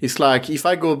feelings. It's like, if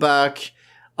I go back,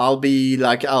 I'll be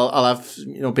like, I'll have,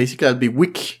 you know, basically I'll be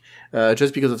weak,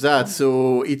 just because of that.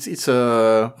 So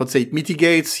it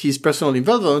mitigates his personal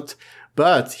involvement,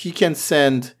 but he can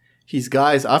send his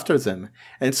guys after them.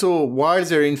 And so while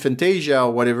they're in Fantasia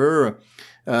or whatever,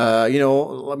 you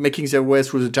know, making their way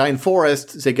through the giant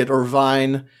forest, they get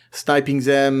Irvine sniping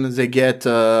them, they get,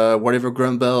 whatever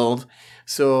Grumbled.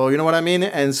 So, you know what I mean?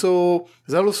 And so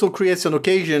that also creates an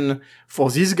occasion for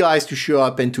these guys to show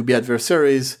up and to be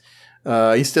adversaries,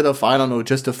 instead of, I don't know,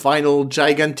 just a final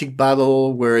gigantic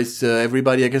battle where it's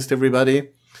everybody against everybody.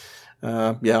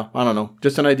 Yeah, I don't know.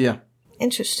 Just an idea.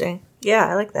 Interesting. Yeah,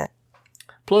 I like that.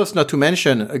 Plus, not to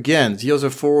mention, again, the other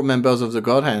 4 members of the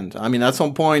God Hand. I mean, at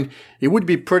some point, it would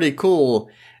be pretty cool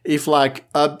if,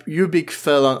 like, Ubik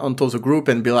fell onto the group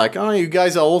and be like, oh, you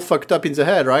guys are all fucked up in the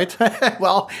head, right?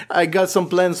 Well, I got some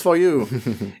plans for you.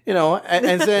 You know,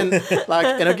 and then, like,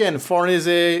 and again,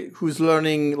 Farnese, who's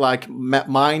learning, like,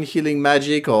 mind healing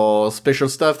magic or special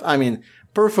stuff. I mean,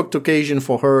 perfect occasion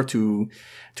for her to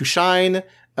shine.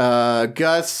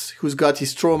 Gus, who's got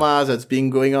his trauma that's been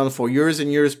going on for years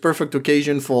and years. Perfect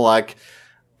occasion for, like,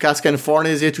 Casca and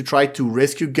Farnese to try to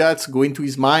rescue Guts, go into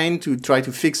his mind to try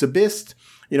to fix the beast.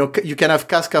 You know, you can have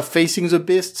Casca facing the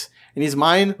beast in his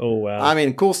mind. Oh, wow. I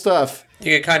mean, cool stuff.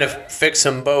 You could kind of fix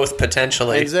them both,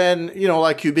 potentially. And then, you know,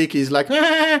 like Ubik is like,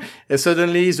 and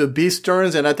suddenly the beast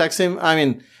turns and attacks him. I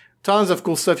mean, tons of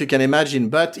cool stuff you can imagine.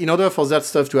 But in order for that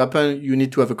stuff to happen, you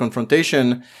need to have a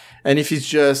confrontation. And if it's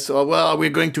just, oh, well, we're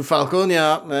going to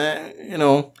Falconia, you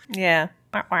know. Yeah.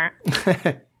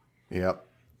 Yep.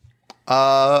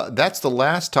 That's the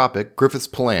last topic. Griffith's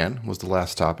plan was the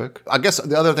last topic. I guess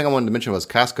the other thing I wanted to mention was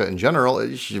Casca in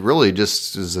general. She really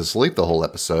just is asleep the whole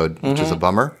episode, which is a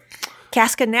bummer.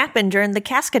 Casca napping during the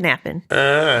Casca napping.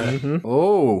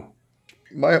 Oh.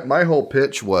 My whole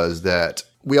pitch was that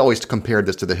we always compared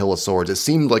this to the Hill of Swords. It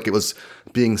seemed like it was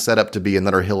being set up to be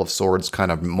another Hill of Swords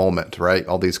kind of moment, right?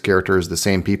 All these characters, the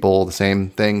same people, the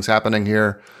same things happening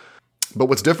here. But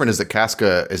what's different is that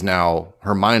Casca is now,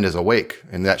 her mind is awake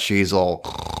and that she's all,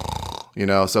 you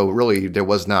know, so really there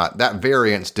was not, that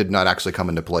variance did not actually come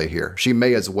into play here. She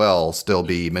may as well still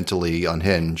be mentally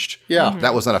unhinged. Yeah.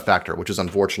 That was not a factor, which is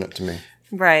unfortunate to me.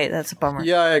 Right, that's a bummer.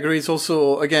 Yeah, I agree. It's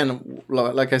also, again,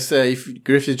 like I say, if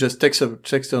Griffith just takes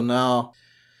her now,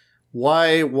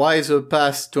 why is her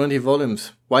past 20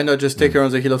 volumes? Why not just take her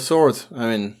on the Hill of Swords? I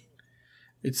mean,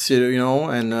 it's, you know,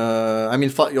 and, I mean,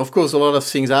 of course, a lot of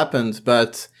things happened,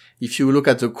 but if you look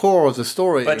at the core of the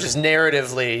story. But just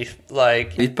narratively,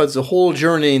 like. It puts the whole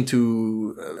journey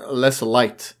into lesser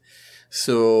light.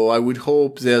 So I would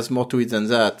hope there's more to it than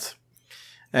that.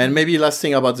 And maybe last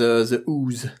thing about the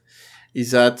ooze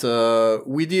is that,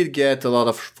 we did get a lot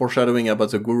of foreshadowing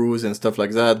about the gurus and stuff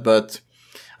like that, but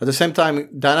at the same time,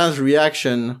 Dana's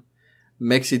reaction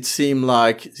makes it seem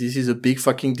like this is a big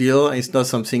fucking deal. And it's not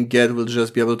something Ged will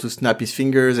just be able to snap his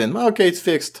fingers and, okay, it's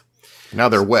fixed. Now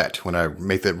they're wet when I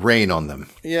make it rain on them.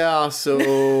 Yeah,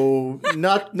 so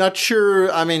not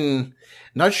sure. I mean,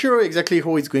 Not sure exactly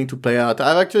how it's going to play out.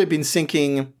 I've actually been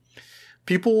thinking,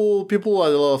 people had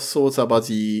a lot of thoughts about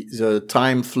the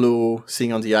time flow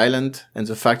thing on the island and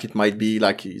the fact it might be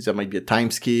like, there might be a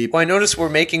time skip. Well, I notice we're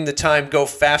making the time go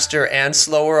faster and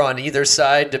slower on either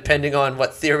side, depending on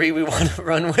what theory we want to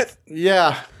run with.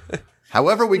 Yeah.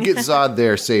 However we get Zodd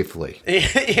there safely.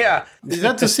 Yeah.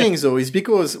 That's the thing, though, is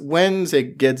because when they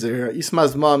get there,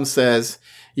 Isma's mom says,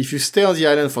 if you stay on the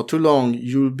island for too long,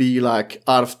 you'll be like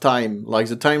out of time. Like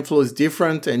the time flow is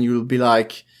different and you'll be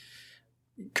like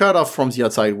cut off from the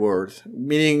outside world.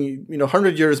 Meaning,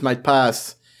 100 years might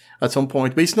pass at some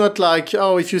point. But it's not like,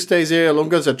 oh, if you stay there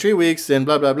longer than 3 weeks, then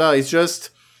blah, blah, blah.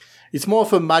 It's more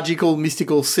of a magical,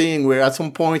 mystical thing where at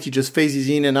some point it just phases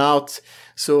in and out.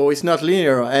 So it's not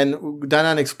linear. And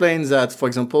Danan explains that, for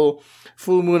example,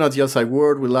 full moon on the outside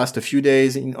world will last a few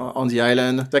days on the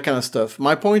island, that kind of stuff.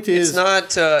 My point is...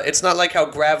 It's not like how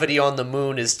gravity on the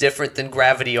moon is different than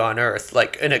gravity on Earth,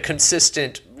 like in a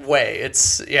consistent way.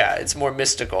 It's more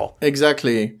mystical.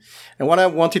 Exactly. And what I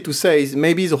wanted to say is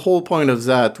maybe the whole point of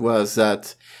that was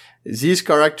that these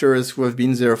characters who have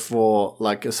been there for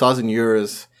like 1,000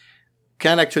 years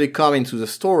can actually come into the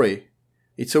story.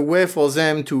 It's a way for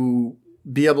them to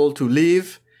be able to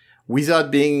live without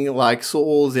being like so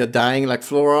old they're dying like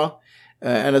Flora.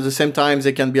 And at the same time,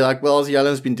 they can be like, well, the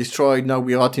island's been destroyed. Now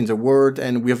we're out in the world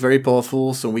and we're very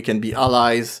powerful. So we can be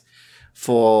allies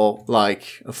for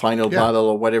like a final battle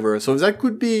or whatever. So that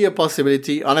could be a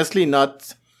possibility. Honestly,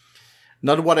 not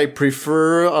what I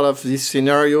prefer out of this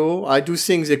scenario. I do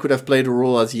think they could have played a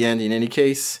role at the end in any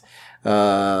case.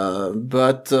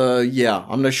 But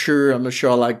I'm not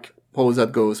sure like how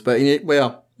that goes. But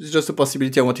it's just a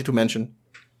possibility I wanted to mention.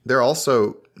 They're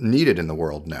also needed in the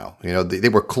world now. They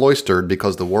were cloistered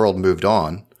because the world moved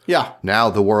on. Yeah. Now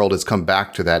the world has come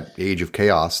back to that age of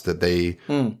chaos that they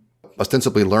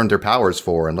ostensibly learned their powers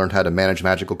for and learned how to manage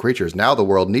magical creatures. Now the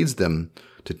world needs them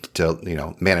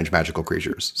to manage magical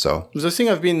creatures. So the thing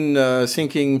I've been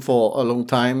thinking for a long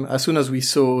time, as soon as we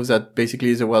saw that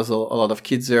basically there was a lot of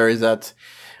kids there, is that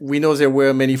we know there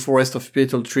were many forests of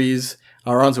spiritual trees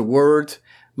around the world,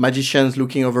 magicians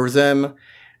looking over them.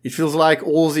 It feels like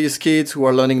all these kids who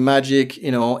are learning magic,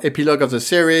 epilogue of the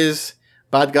series,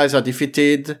 bad guys are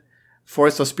defeated,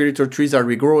 forests of spiritual trees are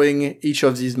regrowing. Each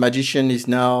of these magicians is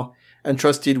now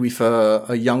entrusted with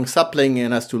a young sapling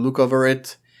and has to look over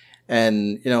it.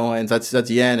 And, and that's at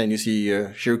the end. And you see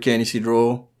Schierke and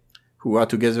Isidro, who are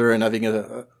together and having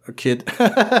a kid.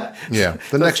 Yeah.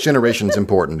 The next generation's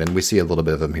important, and we see a little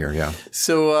bit of them here. Yeah.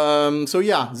 So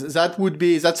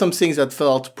that's something that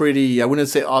felt pretty, I wouldn't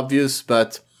say obvious,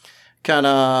 but kind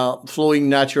of flowing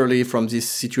naturally from this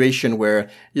situation where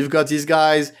you've got these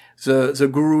guys, the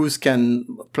gurus can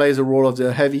play the role of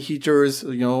the heavy hitters,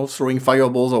 throwing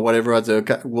fireballs or whatever at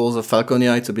the walls of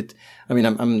Falconia. It's a bit,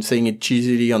 I'm saying it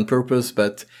cheesily on purpose,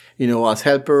 but, as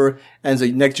helper, and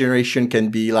the next generation can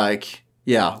be like,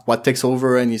 what takes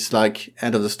over, and it's like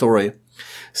end of the story.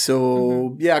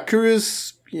 So,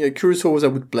 curious how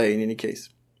that would play in any case.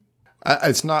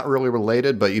 It's not really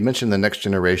related, but you mentioned the next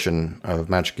generation of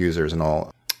magic users and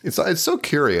all. It's so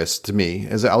curious to me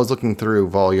as I was looking through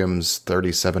volumes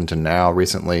 37 to now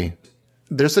recently.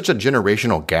 There's such a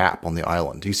generational gap on the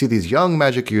island. You see these young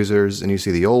magic users and you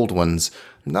see the old ones.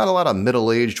 Not a lot of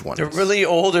middle-aged ones. They're really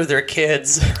old or they're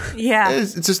kids. Yeah.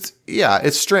 It's just,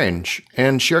 it's strange.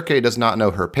 And Schierke does not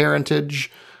know her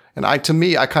parentage. And I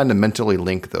kind of mentally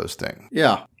link those things.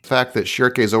 Yeah. The fact that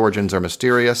Schierke's origins are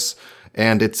mysterious.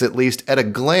 And it's at least at a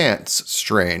glance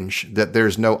strange that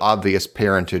there's no obvious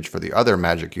parentage for the other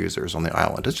magic users on the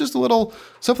island. It's just a little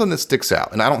something that sticks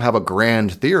out. And I don't have a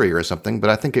grand theory or something, but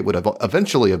I think it would have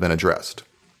eventually have been addressed.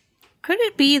 Could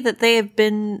it be that they have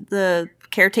been the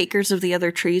caretakers of the other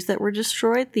trees that were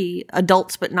destroyed? The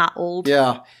adults but not old?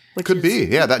 Yeah. Could be.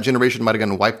 Yeah, that generation might have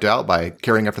gotten wiped out by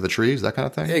caring after the trees, that kind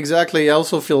of thing. Exactly. I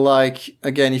also feel like,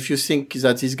 again, if you think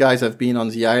that these guys have been on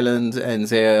the island and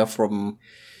they're from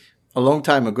a long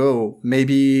time ago,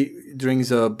 maybe during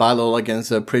the battle against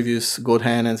the previous God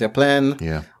Hand and their plan,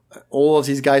 all of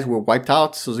these guys were wiped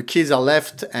out. So the kids are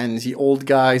left and the old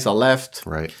guys are left.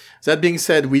 Right. That being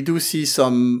said, we do see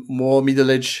some more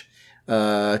middle-aged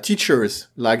teachers,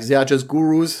 like they are just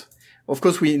gurus. Of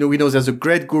course, we know there's a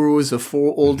great gurus, the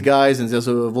 4 old guys, and there's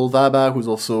a Volvaba who's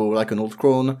also like an old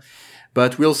crone.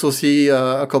 But we also see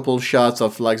a couple shots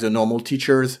of like the normal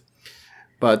teachers.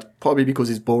 But probably because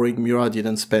it's boring, Mira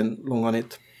didn't spend long on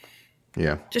it.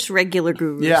 Yeah. Just regular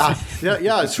gurus. Yeah,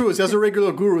 it's true. There's a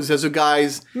regular gurus. There's a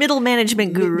guys. Middle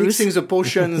management gurus. Mixing the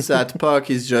potions that Puck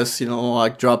is just,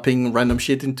 like dropping random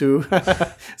shit into.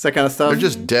 That kind of stuff. They're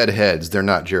just dead heads. They're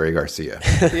not Jerry Garcia.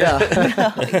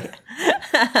 Yeah.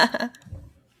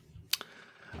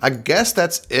 I guess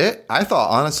that's it. I thought,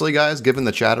 honestly, guys, given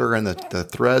the chatter and the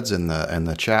threads and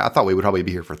the chat, I thought we would probably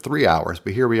be here for 3 hours,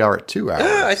 but here we are at 2 hours.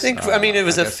 Yeah, I think, it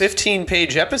was a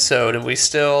 15-page episode, and we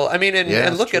still,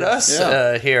 and look at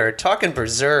us here, talking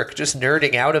Berserk, just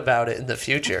nerding out about it in the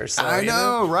future. So, I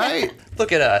know, right?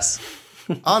 Look at us.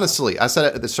 Honestly, I said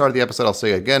it at the start of the episode, I'll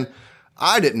say it again.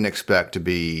 I didn't expect to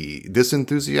be this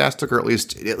enthusiastic, or at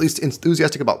least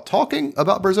enthusiastic about talking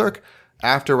about Berserk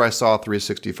after I saw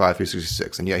 365,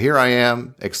 366. And yet here I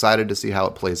am, excited to see how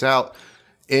it plays out,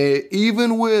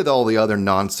 even with all the other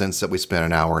nonsense that we spent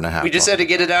an hour and a half. We just had to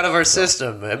get it out of our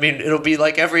system. I mean, it'll be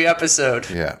like every episode.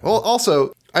 Yeah. Well,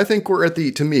 also, I think we're at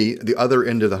to me, the other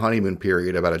end of the honeymoon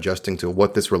period about adjusting to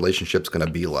what this relationship's going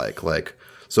to be like. Like,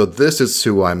 so this is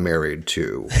who I'm married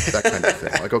to, that kind of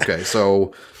thing. Like, okay,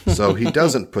 so he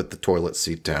doesn't put the toilet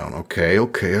seat down. Okay, I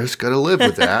just got to live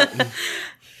with that.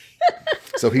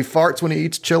 So he farts when he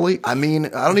eats chili. I mean,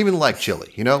 I don't even like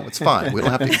chili. It's fine. We don't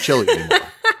have to eat chili anymore.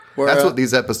 That's what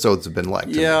these episodes have been like.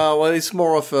 Yeah, well, it's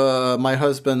more of my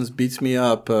husband beats me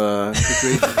up. Come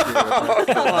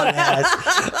on,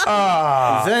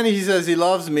 Then he says he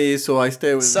loves me, so I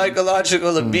stay with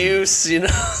psychological abuse, at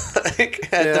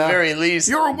the very least.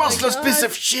 You're a worthless piece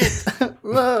of shit.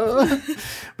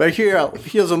 But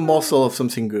here's a morsel of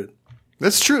something good.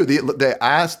 That's true. The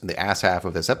ass half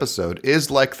of this episode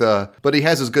is like but he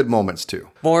has his good moments too.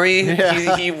 Maury,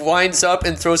 he winds up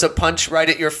and throws a punch right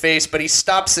at your face, but he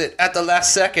stops it at the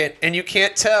last second, and you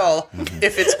can't tell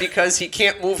if it's because he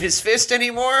can't move his fist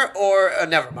anymore or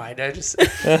never mind. I just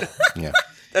yeah.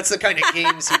 That's the kind of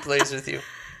games he plays with you.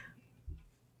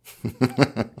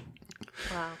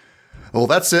 Wow. Well,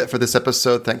 that's it for this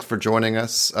episode. Thanks for joining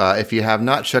us. If you have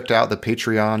not checked out the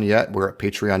Patreon yet, we're at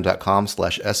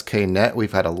patreon.com/sknet.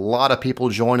 We've had a lot of people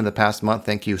join in the past month.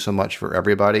 Thank you so much for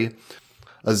everybody.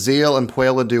 Azil and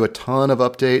Puella do a ton of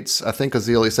updates. I think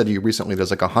Azil, he said recently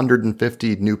there's like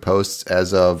 150 new posts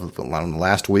as of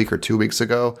last week or 2 weeks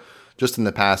ago, just in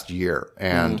the past year.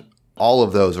 And all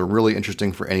of those are really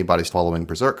interesting for anybody following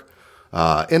Berserk.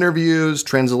 Interviews,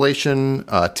 translation,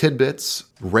 tidbits,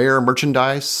 rare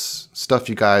merchandise, stuff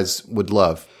you guys would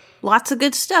love. Lots of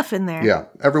good stuff in there. Yeah.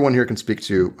 Everyone here can speak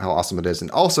to how awesome it is. And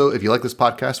also, if you like this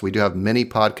podcast, we do have many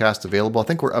podcasts available. I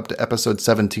think we're up to episode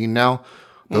 17 now.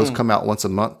 Those come out once a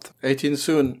month. 18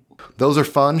 soon. Those are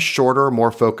fun, shorter,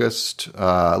 more focused,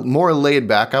 more laid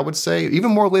back, I would say. Even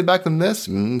more laid back than this.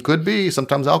 Could be.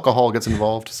 Sometimes alcohol gets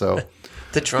involved, so...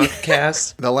 The drunk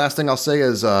cast. The last thing I'll say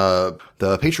is the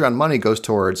Patreon money goes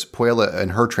towards Puella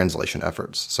and her translation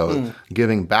efforts. So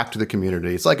giving back to the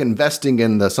community. It's like investing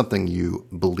in something you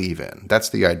believe in. That's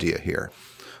the idea here.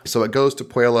 So it goes to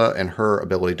Puella and her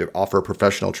ability to offer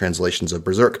professional translations of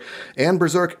Berserk and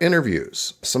Berserk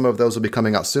interviews. Some of those will be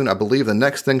coming out soon. I believe the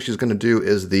next thing she's going to do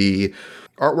is the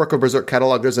artwork of Berserk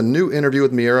catalog. There's a new interview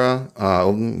with Miura.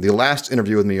 The last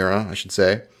interview with Miura, I should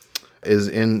say, is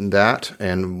in that,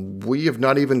 and we have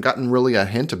not even gotten really a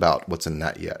hint about what's in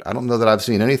that yet. I don't know that I've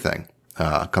seen anything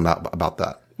come out about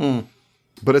that.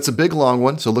 But it's a big, long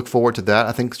one, so look forward to that.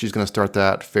 I think she's going to start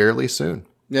that fairly soon.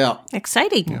 Yeah.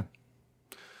 Exciting. Yeah.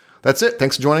 That's it.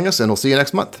 Thanks for joining us, and we'll see you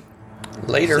next month.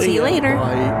 Later. See you later.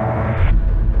 Bye.